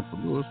owners and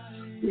entrepreneurs.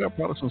 We have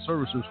products and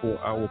services for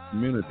our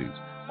communities.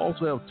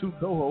 Also have two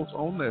co-hosts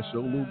on that show.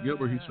 Lou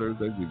Gilbert, he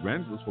serves as the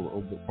evangelist for the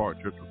Oak Park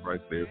Church of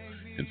Christ there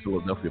in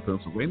Philadelphia,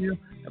 Pennsylvania.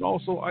 And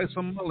also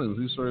Isa Mullins,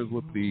 he serves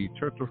with the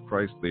Church of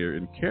Christ there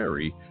in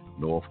Cary,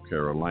 North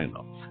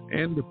Carolina.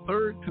 And the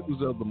third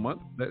Tuesday of the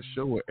month, that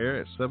show will air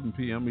at 7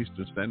 p.m.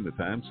 Eastern Standard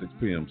Time, 6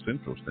 p.m.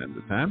 Central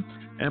Standard Time.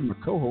 And my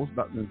co-host,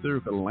 Dr.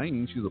 Etherica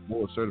Lane, she's a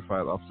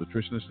board-certified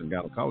obstetricianist and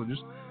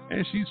gynecologist,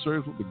 and she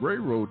serves with the Gray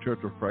Road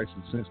Church of Christ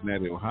in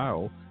Cincinnati,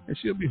 Ohio, and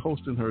she'll be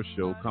hosting her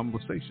show,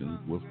 Conversations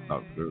with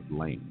Dr.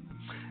 Lane.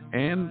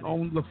 And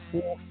on the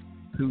fourth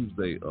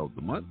Tuesday of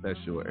the month, that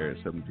show will air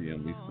at 7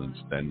 p.m. Eastern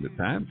Standard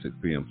Time, 6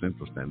 p.m.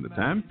 Central Standard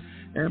Time.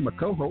 And my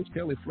co-host,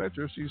 Kelly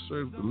Fletcher, she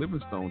serves the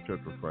Livingstone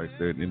Church of Christ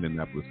there in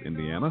Indianapolis,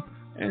 Indiana,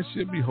 and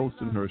she'll be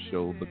hosting her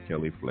show, The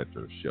Kelly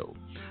Fletcher Show.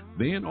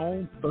 Then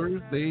on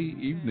Thursday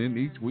evening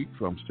each week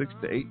from 6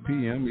 to 8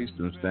 p.m.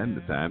 Eastern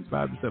Standard Time,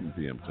 5 to 7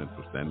 p.m.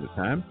 Central Standard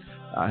Time,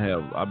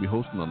 I'll be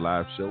hosting a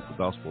live show, the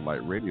Gospel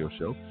Light Radio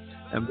Show,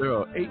 and there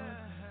are 8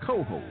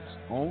 co-hosts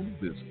on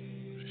this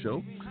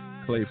show: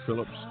 Clay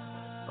Phillips,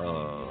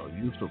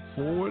 Yusuf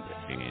Ford,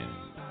 and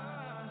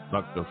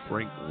Dr.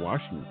 Frank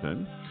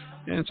Washington,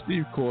 and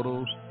Steve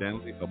Cordo,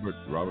 Stanley Hubbard,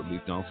 Robert Lee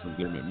Johnson,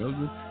 Glenn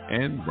McMillan,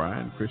 and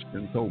Brian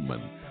Christian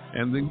Coleman.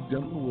 And these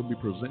gentlemen will be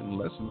presenting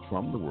lessons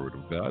from the Word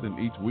of God, and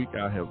each week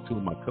I have 2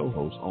 of my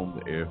co-hosts on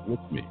the air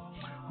with me.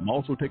 I'm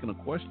also taking a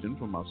question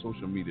from my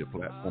social media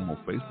platform on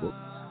Facebook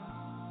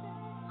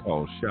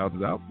called Shout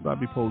It Out. I'll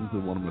be posing to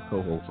one of my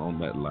co-hosts on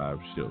that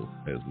live show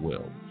as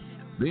well.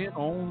 Then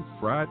on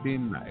Friday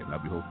night, I'll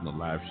be hosting a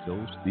live show,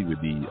 Stevie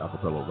D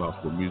Acapella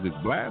Gospel Music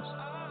Blast.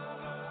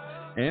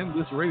 And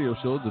this radio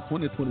show is the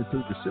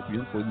 2022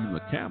 recipient for the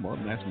NACAMA,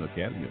 National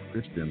Academy of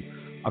Christian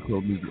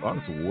Acapella Music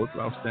Artists Award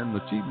for Outstanding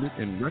Achievement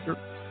in Record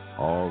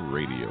or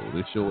Radio.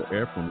 This show will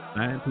air from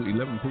 9 to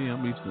 11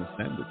 p.m. Eastern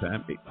Standard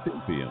Time, 8 to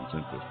 10 p.m.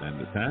 Central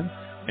Standard Time.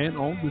 And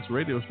on this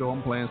radio show,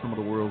 I'm playing some of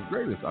the world's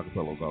greatest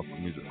acapella gospel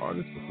music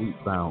artists, the sweet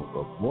sounds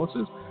of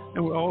voices.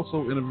 And we're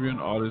also interviewing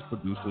artists,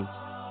 producers,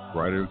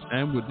 writers,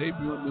 and we're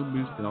debuting new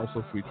music and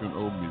also featuring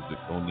old music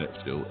on that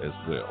show as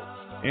well.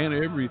 And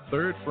every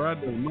third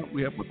Friday of the month,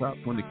 we have a Top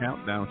 20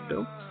 Countdown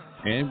show.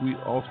 And we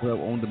also have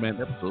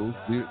on-demand episodes.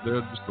 There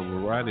are just a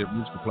variety of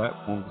musical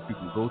platforms that you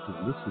can go to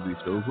listen to these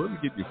shows. Wherever you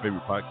get your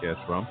favorite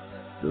podcast from,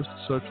 just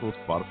search for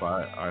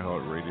Spotify,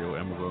 iHeartRadio,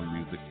 Amazon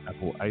Music,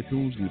 Apple,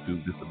 iTunes,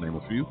 YouTube, just to name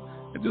a few.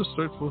 And just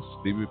search for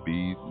Stevie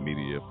B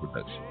Media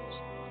Productions.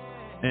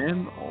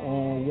 And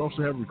we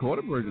also have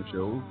recorded version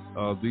shows.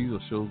 These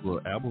are shows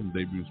with album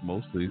debuts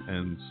mostly.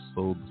 And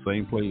so the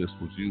same playlist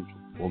was used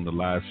on the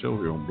live show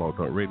here on Blog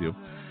Talk Radio.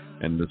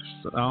 And the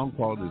sound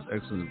quality is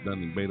excellent. It's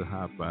done in beta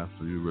hi-fi,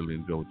 so you really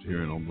enjoy what you're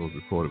hearing on those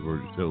recorded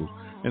version shows.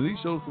 And these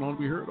shows can only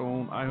be heard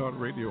on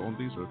iHeartRadio, on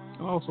Deezer,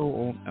 and also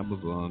on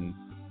Amazon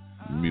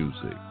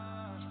Music.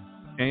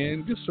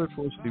 And just search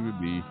for Stevie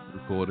B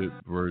recorded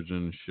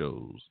version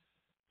shows.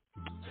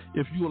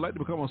 If you would like to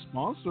become a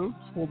sponsor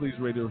for these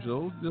radio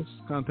shows, just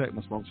contact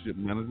my sponsorship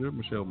manager,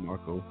 Michelle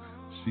Marco.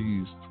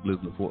 She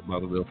lives in Fort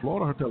Lauderdale,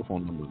 Florida. Her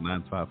telephone number is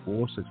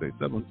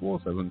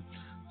 954-687-4705.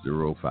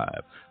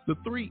 The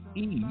 3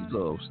 E's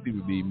of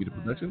Stevie B Media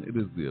Production. It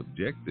is the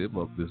objective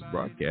of this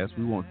broadcast.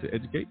 We want to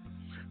educate,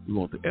 we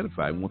want to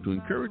edify, we want to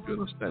encourage you in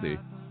the study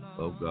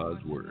of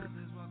God's Word.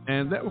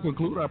 And that will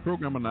conclude our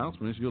program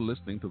announcements. You're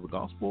listening to the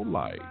Gospel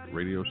Light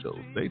radio show.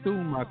 Stay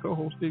tuned. My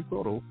co-host Steve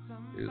Cotto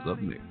is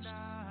up next.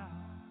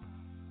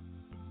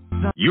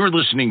 You're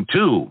listening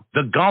to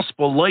the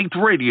Gospel Light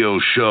radio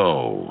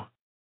show.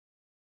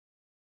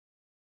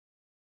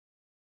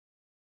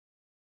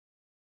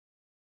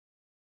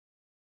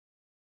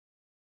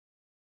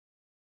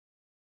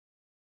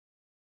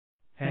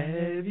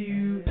 Have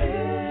you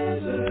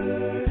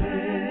ever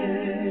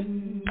had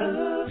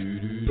a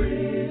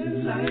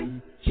friend like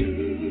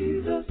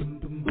Jesus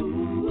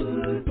who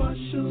would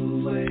wash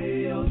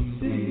away your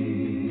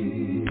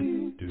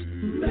sin,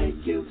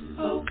 make you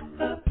whole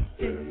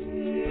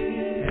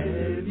again?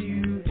 Have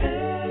you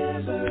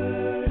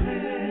ever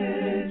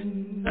had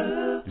a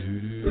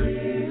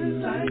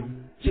friend like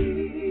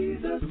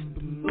Jesus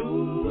who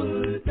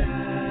would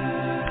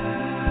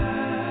die,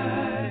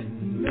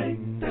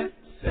 make that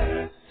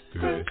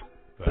sacrifice?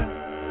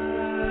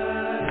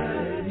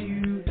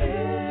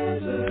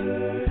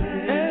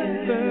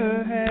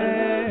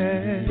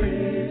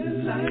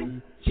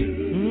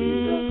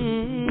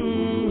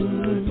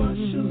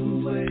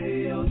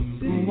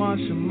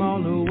 Wash them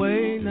all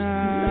away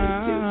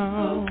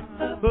now.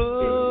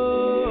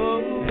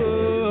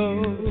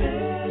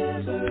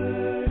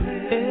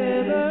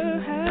 Ever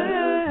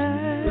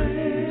had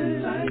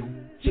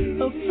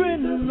a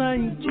friend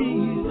like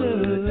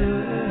Jesus?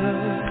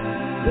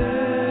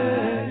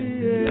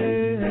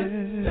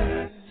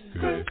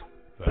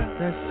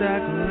 That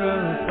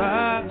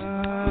sacrifice.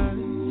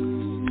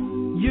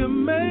 You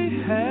may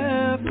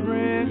have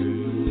friends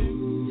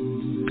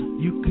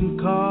you can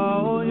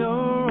call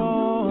your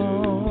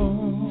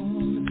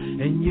own,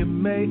 and you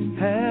may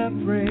have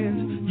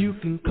friends you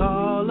can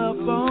call up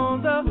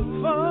on the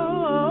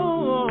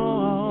phone.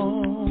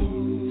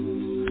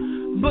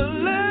 But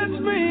let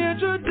me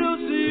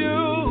introduce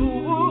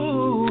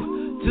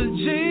you to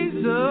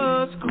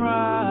Jesus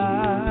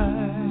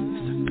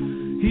Christ.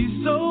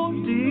 He's so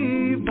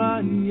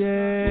divine,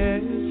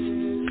 yes,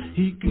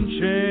 He can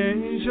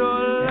change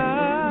your life.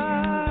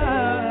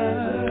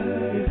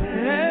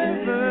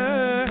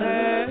 Ever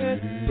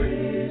had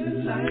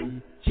friends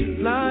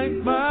like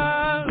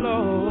my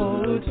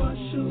Lord?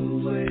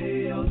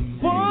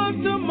 Wash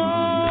them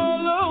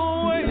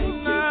all away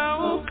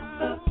now,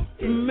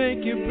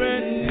 make you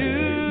brand new.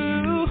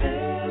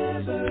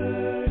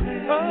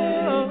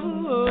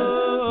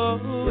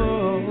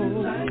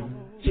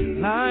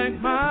 Like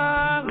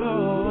my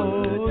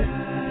Lord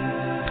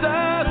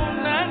died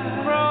on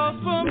that cross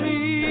for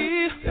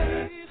me.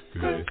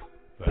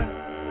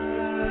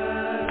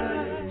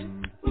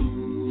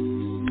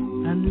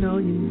 I know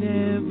you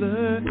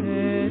never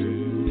had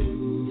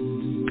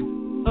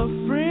a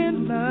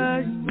friend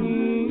like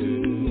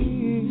him.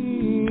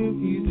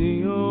 He's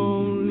the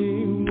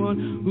only one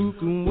who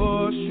can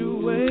wash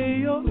away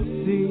your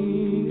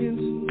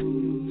sins.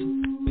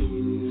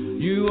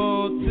 You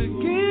ought to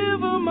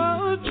give him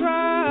a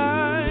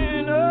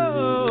try.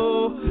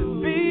 No,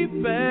 be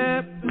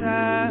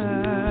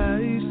baptized.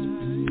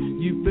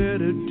 You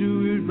better do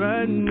it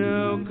right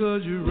now,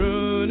 'cause you're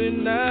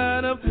running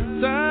out of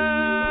time.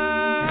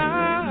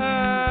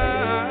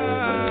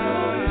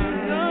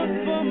 Not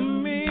for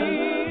me.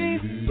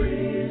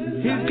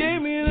 He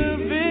gave me the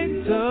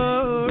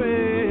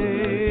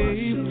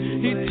victory.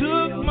 He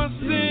took my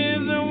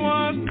sins and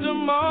washed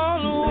them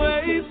all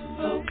away.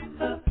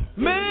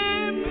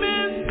 Made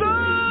me so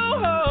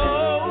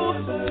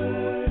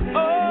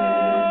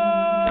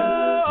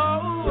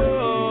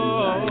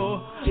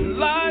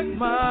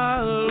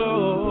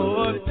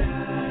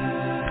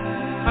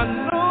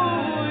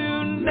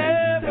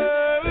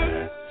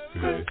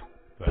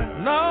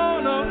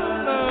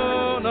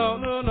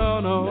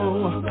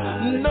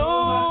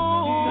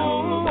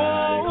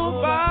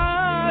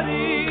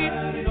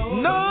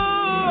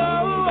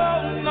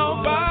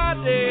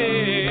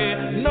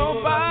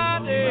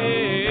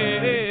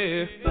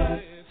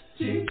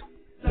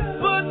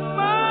But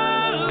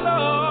my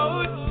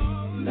Lord,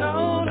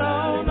 no,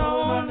 no,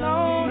 no,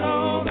 no,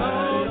 no,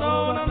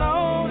 no, no,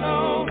 no, no,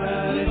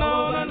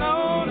 no,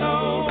 no, no,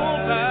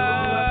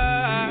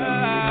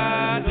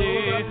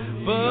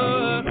 nobody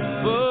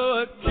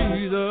but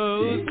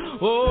Jesus.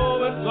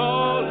 Oh, it's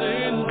all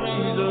in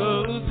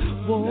Jesus.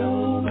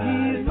 Oh,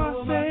 He's my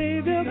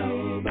Savior.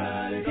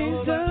 He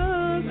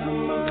does so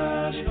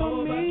much for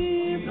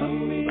me, for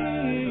me.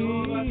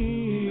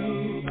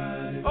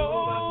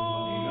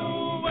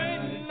 Oh,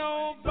 ain't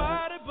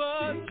nobody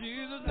but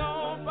Jesus,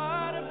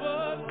 nobody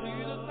but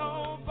Jesus,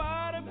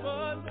 nobody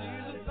but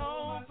Jesus,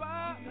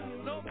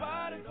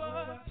 nobody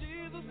but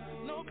Jesus,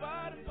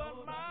 nobody but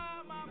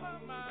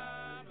my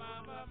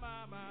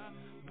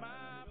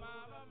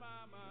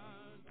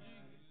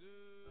Jesus.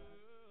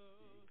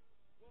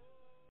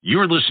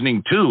 You're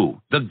listening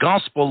to the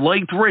Gospel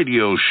Light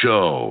Radio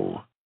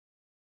Show.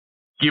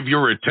 Give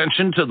your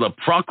attention to the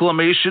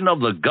proclamation of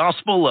the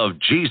gospel of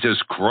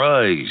Jesus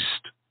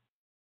Christ.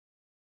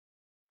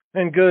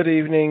 And good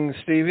evening,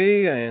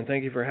 Stevie, and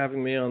thank you for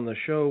having me on the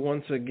show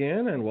once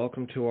again, and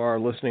welcome to our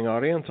listening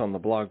audience on the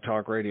Blog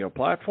Talk Radio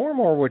platform,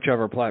 or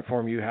whichever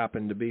platform you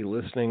happen to be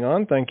listening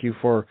on. Thank you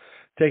for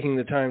taking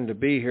the time to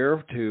be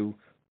here to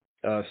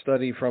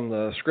study from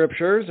the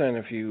Scriptures, and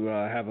if you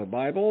have a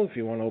Bible, if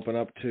you want to open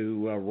up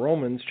to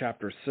Romans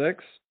chapter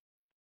 6,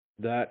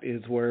 that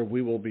is where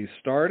we will be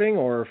starting,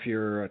 or if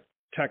you're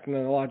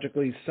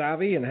technologically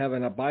savvy and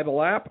having a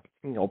Bible app,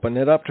 open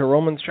it up to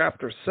Romans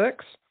chapter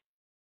 6.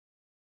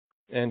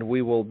 And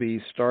we will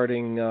be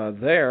starting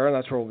there.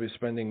 That's where we'll be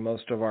spending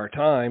most of our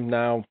time.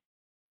 Now,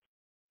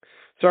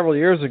 several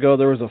years ago,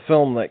 there was a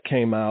film that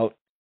came out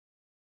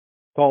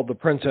called The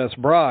Princess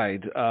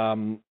Bride.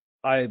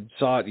 I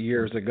saw it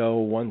years ago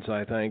once,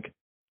 I think.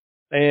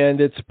 And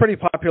it's a pretty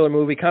popular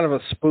movie, kind of a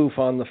spoof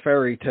on the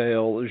fairy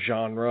tale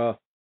genre.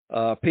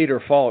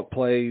 Peter Falk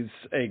plays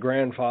a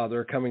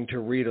grandfather coming to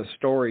read a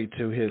story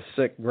to his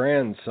sick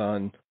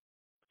grandson.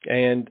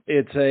 And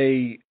it's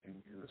a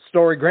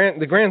story.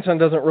 The grandson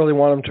doesn't really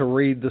want him to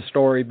read the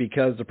story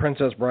because The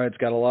Princess Bride's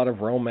got a lot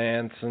of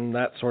romance and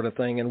that sort of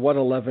thing. And what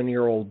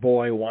 11-year-old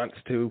boy wants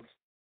to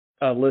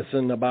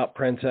listen about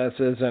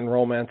princesses and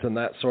romance and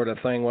that sort of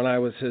thing? When I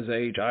was his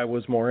age, I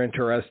was more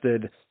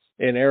interested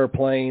in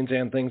airplanes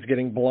and things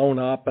getting blown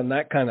up and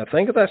that kind of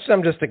thing.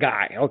 I'm just a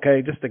guy,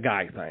 okay? Just a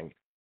guy thing.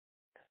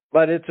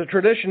 But it's a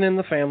tradition in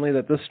the family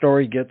that this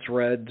story gets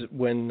read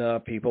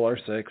when people are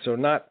sick. So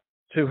not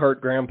to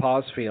hurt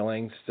Grandpa's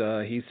feelings,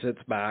 he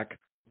sits back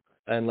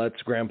and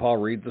lets Grandpa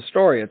read the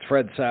story. It's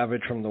Fred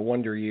Savage from the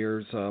Wonder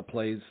Years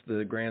plays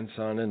the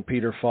grandson, and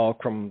Peter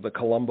Falk from the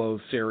Columbo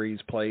series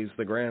plays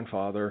the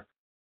grandfather.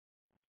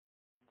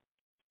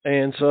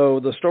 And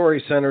so the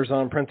story centers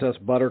on Princess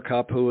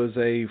Buttercup, who is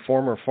a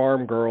former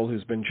farm girl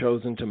who's been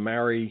chosen to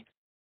marry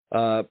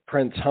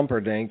Prince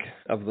Humperdinck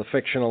of the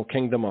fictional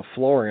kingdom of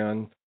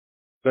Florian.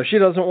 But she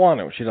doesn't want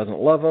him. She doesn't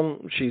love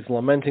him. She's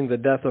lamenting the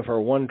death of her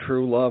one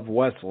true love,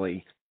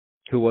 Wesley,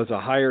 who was a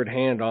hired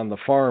hand on the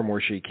farm where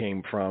she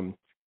came from.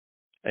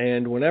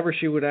 And whenever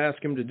she would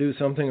ask him to do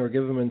something or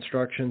give him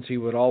instructions, he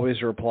would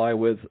always reply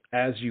with,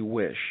 "As you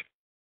wish."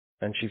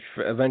 And she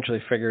eventually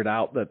figured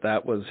out that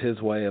that was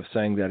his way of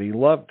saying that he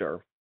loved her.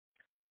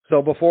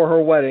 So before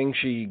her wedding,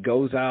 she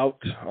goes out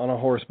on a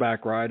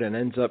horseback ride and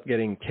ends up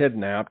getting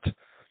kidnapped.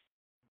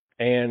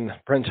 And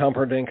Prince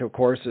Humperdinck, of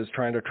course, is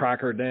trying to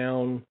track her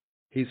down.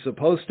 He's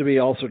supposed to be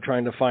also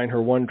trying to find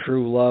her one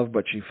true love,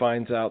 but she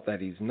finds out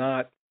that he's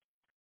not.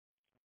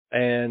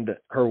 And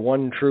her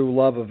one true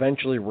love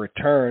eventually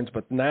returns,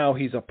 but now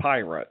he's a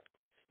pirate.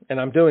 And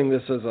I'm doing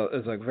this as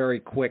a very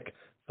quick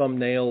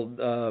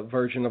thumbnail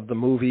version of the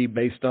movie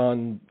based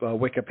on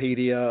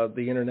Wikipedia,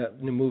 the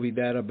Internet Movie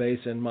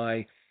Database, and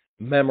my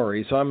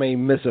memory. So I may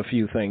miss a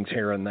few things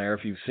here and there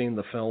if you've seen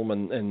the film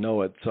and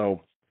know it.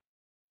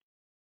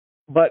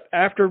 But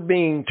after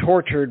being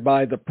tortured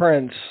by the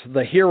prince,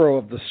 the hero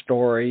of the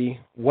story,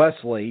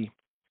 Wesley,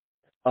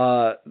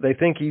 they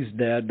think he's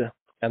dead.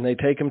 And they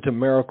take him to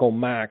Miracle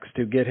Max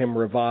to get him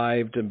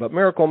revived. But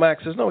Miracle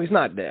Max says, no, he's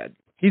not dead.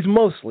 He's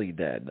mostly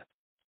dead.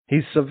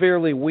 He's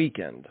severely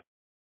weakened.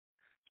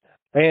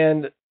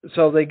 And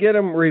so they get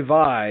him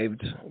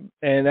revived.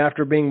 And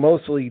after being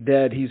mostly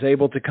dead, he's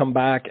able to come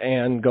back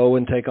and go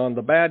and take on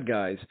the bad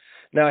guys.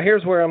 Now,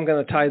 here's where I'm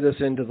going to tie this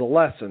into the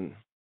lesson.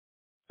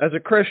 As a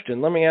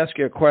Christian, let me ask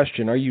you a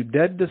question. Are you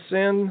dead to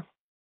sin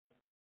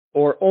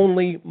or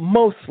only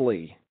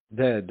mostly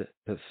dead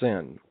to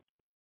sin?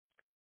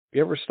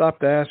 You ever stop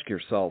to ask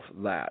yourself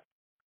that?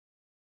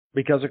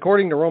 Because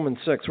according to Romans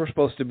 6, we're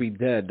supposed to be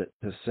dead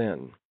to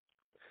sin.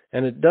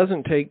 And it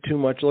doesn't take too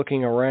much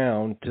looking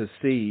around to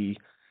see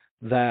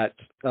that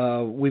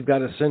we've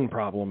got a sin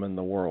problem in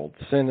the world.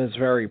 Sin is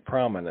very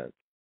prominent.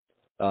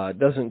 It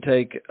doesn't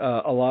take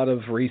a lot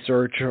of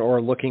research or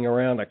looking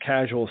around, a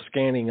casual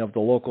scanning of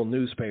the local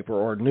newspaper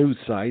or news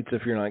sites,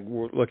 if you're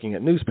not looking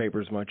at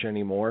newspapers much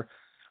anymore,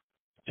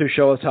 to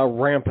show us how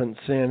rampant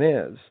sin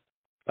is.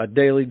 a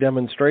daily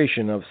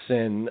demonstration of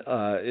sin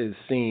is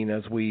seen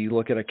as we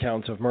look at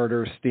accounts of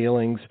murder,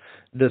 stealings,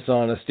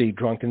 dishonesty,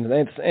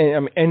 drunkenness,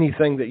 and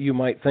anything that you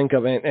might think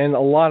of. And a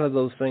lot of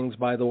those things,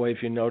 by the way,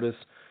 if you notice,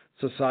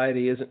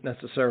 society isn't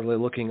necessarily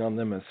looking on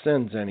them as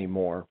sins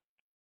anymore.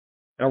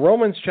 Now,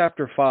 Romans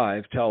chapter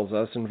 5 tells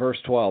us in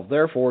verse 12,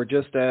 "Therefore,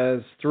 just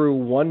as through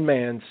one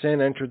man sin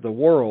entered the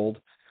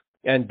world,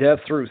 and death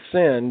through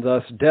sin,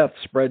 thus death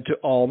spread to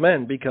all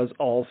men because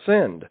all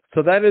sinned."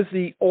 So that is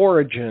the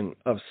origin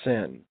of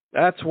sin.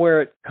 That's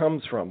where it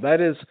comes from. That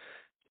is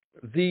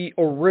the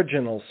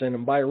original sin.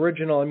 And by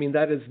original, I mean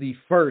that is the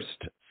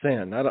first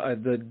sin.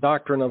 The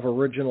doctrine of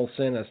original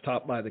sin as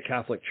taught by the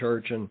Catholic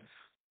Church and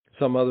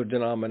some other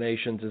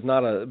denominations is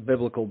not a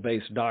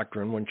biblical-based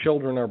doctrine. When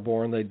children are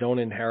born, they don't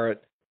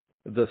inherit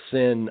the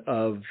sin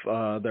of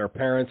their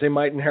parents. They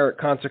might inherit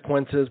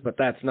consequences, but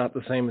that's not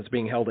the same as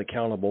being held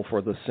accountable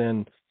for the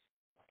sin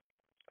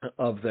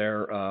of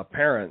their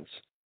parents.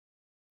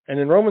 And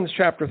in Romans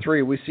chapter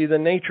 3, we see the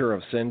nature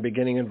of sin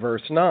beginning in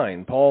verse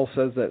 9. Paul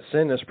says that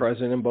sin is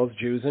present in both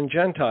Jews and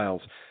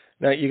Gentiles.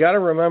 Now, you got to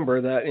remember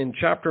that in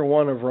chapter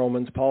 1 of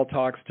Romans, Paul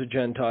talks to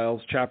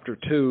Gentiles. Chapter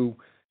 2,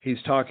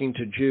 he's talking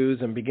to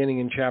Jews. And beginning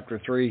in chapter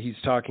 3,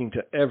 he's talking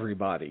to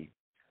everybody.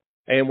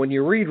 And when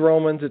you read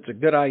Romans, it's a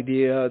good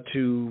idea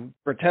to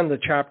pretend the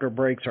chapter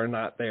breaks are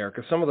not there,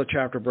 because some of the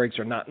chapter breaks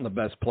are not in the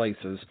best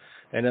places.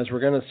 And as we're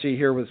going to see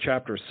here with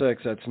chapter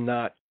 6, that's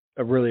not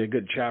really a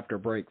good chapter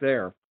break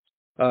there.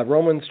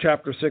 Romans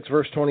chapter 6,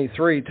 verse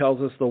 23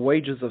 tells us the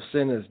wages of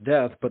sin is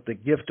death, but the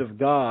gift of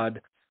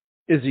God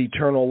is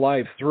eternal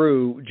life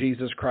through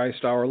Jesus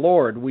Christ our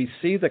Lord. We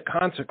see the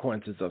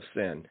consequences of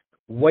sin.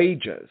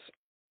 Wages.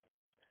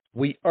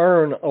 We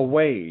earn a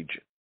wage.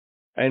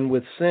 And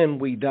with sin,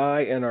 we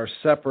die and are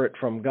separate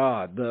from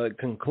God. The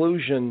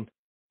conclusion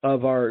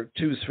of our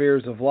two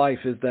spheres of life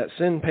is that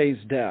sin pays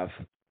death,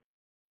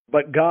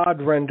 but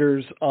God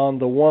renders on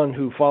the one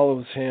who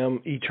follows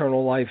him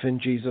eternal life in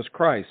Jesus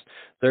Christ.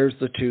 There's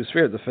the two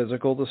spheres, the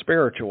physical, the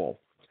spiritual.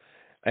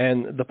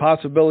 And the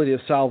possibility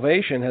of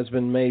salvation has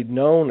been made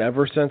known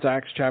ever since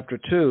Acts chapter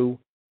 2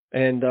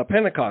 and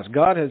Pentecost.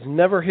 God has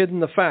never hidden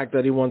the fact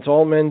that he wants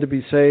all men to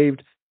be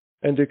saved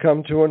and to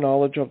come to a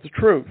knowledge of the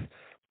truth.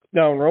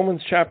 Now, in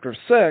Romans chapter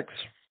 6,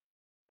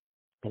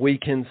 we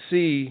can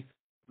see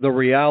the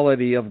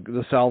reality of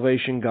the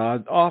salvation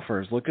God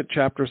offers. Look at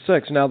chapter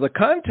 6. Now, the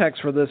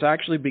context for this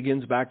actually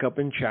begins back up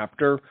in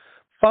chapter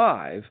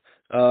 5,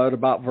 at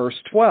about verse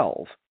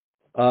 12.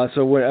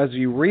 So as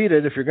you read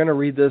it, if you're going to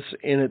read this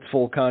in its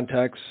full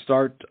context,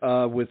 start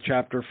with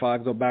chapter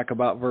 5, go back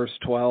about verse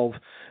 12,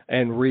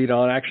 and read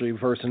on, actually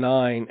verse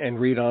 9, and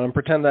read on, and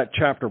pretend that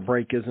chapter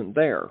break isn't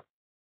there,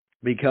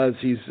 because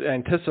he's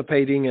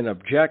anticipating an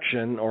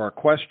objection or a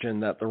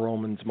question that the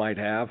Romans might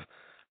have,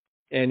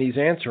 and he's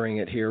answering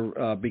it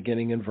here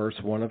beginning in verse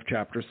 1 of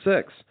chapter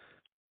 6.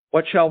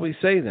 "What shall we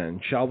say then?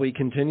 Shall we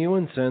continue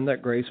in sin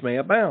that grace may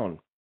abound?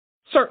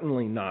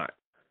 Certainly not.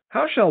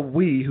 How shall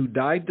we who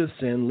died to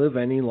sin live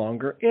any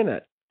longer in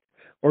it?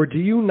 Or do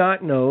you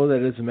not know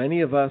that as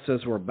many of us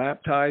as were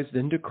baptized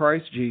into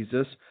Christ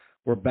Jesus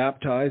were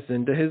baptized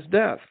into his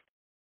death?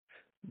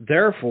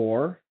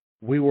 Therefore,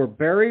 we were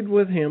buried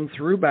with him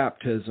through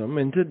baptism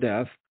into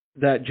death,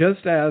 that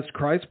just as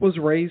Christ was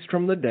raised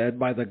from the dead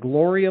by the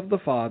glory of the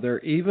Father,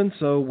 even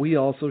so we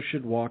also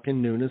should walk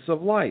in newness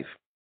of life.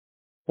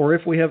 For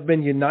if we have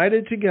been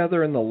united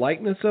together in the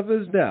likeness of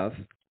his death,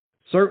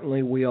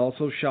 certainly we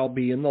also shall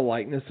be in the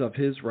likeness of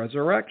his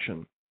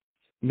resurrection.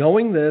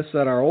 Knowing this,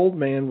 that our old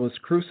man was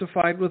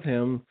crucified with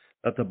him,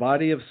 that the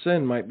body of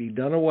sin might be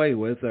done away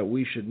with, that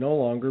we should no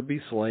longer be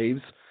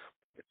slaves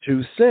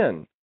to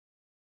sin."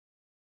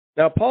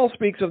 Now, Paul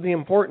speaks of the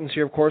importance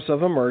here, of course,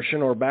 of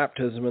immersion or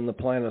baptism in the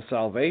plan of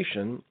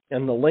salvation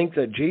and the link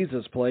that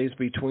Jesus plays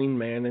between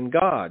man and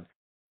God.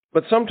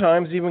 But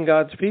sometimes even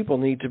God's people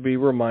need to be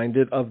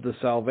reminded of the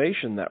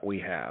salvation that we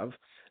have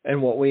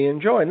and what we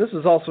enjoy. And this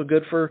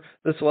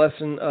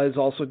lesson is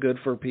also good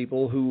for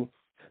people who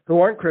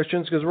aren't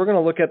Christians, because we're going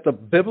to look at the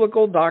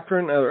biblical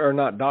doctrine, or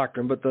not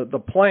doctrine, but the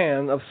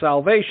plan of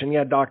salvation.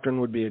 Yeah, doctrine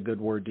would be a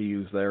good word to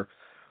use there.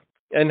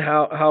 And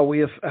how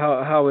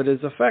it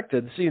is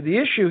affected. See, the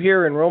issue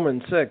here in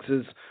Romans 6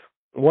 is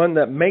one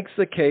that makes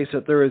the case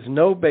that there is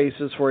no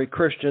basis for a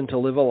Christian to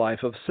live a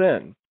life of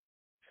sin.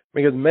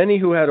 Because many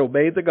who had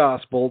obeyed the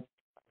gospel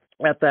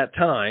at that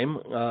time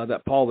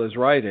that Paul is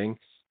writing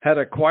had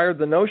acquired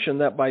the notion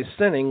that by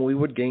sinning we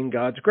would gain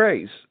God's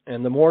grace.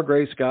 And the more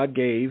grace God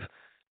gave,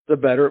 the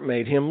better it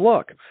made him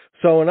look.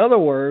 So in other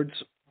words,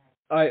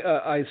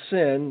 I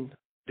sin,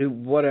 do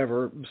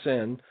whatever,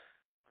 sin,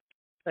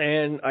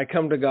 and I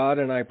come to God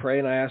and I pray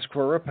and I ask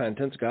for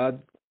repentance.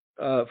 God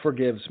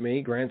forgives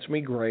me, grants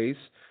me grace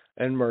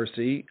and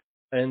mercy.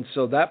 And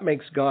so that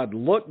makes God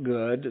look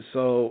good.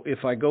 So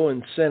if I go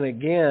and sin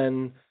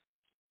again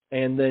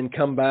and then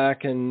come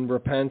back and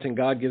repent and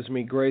God gives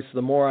me grace,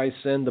 the more I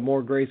sin, the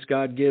more grace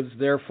God gives.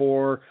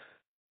 Therefore,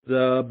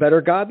 the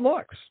better God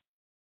looks.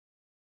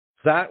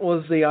 That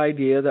was the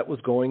idea that was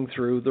going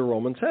through the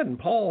Romans' head. And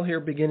Paul here,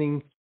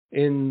 beginning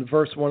in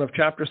verse 1 of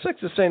chapter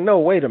 6 is saying, no,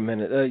 wait a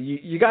minute,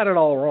 you got it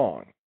all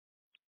wrong.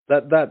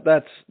 That's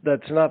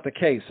not the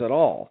case at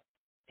all.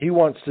 He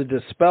wants to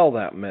dispel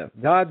that myth.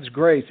 God's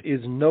grace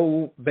is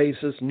no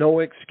basis, no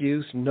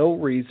excuse, no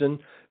reason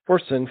for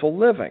sinful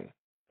living.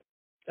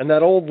 And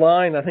that old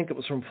line, I think it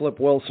was from Flip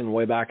Wilson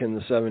way back in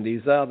the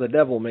 70s, the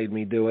devil made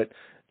me do it.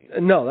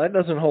 No, that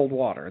doesn't hold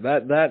water.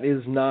 That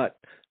is not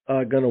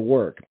going to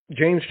work.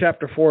 James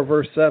chapter 4,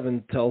 verse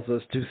 7 tells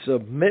us to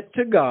submit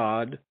to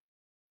God,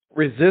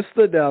 resist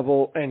the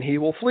devil, and he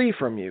will flee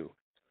from you.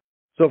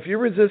 So if you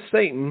resist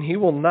Satan, he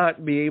will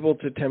not be able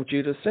to tempt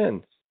you to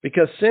sin,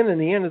 because sin in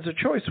the end is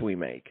a choice we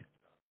make.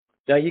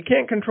 Now, you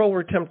can't control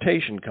where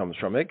temptation comes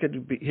from. It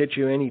could hit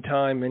you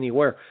anytime,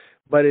 anywhere.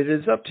 But it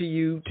is up to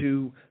you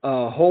to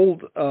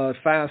hold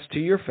fast to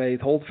your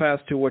faith, hold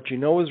fast to what you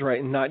know is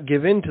right, and not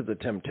give in to the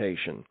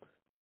temptation.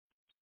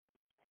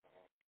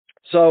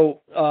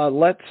 So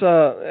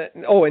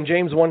in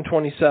James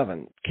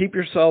 1:27, keep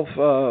yourself,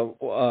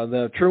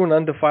 the true and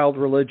undefiled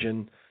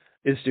religion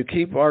is to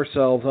keep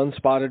ourselves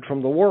unspotted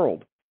from the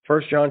world.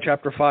 1 John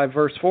chapter 5,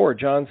 verse 4,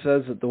 John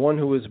says that the one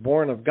who is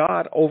born of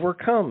God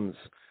overcomes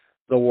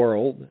the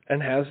world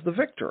and has the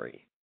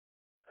victory.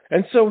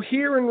 And so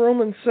here in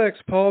Romans 6,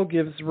 Paul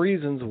gives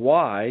reasons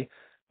why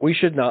we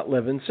should not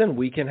live in sin.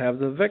 We can have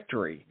the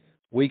victory.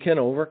 We can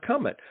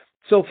overcome it.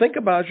 So think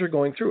about as you're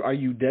going through, are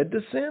you dead to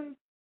sin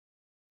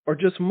or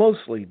just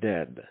mostly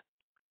dead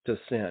to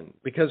sin?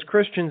 Because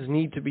Christians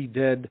need to be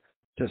dead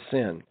to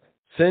sin.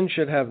 Sin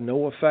should have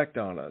no effect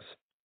on us.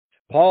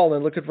 Paul,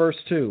 and look at verse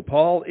 2,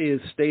 Paul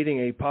is stating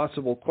a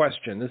possible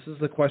question. This is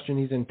the question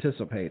he's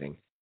anticipating.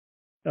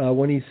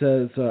 When he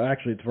says,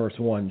 actually it's verse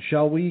 1,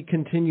 shall we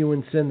continue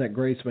in sin that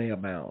grace may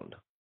abound?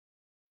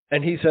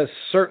 And he says,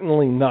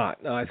 certainly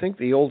not. Now, I think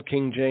the old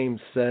King James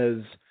says,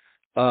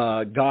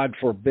 God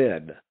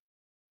forbid.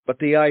 But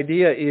the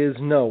idea is,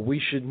 no, we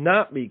should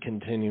not be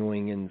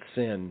continuing in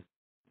sin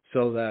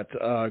so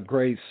that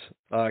grace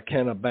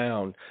can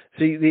abound.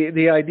 See,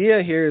 the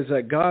idea here is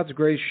that God's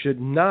grace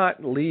should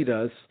not lead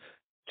us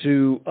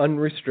to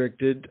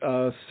unrestricted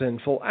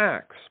sinful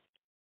acts.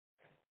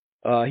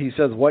 He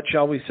says, what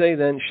shall we say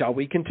then? Shall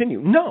we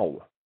continue?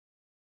 No.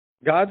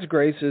 God's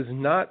grace is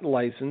not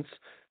licensed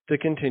to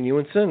continue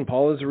in sin.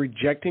 Paul is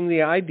rejecting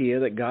the idea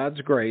that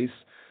God's grace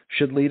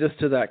should lead us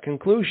to that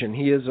conclusion.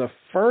 He is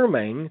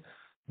affirming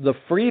the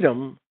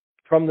freedom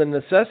from the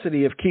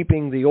necessity of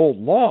keeping the old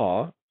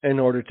law in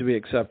order to be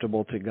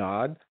acceptable to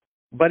God,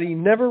 but he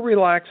never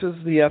relaxes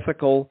the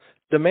ethical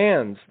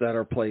demands that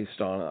are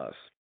placed on us.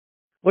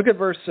 Look at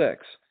verse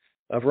 6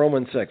 of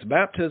Romans 6.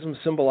 Baptism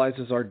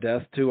symbolizes our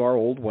death to our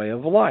old way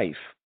of life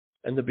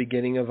and the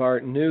beginning of our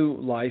new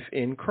life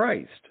in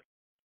Christ.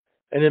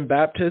 And in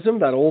baptism,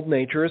 that old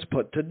nature is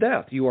put to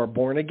death. You are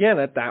born again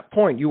at that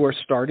point. You are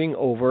starting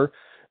over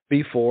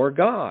before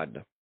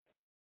God.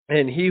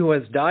 And he who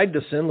has died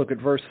to sin, look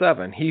at verse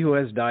 7, he who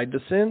has died to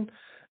sin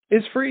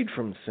is freed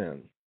from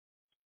sin.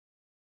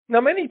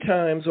 Now, many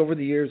times over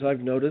the years, I've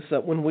noticed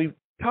that when we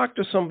talk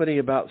to somebody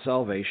about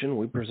salvation,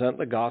 we present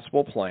the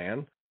gospel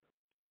plan,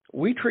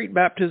 we treat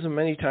baptism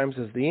many times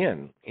as the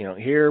end.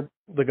 Hear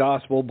the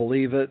gospel,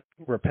 believe it,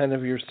 repent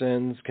of your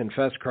sins,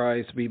 confess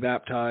Christ, be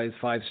baptized,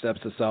 5 steps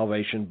to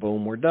salvation,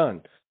 boom, we're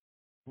done.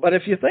 But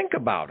if you think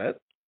about it,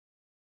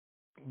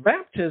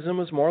 baptism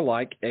is more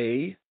like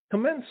a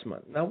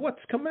commencement. Now, what's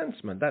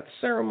commencement? That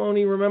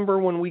ceremony, remember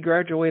when we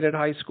graduated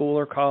high school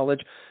or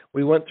college,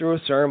 we went through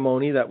a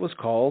ceremony that was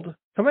called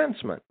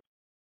commencement.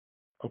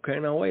 Okay,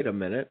 now wait a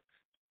minute.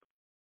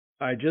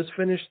 I just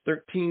finished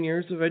 13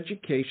 years of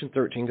education,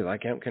 13 because I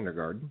count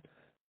kindergarten,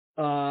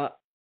 and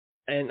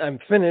I'm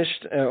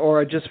finished, or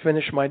I just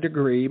finished my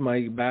degree,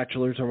 my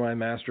bachelor's or my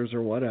master's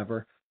or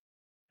whatever.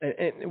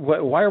 And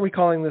why are we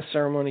calling this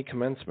ceremony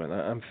commencement?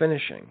 I'm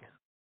finishing.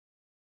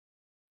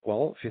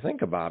 Well, if you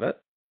think about it,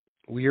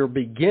 we are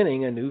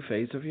beginning a new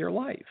phase of your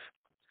life.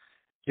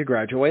 You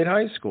graduate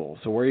high school,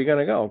 so where are you going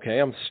to go? Okay,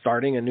 I'm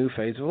starting a new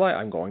phase of life.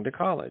 I'm going to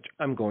college.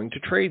 I'm going to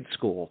trade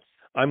school.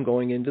 I'm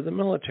going into the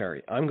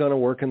military. I'm going to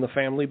work in the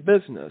family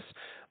business.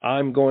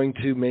 I'm going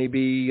to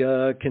maybe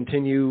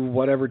continue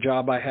whatever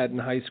job I had in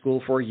high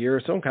school for a year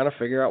or so and kind of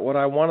figure out what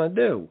I want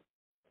to do.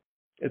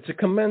 It's a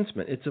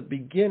commencement. It's a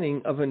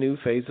beginning of a new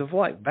phase of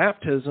life.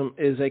 Baptism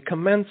is a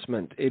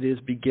commencement. It is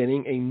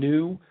beginning a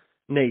new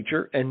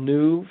nature, a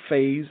new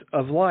phase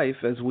of life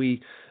as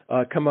we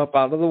come up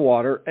out of the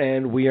water,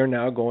 and we are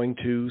now going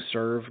to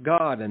serve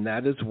God. And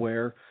that is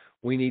where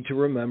we need to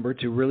remember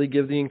to really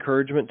give the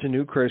encouragement to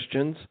new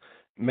Christians.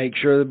 Make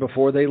sure that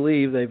before they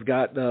leave, they've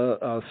got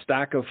a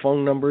stack of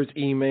phone numbers,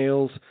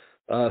 emails,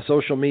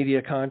 social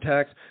media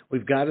contacts.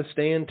 We've got to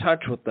stay in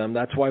touch with them.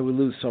 That's why we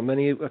lose so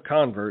many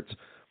converts,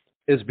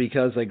 is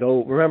because they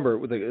go,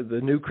 remember, the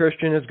new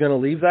Christian is going to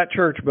leave that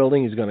church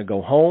building. He's going to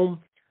go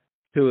home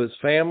to his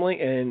family,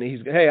 and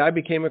hey, I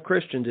became a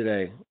Christian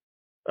today.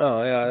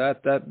 Oh, yeah,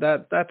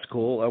 that's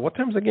cool. What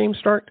time's the game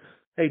start?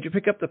 Hey, did you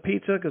pick up the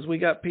pizza? Because we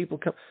got people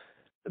come.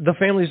 The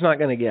family's not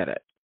going to get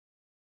it.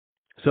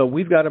 So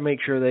we've got to make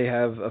sure they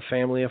have a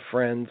family of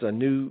friends, a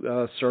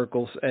new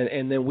circles,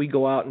 and then we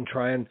go out and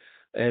try and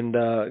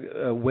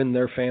win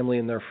their family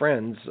and their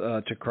friends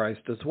to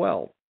Christ as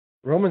well.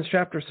 Romans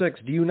chapter 6,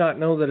 do you not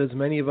know that as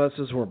many of us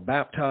as were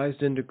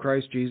baptized into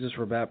Christ Jesus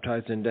were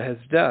baptized into his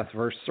death?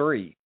 Verse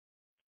 3.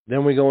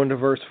 Then we go into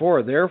verse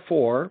 4.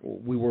 Therefore,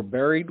 we were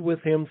buried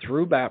with him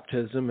through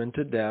baptism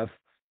into death,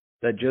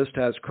 that just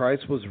as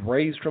Christ was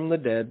raised from the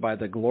dead by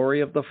the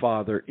glory of the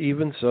Father,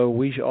 even so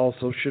we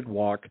also should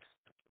walk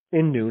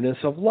in newness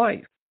of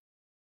life.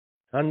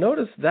 Now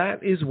notice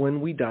that is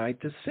when we die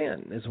to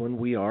sin, is when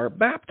we are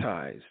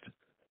baptized.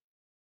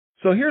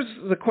 So here's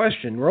the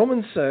question.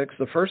 Romans 6,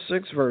 the first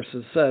 6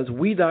 verses, says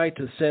we die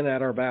to sin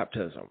at our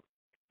baptism.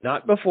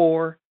 Not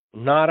before,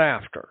 not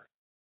after.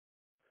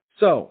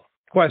 So,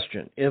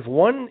 question. If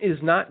one is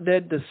not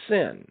dead to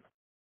sin,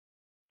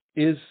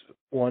 is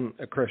one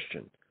a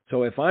Christian?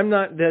 So if I'm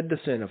not dead to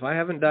sin, if I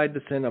haven't died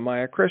to sin, am I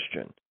a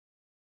Christian?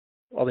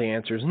 Well, the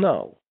answer is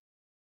no.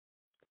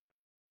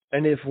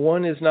 And if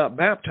one is not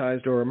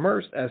baptized or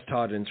immersed as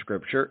taught in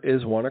Scripture,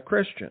 is one a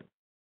Christian?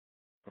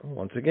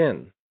 Once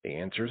again, the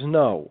answer is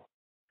no.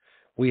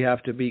 We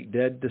have to be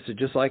dead to sin,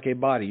 just like a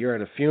body. You're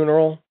at a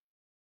funeral.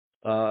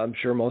 I'm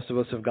sure most of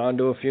us have gone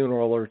to a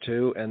funeral or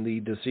two, and the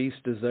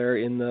deceased is there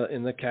in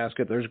the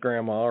casket. There's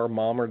grandma or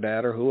mom or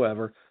dad or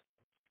whoever.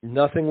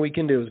 Nothing we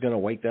can do is going to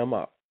wake them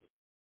up.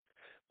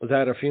 Was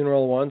at a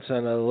funeral once,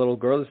 and a little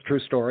girl, it's a true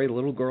story, a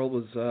little girl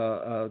was,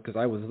 because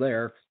I was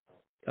there,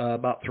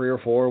 about 3 or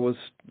 4 was,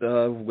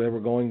 we were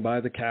going by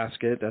the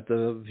casket at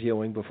the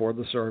viewing before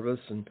the service,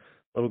 and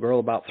a little girl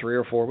about 3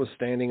 or 4 was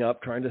standing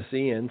up trying to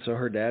see in, so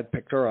her dad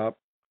picked her up,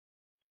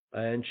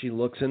 and she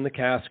looks in the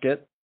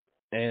casket,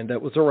 and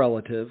it was a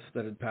relative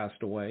that had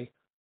passed away,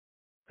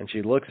 and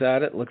she looks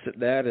at it, looks at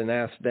Dad, and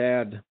asks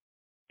Dad,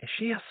 is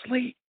she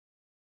asleep?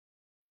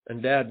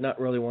 And Dad, not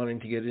really wanting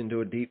to get into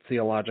a deep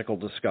theological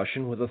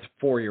discussion with a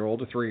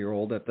 4-year-old, a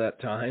 3-year-old at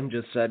that time,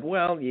 just said,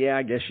 well, yeah,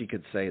 I guess you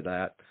could say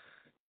that.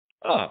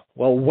 Oh,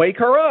 well, wake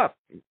her up.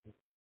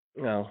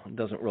 No, it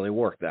doesn't really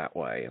work that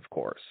way, of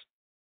course.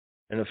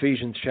 In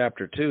Ephesians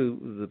chapter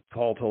 2,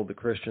 Paul told the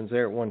Christians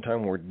there at one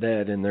time were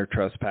dead in their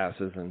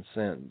trespasses and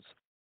sins.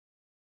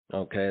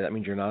 Okay, that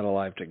means you're not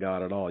alive to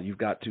God at all. You've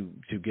got to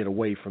get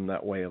away from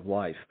that way of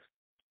life.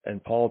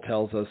 And Paul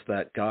tells us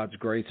that God's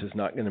grace is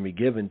not going to be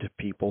given to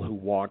people who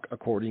walk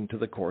according to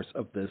the course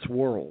of this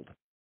world.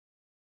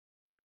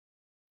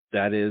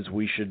 That is,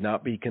 we should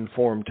not be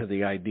conformed to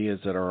the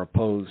ideas that are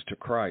opposed to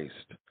Christ.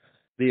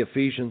 The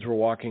Ephesians were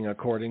walking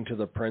according to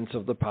the prince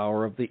of the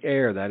power of the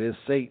air, that is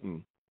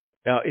Satan.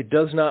 Now, it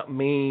does not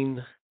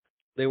mean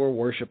they were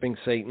worshiping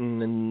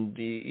Satan and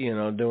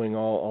doing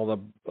all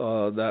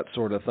the that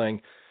sort of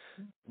thing.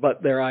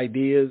 But their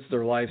ideas,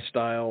 their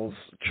lifestyles,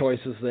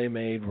 choices they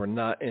made were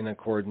not in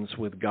accordance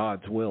with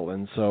God's will,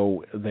 and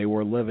so they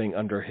were living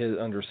under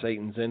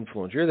Satan's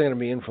influence. You're either going to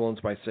be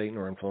influenced by Satan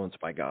or influenced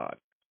by God.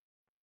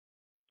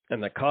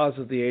 And the cause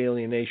of the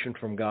alienation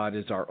from God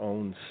is our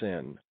own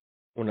sin.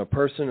 When a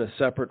person is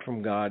separate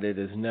from God, it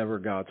is never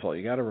God's fault.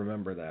 You got to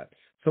remember that.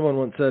 Someone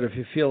once said, if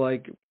you feel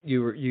like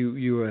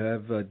you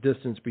have a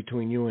distance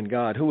between you and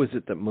God, who is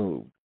it that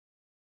moved?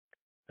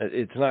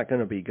 It's not going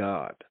to be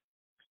God.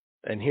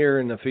 And here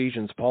in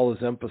Ephesians, Paul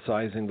is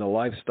emphasizing the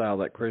lifestyle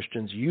that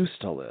Christians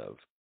used to live.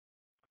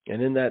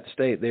 And in that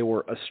state, they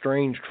were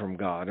estranged from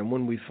God. And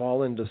when we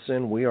fall into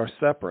sin, we are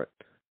separate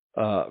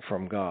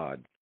from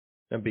God.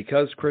 And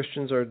because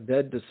Christians are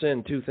dead to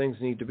sin, 2 things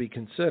need to be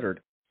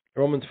considered.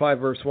 Romans 5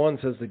 verse 1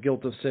 says the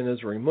guilt of sin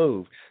is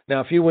removed.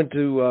 Now, if you went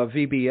to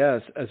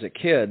VBS as a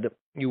kid,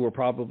 you were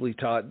probably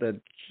taught that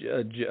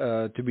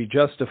to be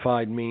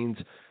justified means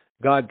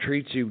God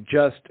treats you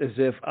just as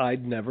if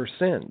I'd never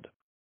sinned.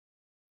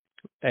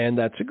 And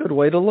that's a good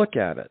way to look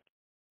at it.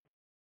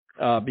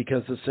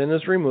 Because the sin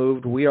is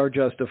removed, we are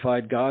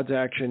justified, God's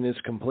action is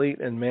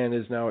complete, and man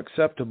is now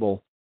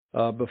acceptable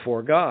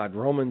before God.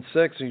 Romans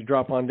 6, you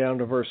drop on down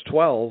to verse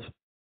 12,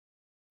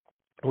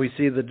 we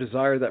see the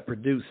desire that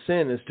produced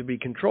sin is to be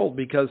controlled,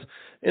 because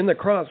in the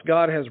cross,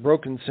 God has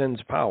broken sin's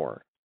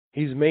power.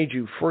 He's made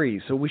you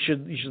free, so you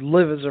should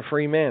live as a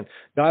free man.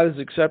 God has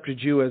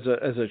accepted you as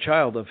a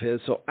child of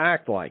His, so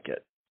act like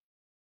it.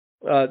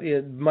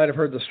 You might have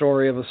heard the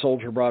story of a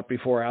soldier brought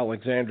before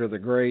Alexander the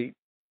Great,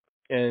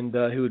 and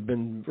who had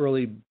been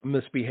really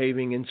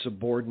misbehaving,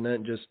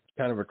 insubordinate, just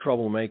kind of a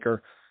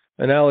troublemaker.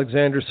 And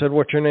Alexander said,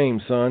 "What's your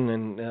name, son?"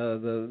 And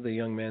the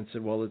young man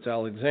said, "Well, it's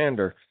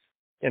Alexander."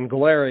 And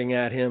glaring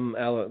at him,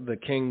 the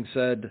king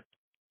said,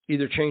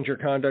 "Either change your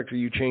conduct or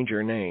you change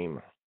your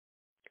name."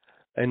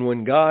 And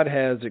when God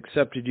has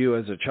accepted you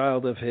as a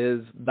child of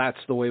His, that's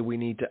the way we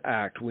need to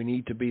act. We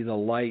need to be the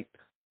light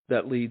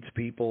that leads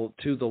people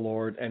to the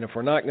Lord. And if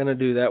we're not going to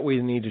do that, we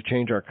need to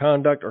change our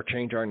conduct or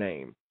change our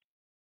name.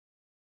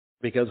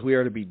 Because we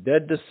are to be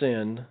dead to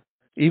sin.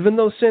 Even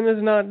though sin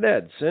is not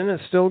dead, sin is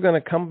still going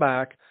to come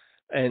back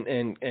and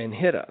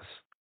hit us.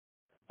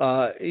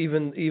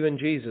 Even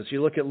Jesus.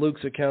 You look at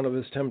Luke's account of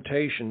his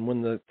temptation.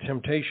 When the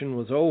temptation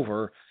was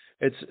over,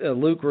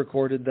 Luke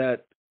recorded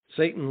that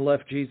Satan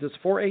left Jesus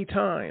for a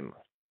time.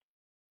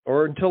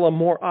 or until a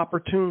more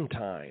opportune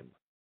time.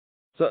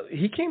 So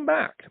he came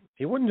back.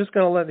 He wasn't just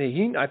going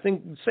to I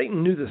think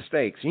Satan knew the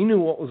stakes. He knew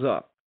what was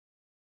up.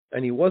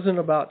 And he wasn't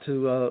about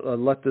to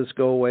let this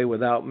go away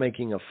without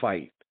making a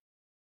fight.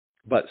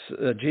 But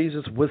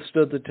Jesus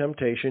withstood the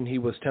temptation. He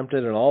was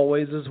tempted in all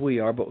ways as we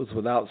are, but was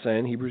without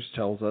sin, Hebrews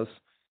tells us.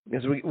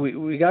 Because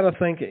we got to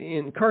think,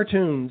 in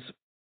cartoons,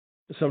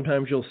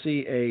 sometimes you'll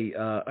see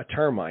a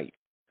termite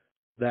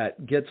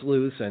that gets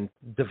loose and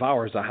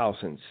devours a house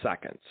in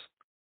seconds,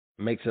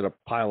 makes it a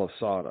pile of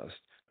sawdust.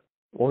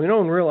 Well,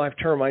 in real life,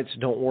 termites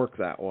don't work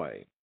that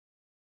way.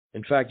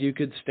 In fact, you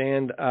could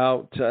stand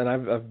out, and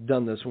I've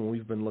done this when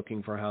we've been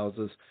looking for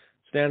houses,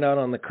 stand out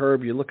on the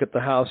curb, you look at the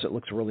house, it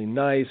looks really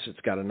nice, it's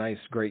got a nice,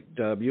 great,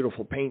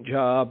 beautiful paint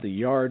job, the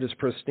yard is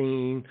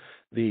pristine,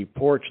 the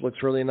porch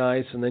looks really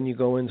nice, and then you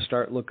go in and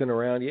start looking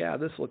around, yeah,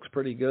 this looks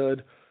pretty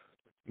good.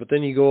 But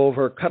then you go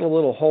over, cut a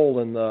little hole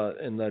in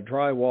the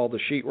drywall, the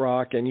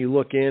sheetrock, and you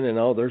look in,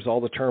 and there's all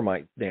the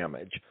termite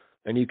damage.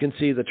 And you can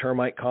see the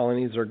termite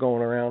colonies are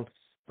going around.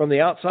 From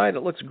the outside,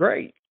 it looks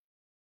great.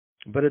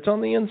 But it's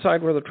on the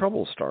inside where the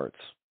trouble starts,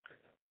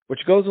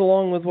 which goes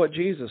along with what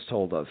Jesus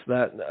told us,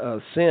 that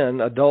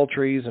sin,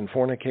 adulteries and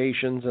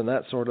fornications and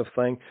that sort of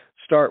thing,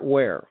 start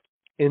where?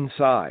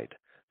 Inside.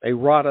 They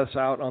rot us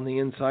out on the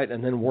inside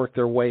and then work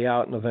their way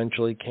out and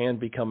eventually can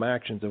become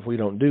actions if we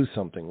don't do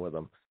something with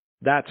them.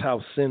 That's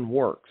how sin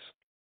works.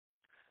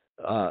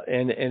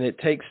 And it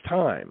takes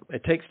time.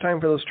 It takes time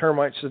for those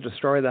termites to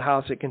destroy the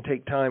house. It can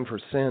take time for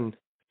sin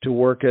to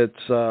work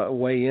its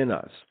way in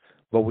us.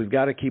 But we've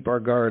got to keep our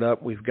guard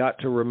up. We've got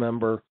to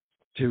remember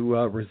to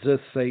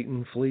resist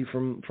Satan, flee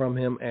from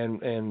him,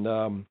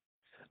 and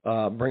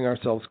bring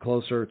ourselves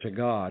closer to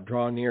God,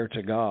 draw near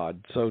to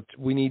God. So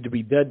we need to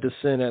be dead to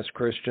sin as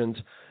Christians,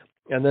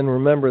 and then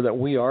remember that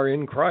we are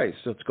in Christ.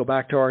 Let's go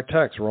back to our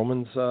text,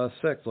 Romans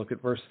 6. Look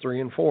at verse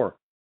 3 and 4.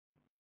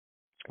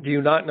 Do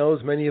you not know,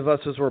 as many of us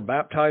as were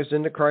baptized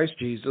into Christ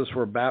Jesus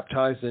were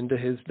baptized into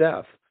his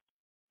death?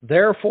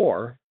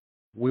 Therefore,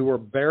 we were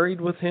buried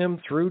with him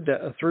through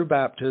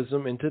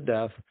baptism into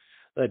death,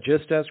 that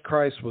just as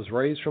Christ was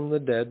raised from the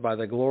dead by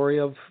the glory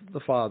of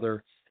the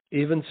Father,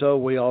 even so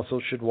we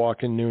also should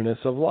walk in newness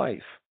of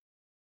life.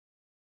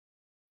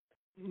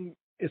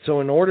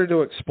 So in order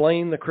to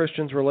explain the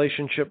Christian's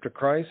relationship to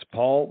Christ,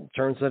 Paul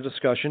turns the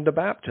discussion to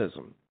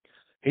baptism.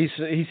 He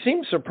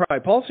seems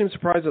surprised. Paul seems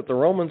surprised that the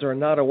Romans are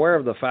not aware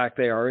of the fact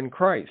they are in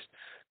Christ.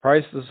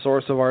 Christ is the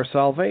source of our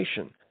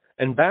salvation.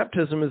 And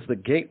baptism is the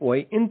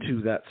gateway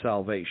into that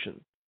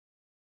salvation.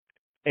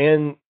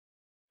 And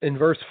in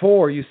verse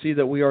 4, you see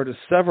that we are to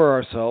sever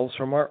ourselves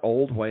from our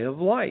old way of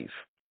life.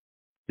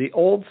 The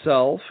old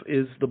self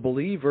is the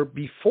believer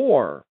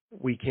before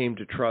we came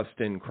to trust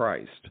in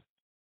Christ.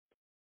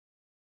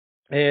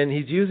 And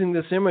he's using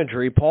this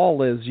imagery,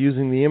 Paul is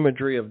using the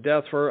imagery of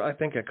death for, I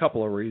think, a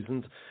couple of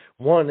reasons.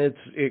 One,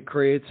 it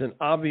creates an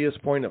obvious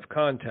point of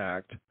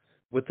contact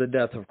with the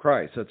death of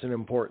Christ. That's an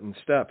important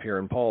step here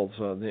in Paul's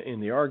in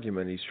the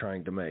argument he's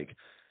trying to make,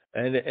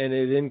 and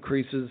it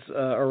increases,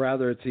 or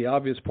rather, it's the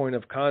obvious point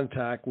of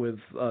contact with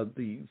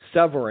the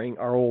severing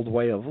our old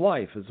way of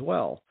life as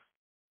well.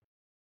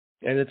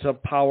 And it's a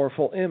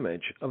powerful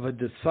image of a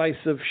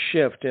decisive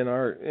shift in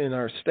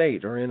our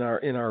state or in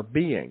our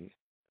being.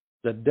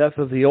 The death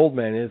of the old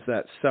man is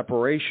that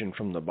separation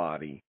from the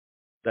body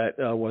that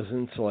was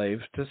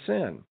enslaved to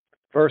sin.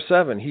 Verse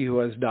 7, he who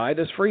has died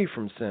is free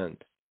from sin.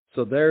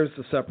 So there's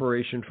the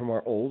separation from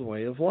our old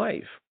way of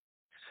life.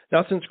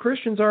 Now, since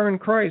Christians are in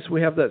Christ,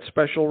 we have that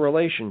special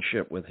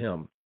relationship with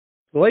him.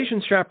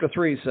 Galatians chapter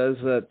 3 says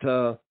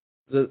that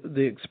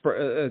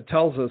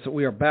tells us that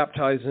we are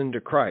baptized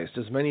into Christ.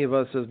 As many of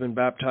us have been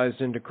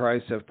baptized into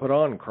Christ have put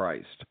on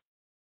Christ.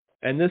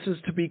 And this is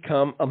to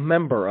become a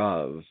member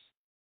of.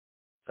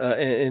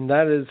 And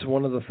that is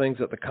one of the things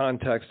that the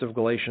context of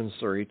Galatians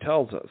 3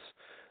 tells us,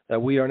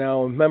 that we are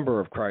now a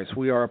member of Christ.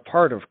 We are a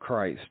part of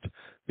Christ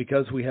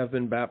because we have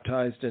been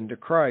baptized into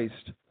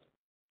Christ,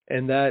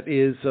 and that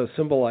is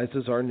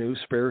symbolizes our new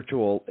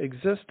spiritual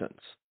existence.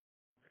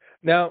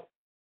 Now,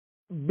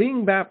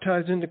 being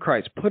baptized into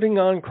Christ, putting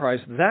on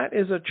Christ, that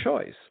is a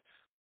choice.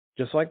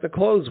 Just like the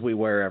clothes we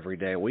wear every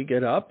day. We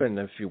get up, and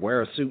if you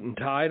wear a suit and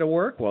tie to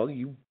work, well,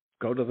 you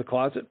go to the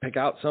closet, pick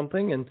out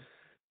something, and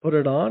put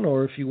it on.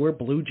 Or if you wear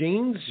blue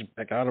jeans, you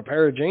pick out a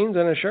pair of jeans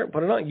and a shirt,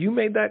 put it on. You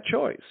made that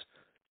choice.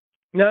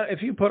 Now,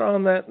 if you put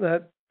on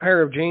that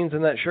pair of jeans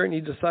and that shirt and you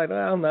decide,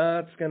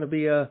 it's going to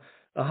be a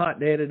hot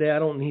day today, I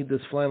don't need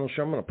this flannel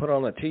shirt, I'm going to put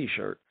on a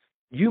T-shirt.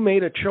 You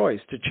made a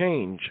choice to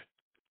change.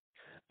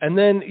 And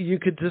then you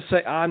could just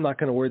say, I'm not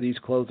going to wear these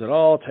clothes at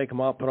all, take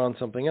them off, put on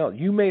something else.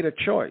 You made a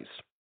choice.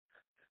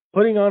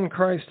 Putting on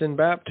Christ in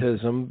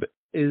baptism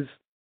is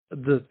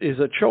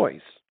a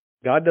choice.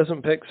 God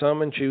doesn't pick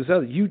some and choose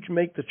others. You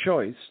make the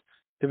choice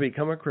to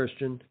become a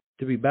Christian,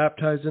 to be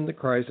baptized into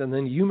Christ, and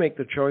then you make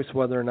the choice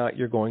whether or not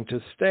you're going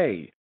to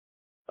stay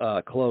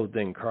clothed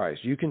in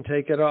Christ. You can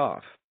take it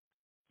off.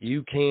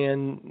 You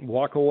can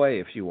walk away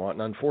if you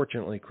want. And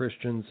unfortunately,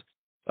 Christians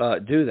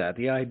do that.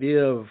 The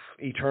idea of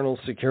eternal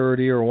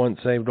security or once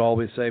saved,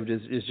 always saved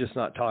is just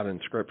not taught in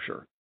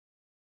Scripture.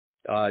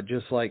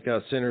 Just like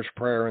sinner's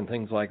prayer and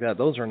things like that,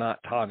 those are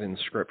not taught in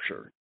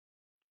Scripture.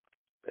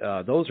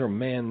 Those are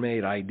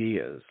man-made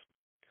ideas.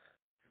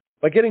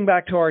 But getting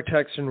back to our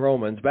text in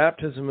Romans,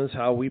 baptism is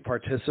how we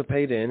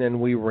participate in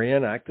and we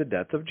reenact the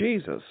death of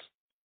Jesus.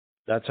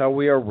 That's how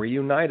we are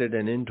reunited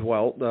and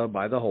indwelt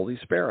by the Holy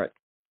Spirit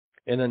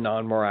in a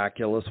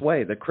non-miraculous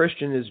way. The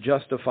Christian is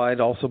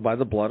justified also by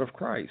the blood of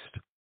Christ.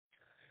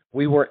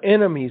 We were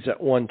enemies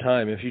at one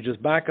time. If you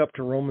just back up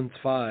to Romans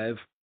 5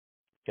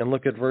 and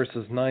look at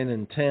verses 9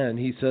 and 10,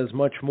 he says,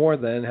 much more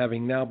then,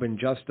 having now been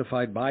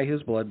justified by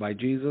his blood, by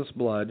Jesus'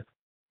 blood,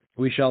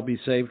 we shall be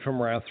saved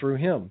from wrath through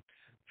him.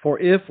 For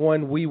if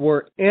when we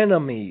were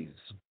enemies,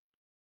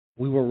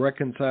 we were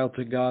reconciled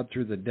to God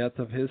through the death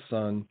of his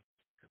Son,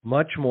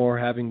 much more,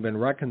 having been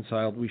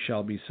reconciled, we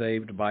shall be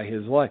saved by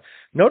his life.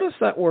 Notice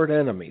that word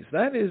enemies.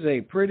 That is a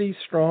pretty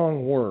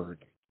strong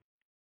word.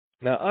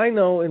 Now, I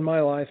know in my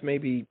life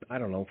maybe,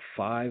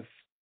 5,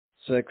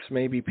 6,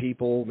 maybe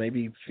people,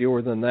 maybe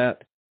fewer than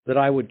that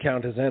I would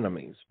count as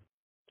enemies.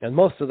 And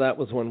most of that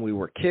was when we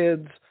were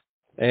kids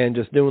and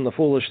just doing the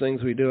foolish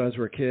things we do as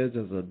we're kids,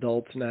 as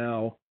adults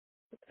now.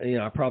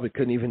 I probably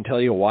couldn't even tell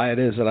you why it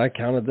is that I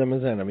counted them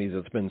as enemies.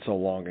 It's been so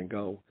long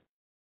ago.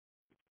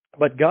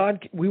 But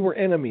God, we were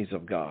enemies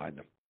of God.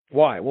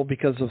 Why? Well,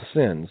 because of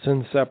sin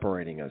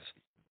separating us.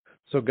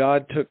 So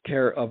God took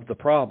care of the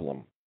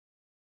problem.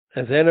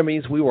 As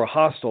enemies, we were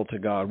hostile to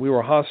God. We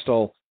were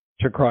hostile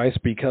to Christ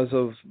because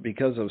of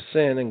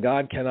sin, and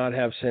God cannot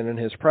have sin in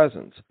his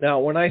presence. Now,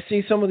 when I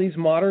see some of these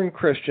modern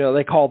Christians,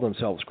 they call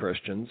themselves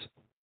Christians,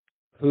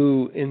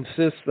 who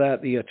insist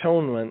that the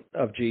atonement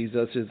of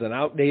Jesus is an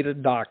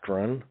outdated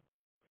doctrine,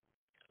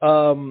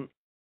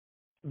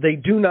 they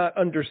do not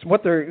understand.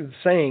 What they're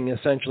saying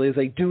essentially is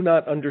they do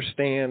not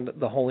understand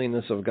the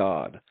holiness of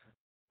God.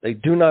 They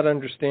do not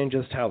understand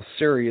just how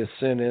serious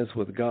sin is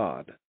with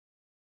God.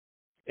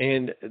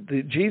 And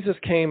Jesus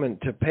came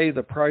to pay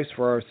the price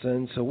for our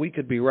sins so we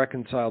could be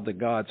reconciled to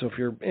God. So if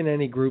you're in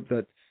any group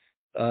that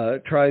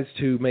tries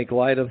to make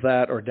light of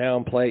that or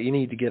downplay, you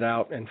need to get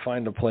out and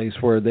find a place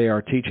where they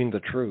are teaching the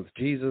truth.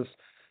 Jesus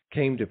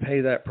came to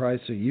pay that price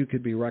so you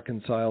could be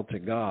reconciled to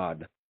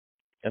God.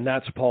 And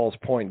that's Paul's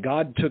point.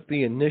 God took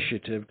the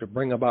initiative to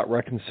bring about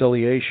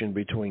reconciliation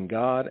between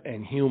God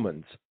and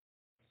humans.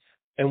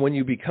 And when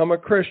you become a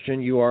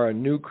Christian, you are a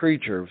new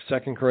creature.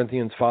 2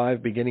 Corinthians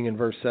 5, beginning in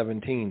verse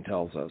 17,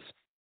 tells us.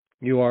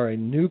 You are a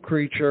new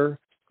creature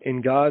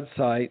in God's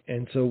sight,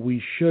 and so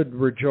we should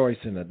rejoice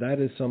in it.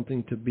 That is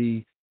something to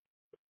be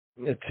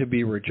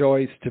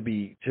rejoiced, to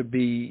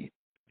be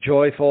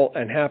joyful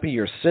and happy.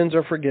 Your sins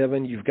are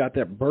forgiven. You've got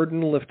that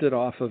burden lifted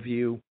off of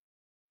you.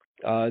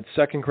 2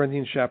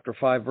 Corinthians chapter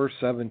 5, verse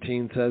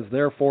 17 says,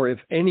 therefore, if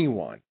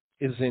anyone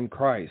is in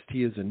Christ,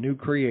 he is a new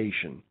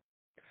creation.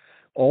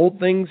 Old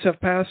things have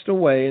passed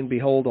away, and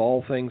behold,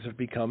 all things have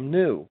become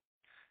new.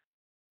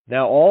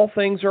 Now all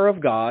things are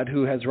of God,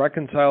 who has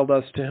reconciled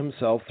us to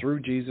himself through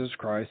Jesus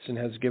Christ and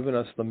has given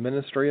us the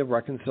ministry of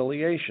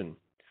reconciliation.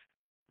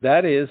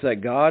 That is,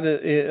 that God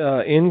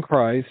in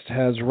Christ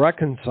has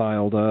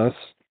reconciled us,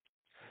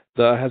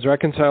 has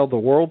reconciled the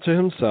world to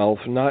himself,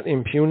 not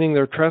impugning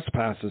their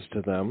trespasses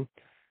to them,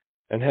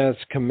 and has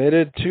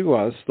committed to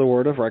us the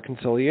word of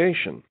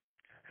reconciliation.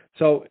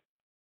 So,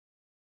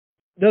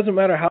 it doesn't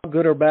matter how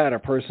good or bad a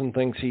person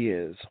thinks he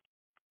is.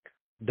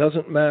 It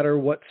doesn't matter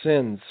what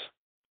sins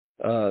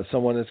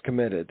someone has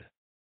committed.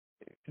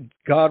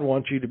 God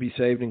wants you to be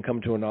saved and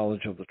come to a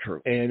knowledge of the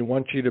truth, and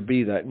wants you to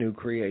be that new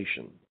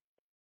creation.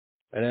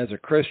 And as a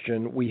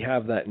Christian, we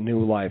have that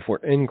new life. We're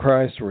in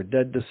Christ, we're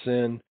dead to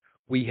sin.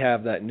 We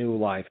have that new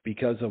life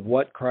because of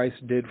what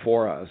Christ did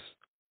for us.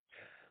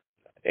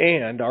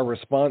 And our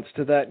response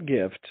to that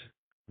gift,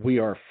 we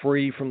are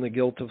free from the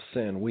guilt of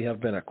sin. We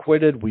have been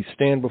acquitted. We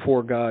stand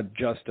before God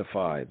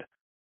justified.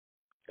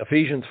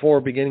 Ephesians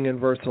 4, beginning in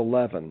verse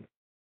 11,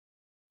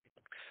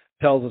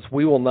 tells us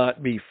we will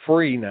not be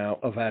free now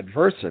of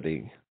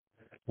adversity.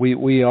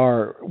 We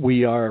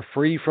are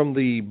free from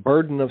the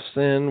burden of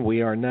sin.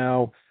 We are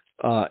now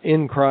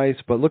in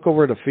Christ. But look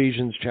over at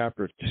Ephesians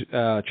chapter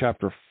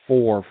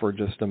 4 for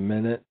just a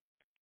minute.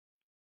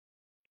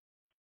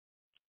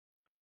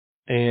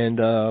 And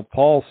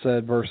Paul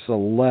said, verse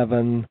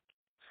 11,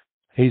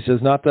 he says,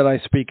 not that I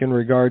speak in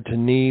regard to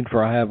need,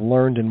 for I have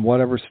learned in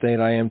whatever state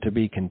I am to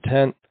be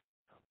content.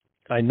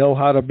 I know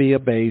how to be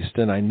abased,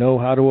 and I know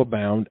how to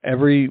abound.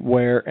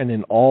 Everywhere and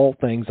in all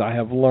things I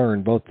have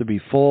learned, both to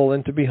be full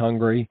and to be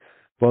hungry,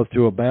 both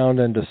to abound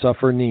and to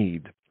suffer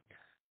need.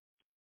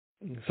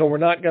 So we're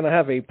not going to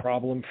have a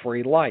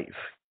problem-free life.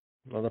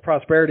 Well, the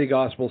prosperity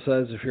gospel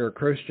says if you're a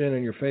Christian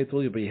and you're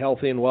faithful, you'll be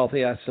healthy and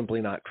wealthy. That's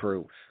simply not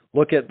true.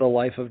 Look at the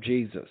life of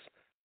Jesus.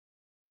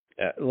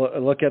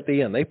 Look at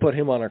the end. They put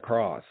him on a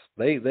cross.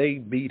 They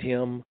beat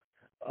him.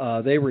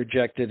 They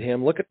rejected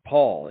him. Look at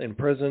Paul,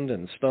 imprisoned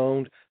and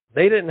stoned.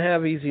 They didn't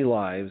have easy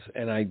lives,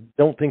 and I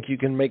don't think you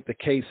can make the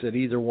case that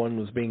either one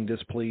was being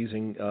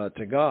displeasing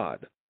to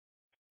God.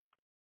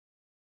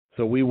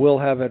 So we will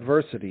have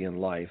adversity in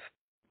life.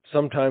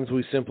 Sometimes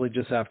we simply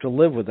just have to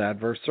live with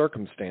adverse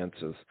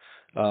circumstances.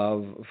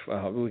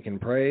 We can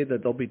pray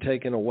that they'll be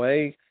taken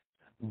away,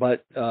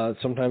 but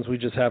sometimes we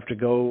just have to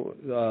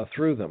go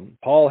through them.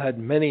 Paul had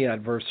many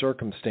adverse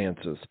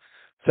circumstances.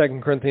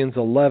 2 Corinthians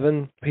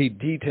 11, he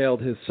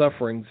detailed his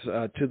sufferings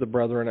to the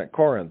brethren at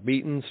Corinth: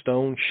 beaten,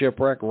 stoned,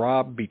 shipwrecked,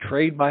 robbed,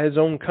 betrayed by his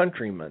own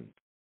countrymen.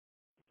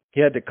 He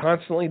had to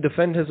constantly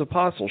defend his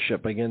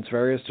apostleship against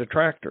various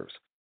detractors,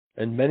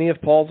 and many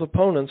of Paul's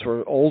opponents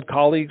were old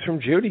colleagues from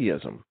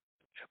Judaism.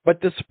 But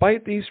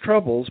despite these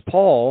troubles,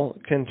 Paul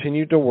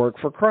continued to work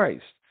for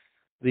Christ.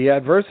 The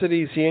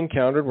adversities he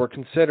encountered were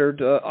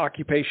considered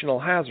occupational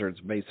hazards,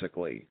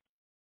 basically.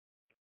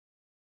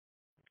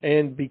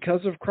 And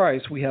because of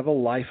Christ, we have a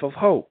life of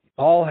hope.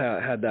 Paul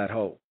had that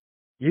hope.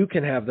 You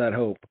can have that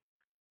hope.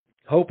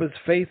 Hope is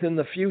faith in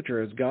the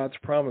future as God's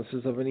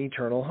promises of an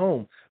eternal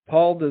home.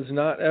 Paul does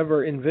not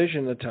ever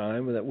envision a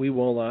time that we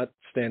will not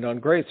stand on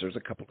grace. There's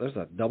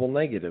a double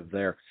negative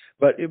there.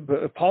 But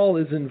Paul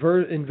is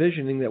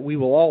envisioning that we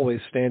will always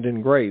stand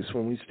in grace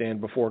when we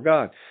stand before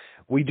God.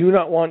 We do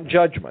not want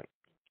judgment.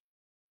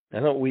 I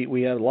know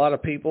we had a lot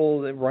of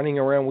people running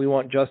around, we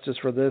want justice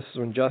for this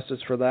and justice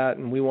for that,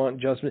 and we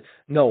want justice.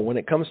 No, when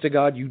it comes to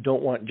God, you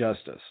don't want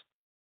justice.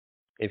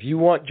 If you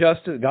want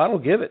justice, God will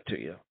give it to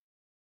you.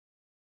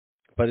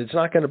 But it's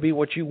not going to be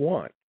what you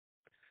want.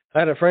 I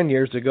had a friend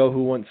years ago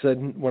who once said,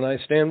 when I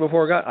stand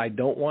before God, I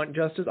don't want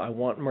justice, I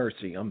want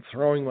mercy. I'm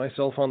throwing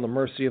myself on the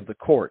mercy of the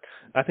court.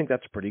 I think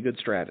that's a pretty good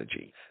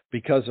strategy.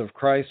 Because of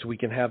Christ, we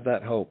can have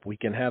that hope. We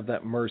can have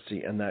that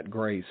mercy and that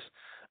grace,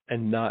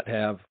 and not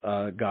have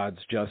God's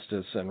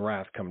justice and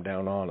wrath come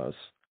down on us.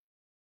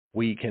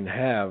 We can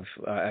have,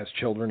 as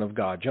children of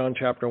God. John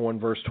chapter 1,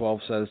 verse 12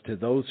 says, to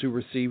those who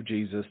receive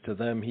Jesus, to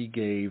them he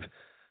gave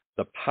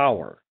the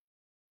power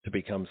to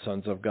become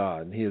sons of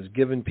God. He has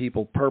given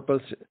people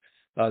purpose.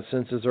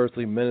 Since his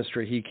earthly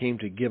ministry, he came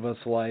to give us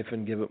life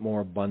and give it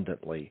more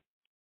abundantly.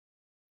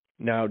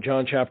 Now,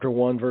 John chapter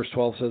 1, verse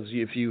 12 says,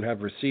 if you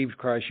have received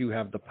Christ, you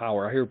have the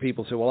power. I hear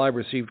people say, well, I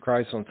received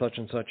Christ on such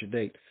and such a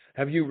date.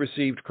 Have you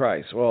received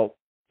Christ? Well,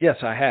 yes,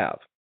 I have.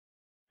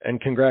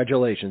 And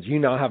congratulations. You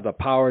now have the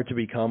power to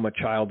become a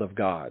child of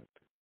God.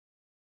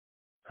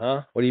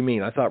 Huh? What do you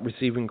mean? I thought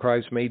receiving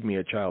Christ made me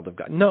a child of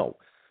God. No.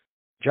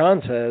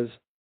 John says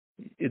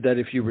that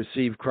if you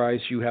receive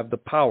Christ, you have the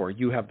power,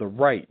 you have the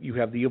right, you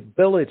have the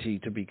ability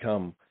to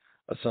become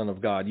a son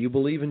of God. You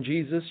believe in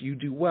Jesus, you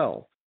do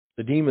well.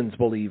 The demons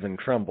believe and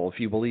tremble. If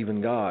you believe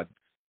in God,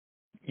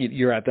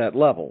 you're at that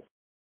level.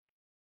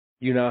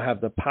 You now have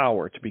the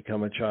power to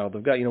become a child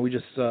of God. You know, we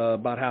just,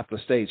 about half the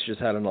states just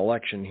had an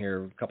election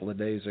here a couple of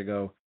days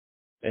ago.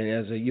 And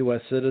as a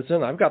U.S.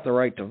 citizen, I've got the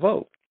right to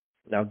vote.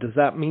 Now, does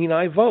that mean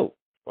I vote?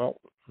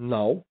 Well,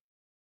 no.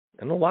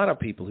 And a lot of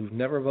people who've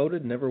never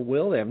voted, never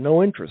will, they have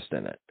no interest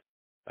in it.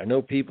 I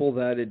know people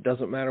that it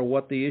doesn't matter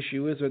what the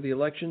issue is or the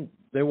election,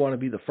 they want to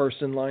be the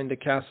first in line to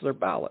cast their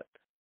ballot.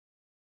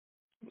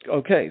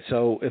 Okay,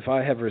 so if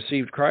I have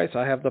received Christ,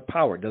 I have the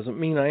power. It doesn't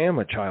mean I am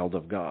a child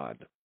of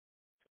God.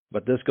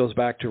 But this goes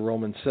back to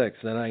Romans 6.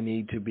 Then I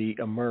need to be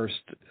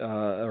immersed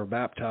or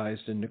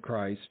baptized into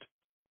Christ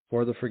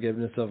for the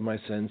forgiveness of my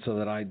sins so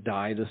that I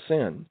die to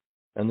sin.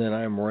 And then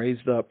I am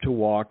raised up to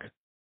walk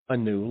a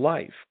new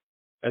life.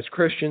 As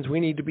Christians, we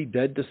need to be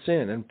dead to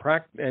sin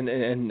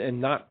and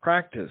not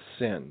practice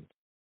sin.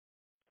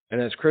 And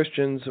as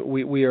Christians,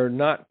 we are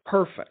not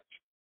perfect.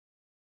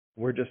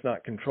 We're just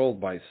not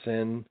controlled by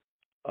sin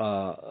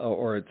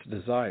or its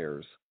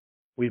desires.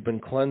 We've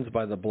been cleansed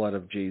by the blood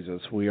of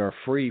Jesus. We are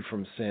free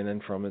from sin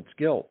and from its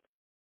guilt.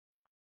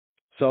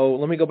 So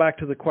let me go back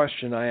to the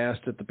question I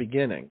asked at the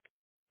beginning.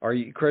 Are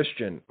you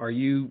Christian? Are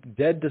you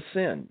dead to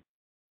sin?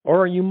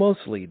 Or are you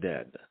mostly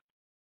dead?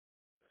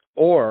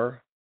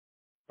 Or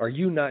are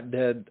you not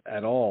dead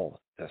at all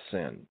to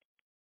sin?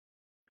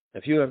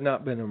 If you have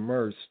not been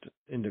immersed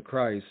into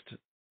Christ,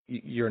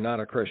 you're not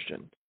a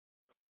Christian.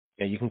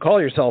 And you can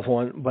call yourself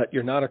one, but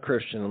you're not a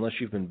Christian unless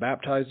you've been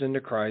baptized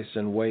into Christ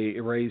and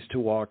raised to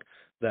walk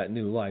that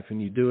new life.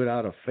 And you do it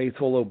out of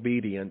faithful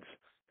obedience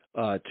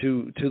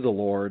to the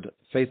Lord,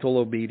 faithful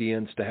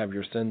obedience to have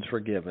your sins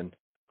forgiven.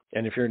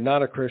 And if you're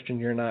not a Christian,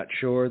 you're not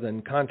sure,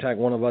 then contact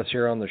one of us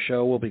here on the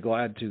show. We'll be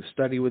glad to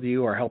study with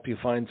you or help you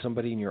find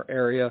somebody in your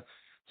area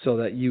so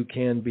that you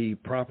can be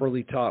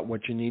properly taught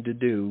what you need to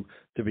do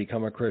to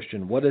become a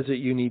Christian. What is it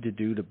you need to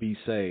do to be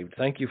saved?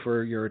 Thank you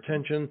for your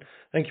attention.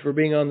 Thank you for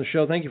being on the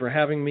show. Thank you for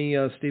having me,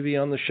 Stevie,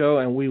 on the show,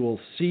 and we will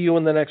see you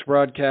in the next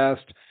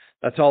broadcast.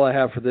 That's all I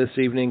have for this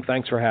evening.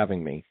 Thanks for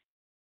having me.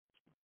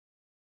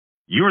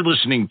 You're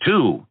listening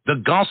to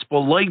the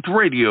Gospel Light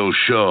Radio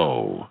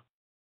Show.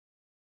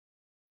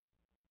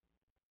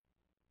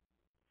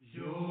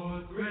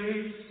 Your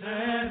grace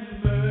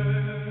and mercy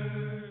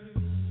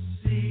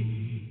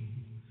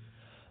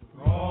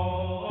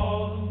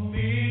brought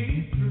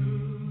me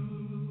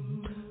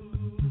through.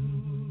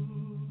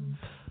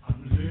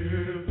 I'm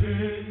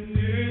living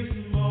this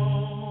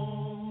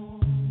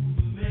moment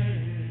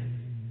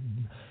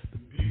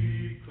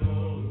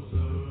because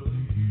of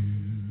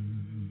you.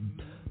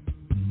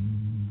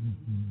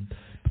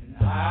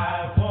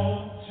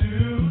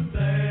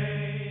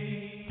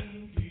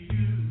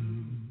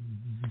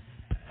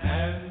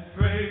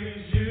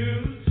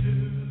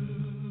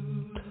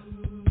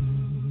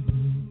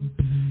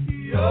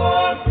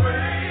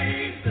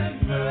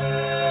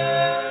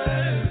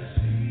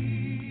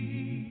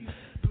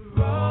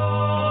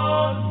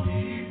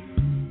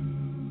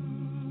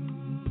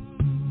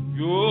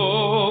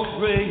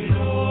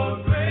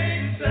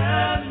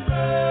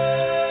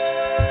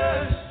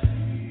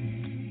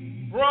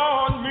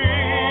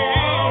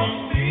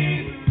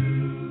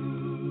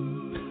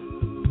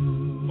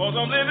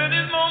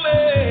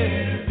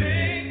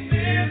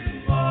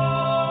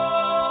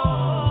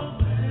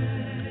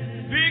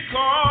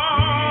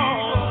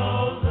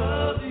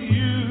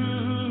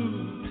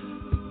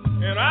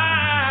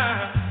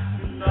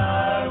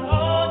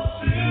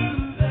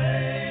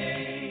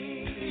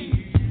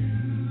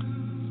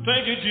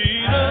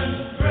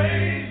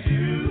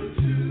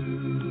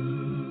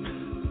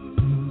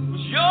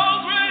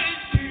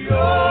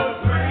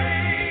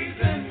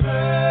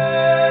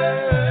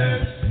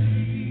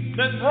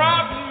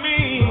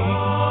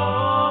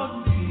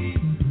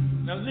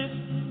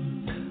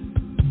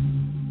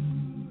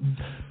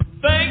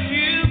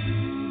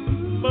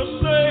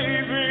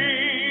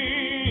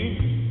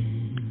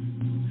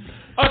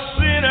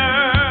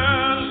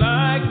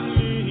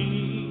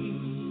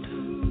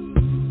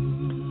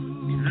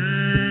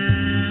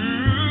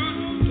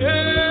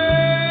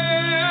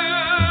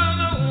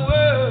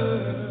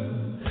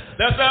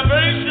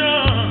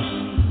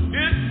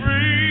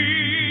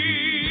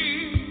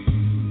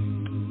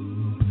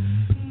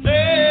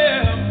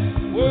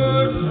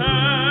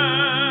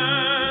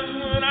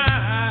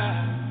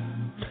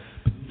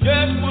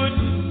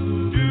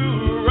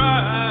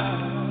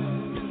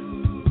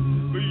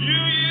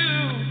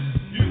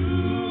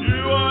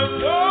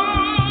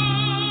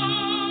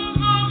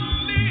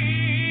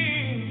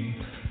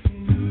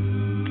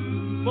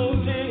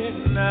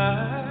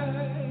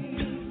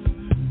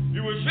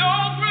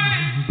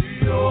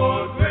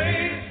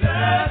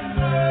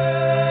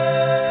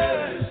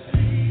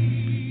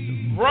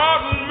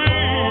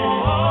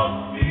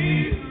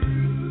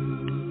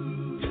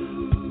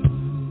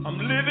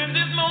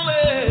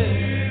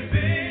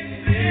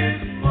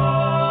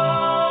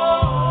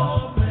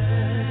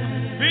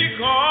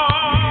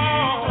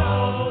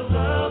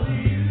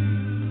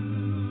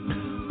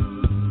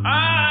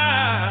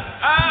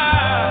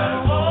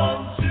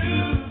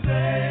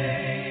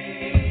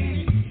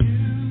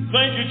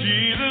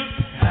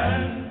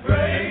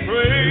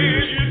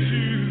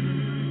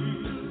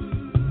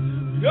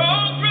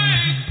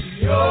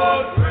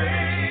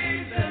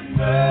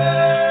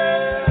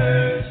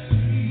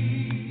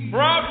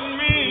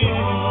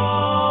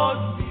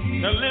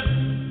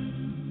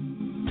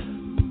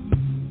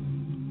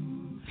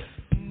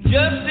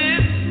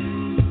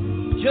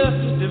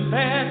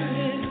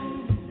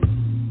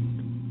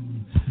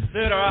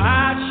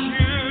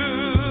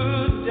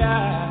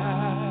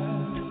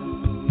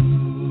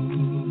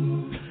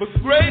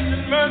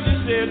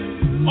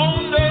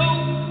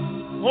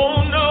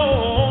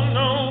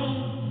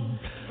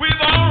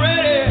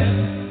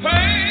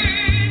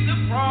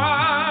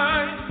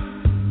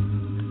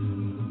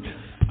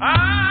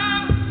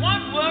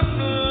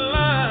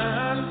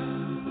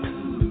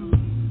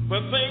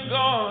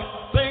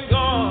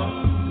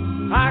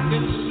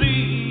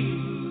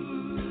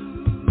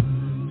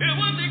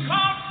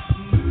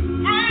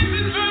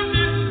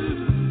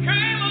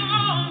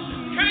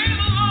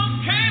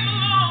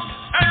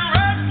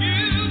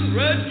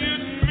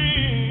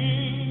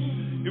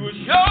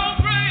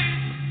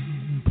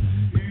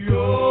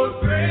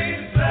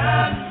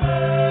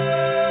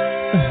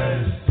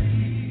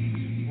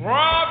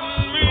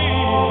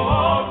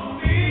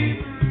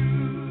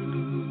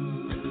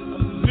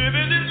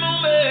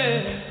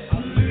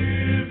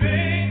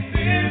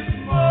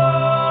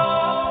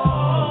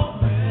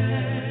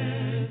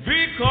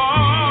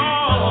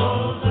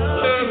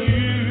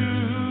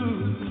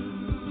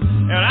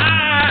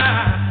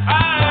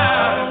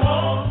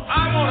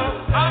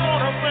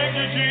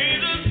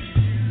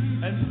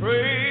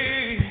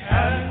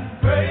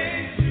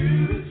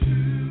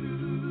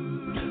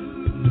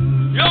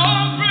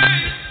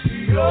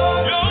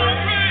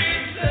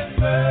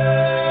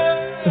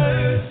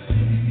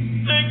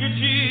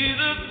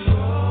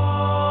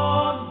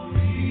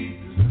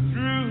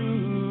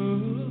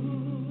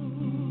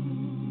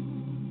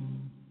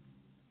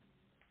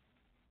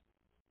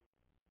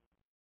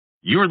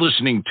 You're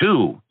listening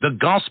to the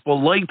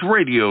Gospel Light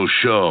Radio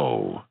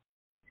Show.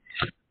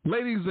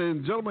 Ladies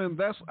and gentlemen,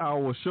 that's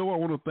our show. I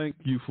want to thank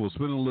you for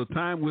spending a little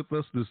time with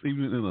us this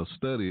evening in a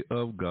study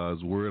of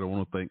God's Word. I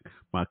want to thank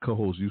my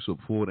co-hosts Yusuf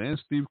Ford and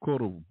Steve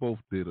Corder, who both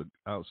did an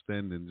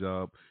outstanding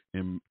job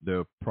in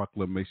their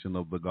proclamation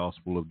of the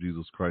gospel of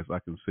Jesus Christ. I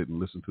can sit and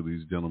listen to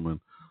these gentlemen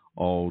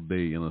all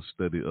day in a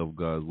study of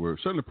God's Word.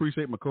 Certainly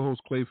appreciate my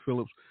co-host Clay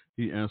Phillips.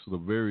 He answered a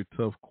very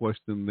tough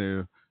question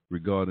there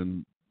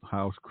regarding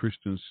how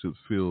Christians should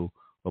feel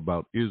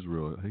about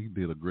Israel. He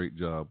did a great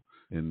job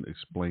in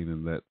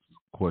explaining that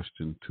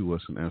question to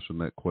us and answering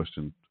that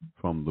question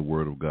from the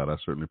Word of God. I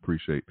certainly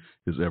appreciate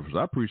his efforts.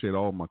 I appreciate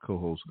all my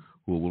co-hosts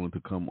who are willing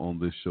to come on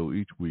this show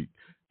each week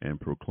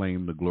and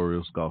proclaim the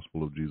glorious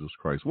gospel of Jesus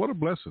Christ. What a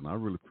blessing. I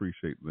really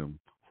appreciate them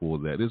for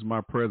that. It's my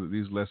prayer that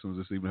these lessons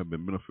this evening have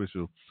been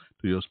beneficial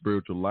to your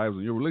spiritual lives,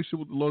 and your relationship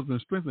with the Lord has been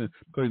strengthened,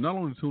 because you not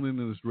only tune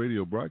into this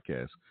radio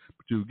broadcast,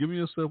 but you've given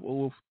yourself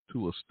over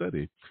to a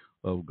study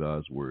of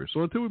God's Word.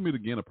 So until we meet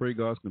again, I pray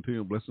God's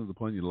continual blessings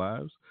upon your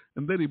lives,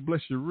 and that He bless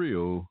you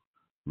real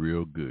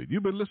good.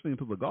 You've been listening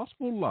to the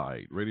Gospel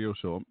Light Radio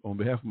Show. On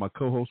behalf of my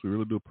co-host, we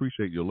really do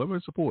appreciate your love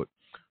and support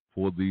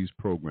for these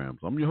programs.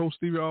 I'm your host,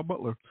 Stevie R.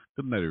 Butler.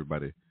 Good night,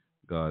 everybody.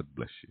 God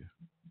bless you.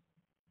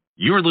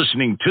 You're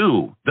listening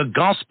to the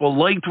Gospel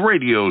Light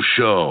Radio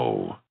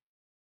Show.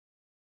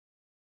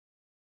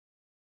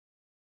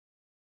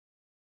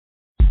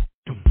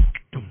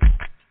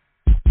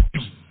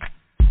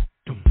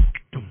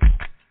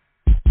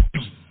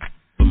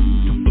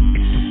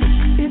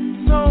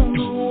 It's on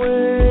the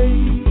way,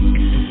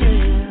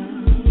 yeah.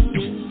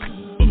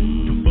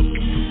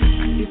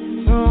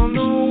 It's on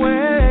the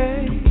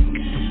way,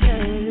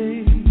 yeah.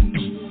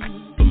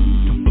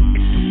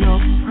 Your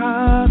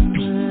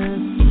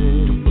promises,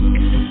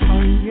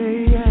 oh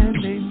yeah,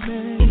 and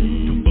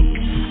amen.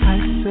 I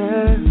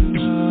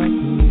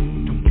celebrate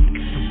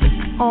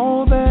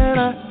all that I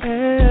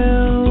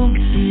am.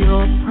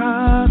 Your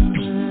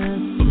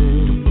promises,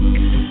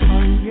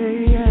 oh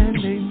yeah,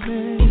 and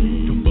amen.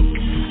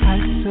 I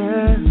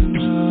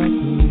celebrate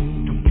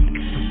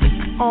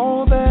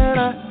all that I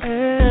am.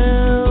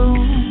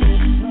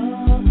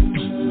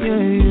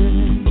 Yeah,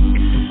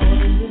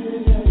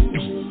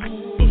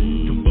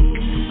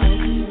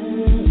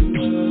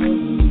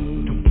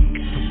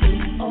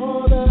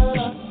 all that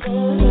I am.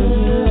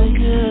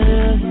 Yeah.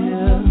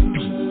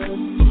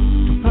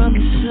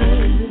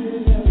 Promises.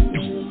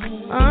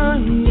 Ah,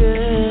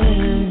 yeah.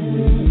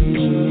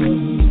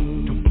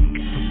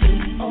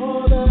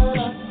 All that I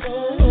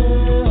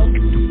am.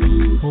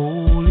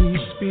 Holy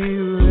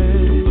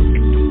Spirit,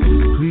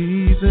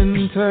 please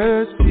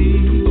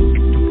intercede.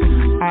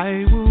 I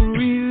will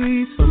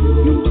release you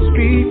to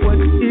speak what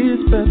is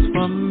best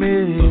for me.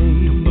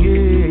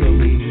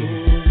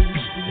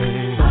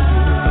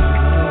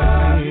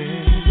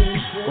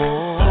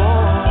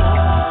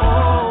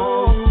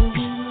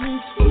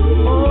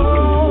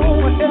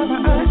 Whatever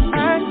I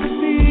ask to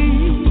be,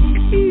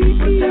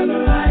 whatever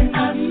I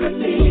ask to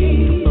be,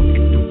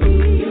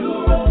 you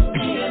wrote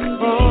me in me.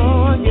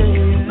 Oh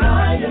yeah,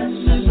 my yes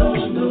is on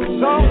the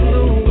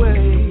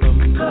way,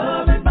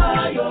 covered by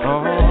your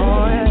grace.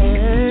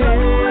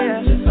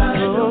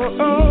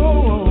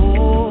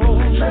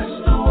 Trust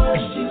the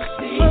words you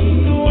speak.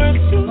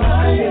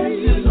 My yes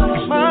is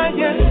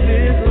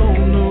on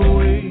the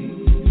way.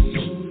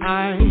 I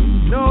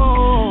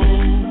know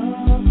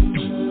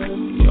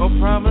your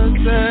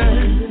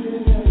promises.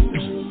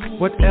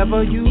 Whatever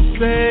you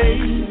say,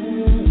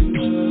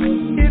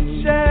 it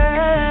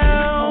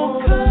shall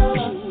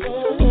come to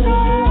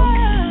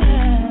pass.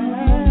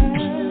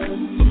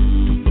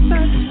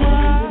 That's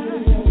why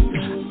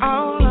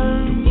I'll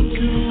learn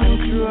to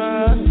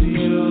trust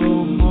you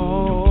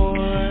more.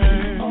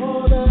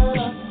 Oh,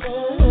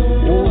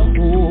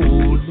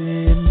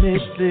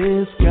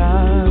 limitless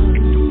God,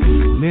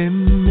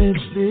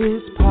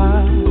 limitless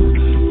power.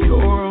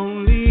 Your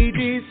only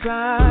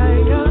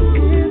desire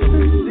is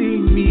to see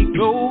me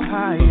go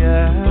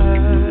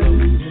higher.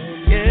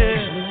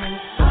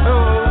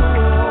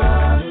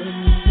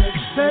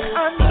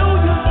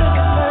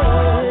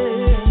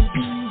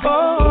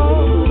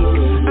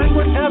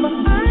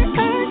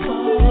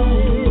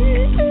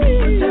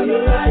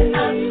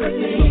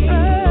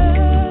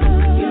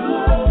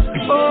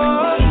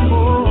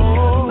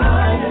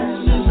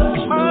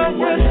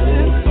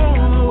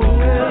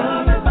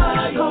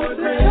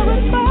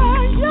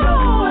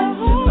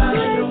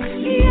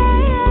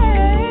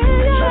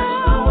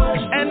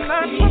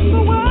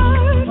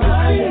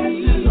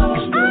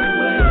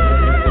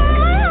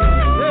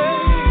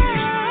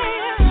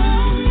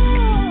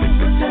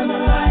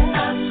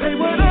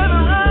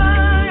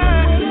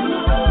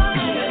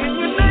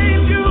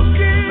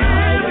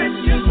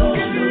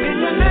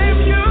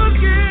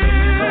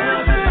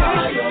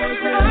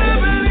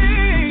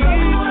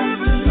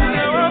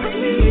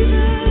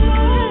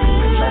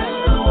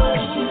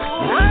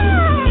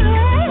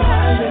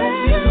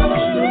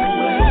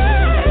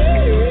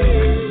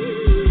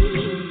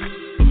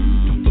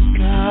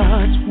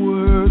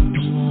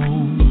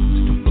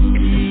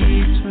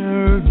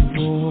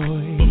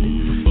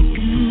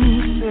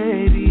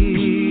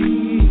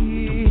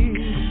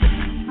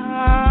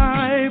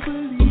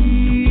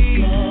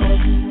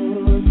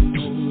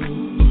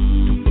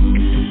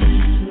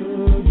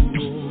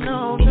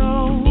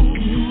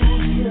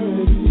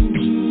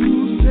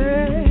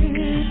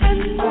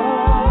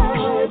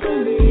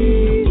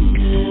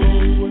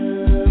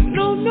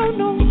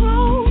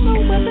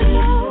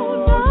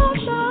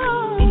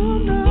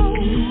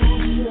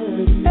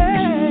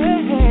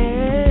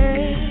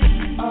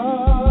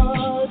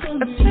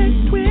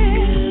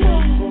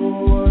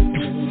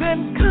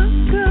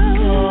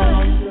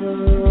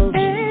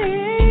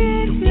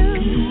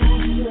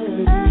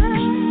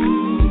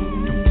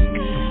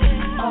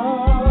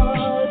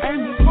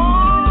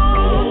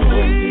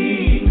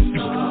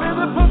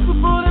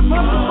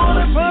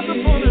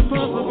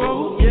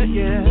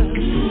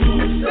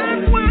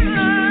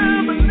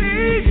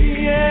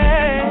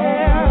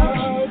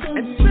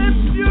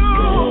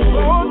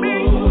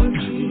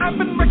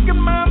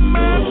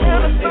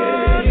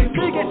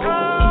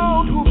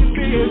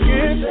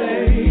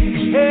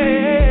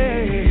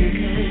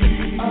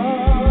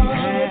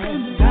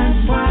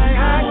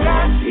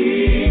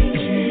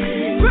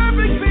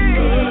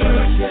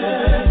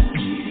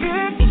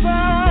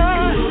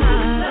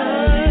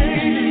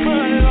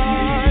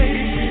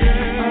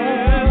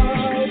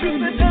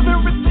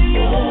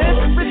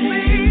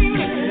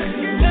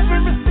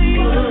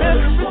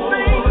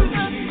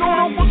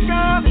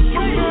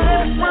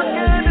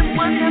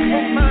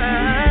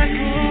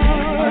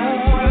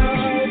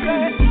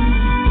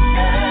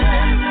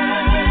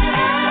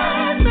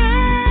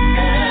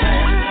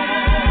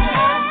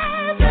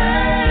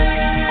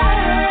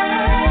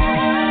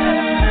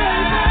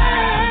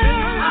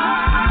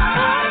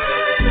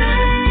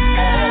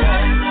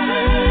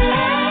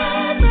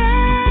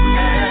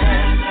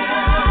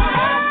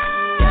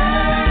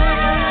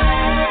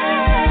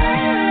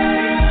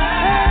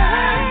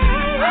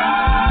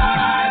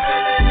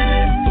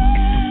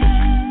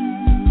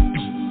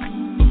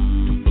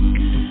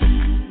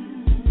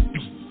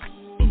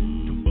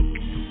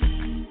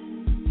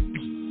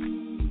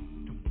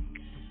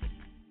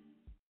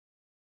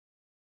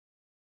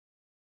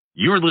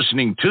 You're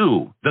listening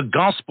to the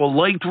Gospel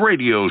Light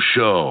Radio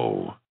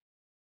Show.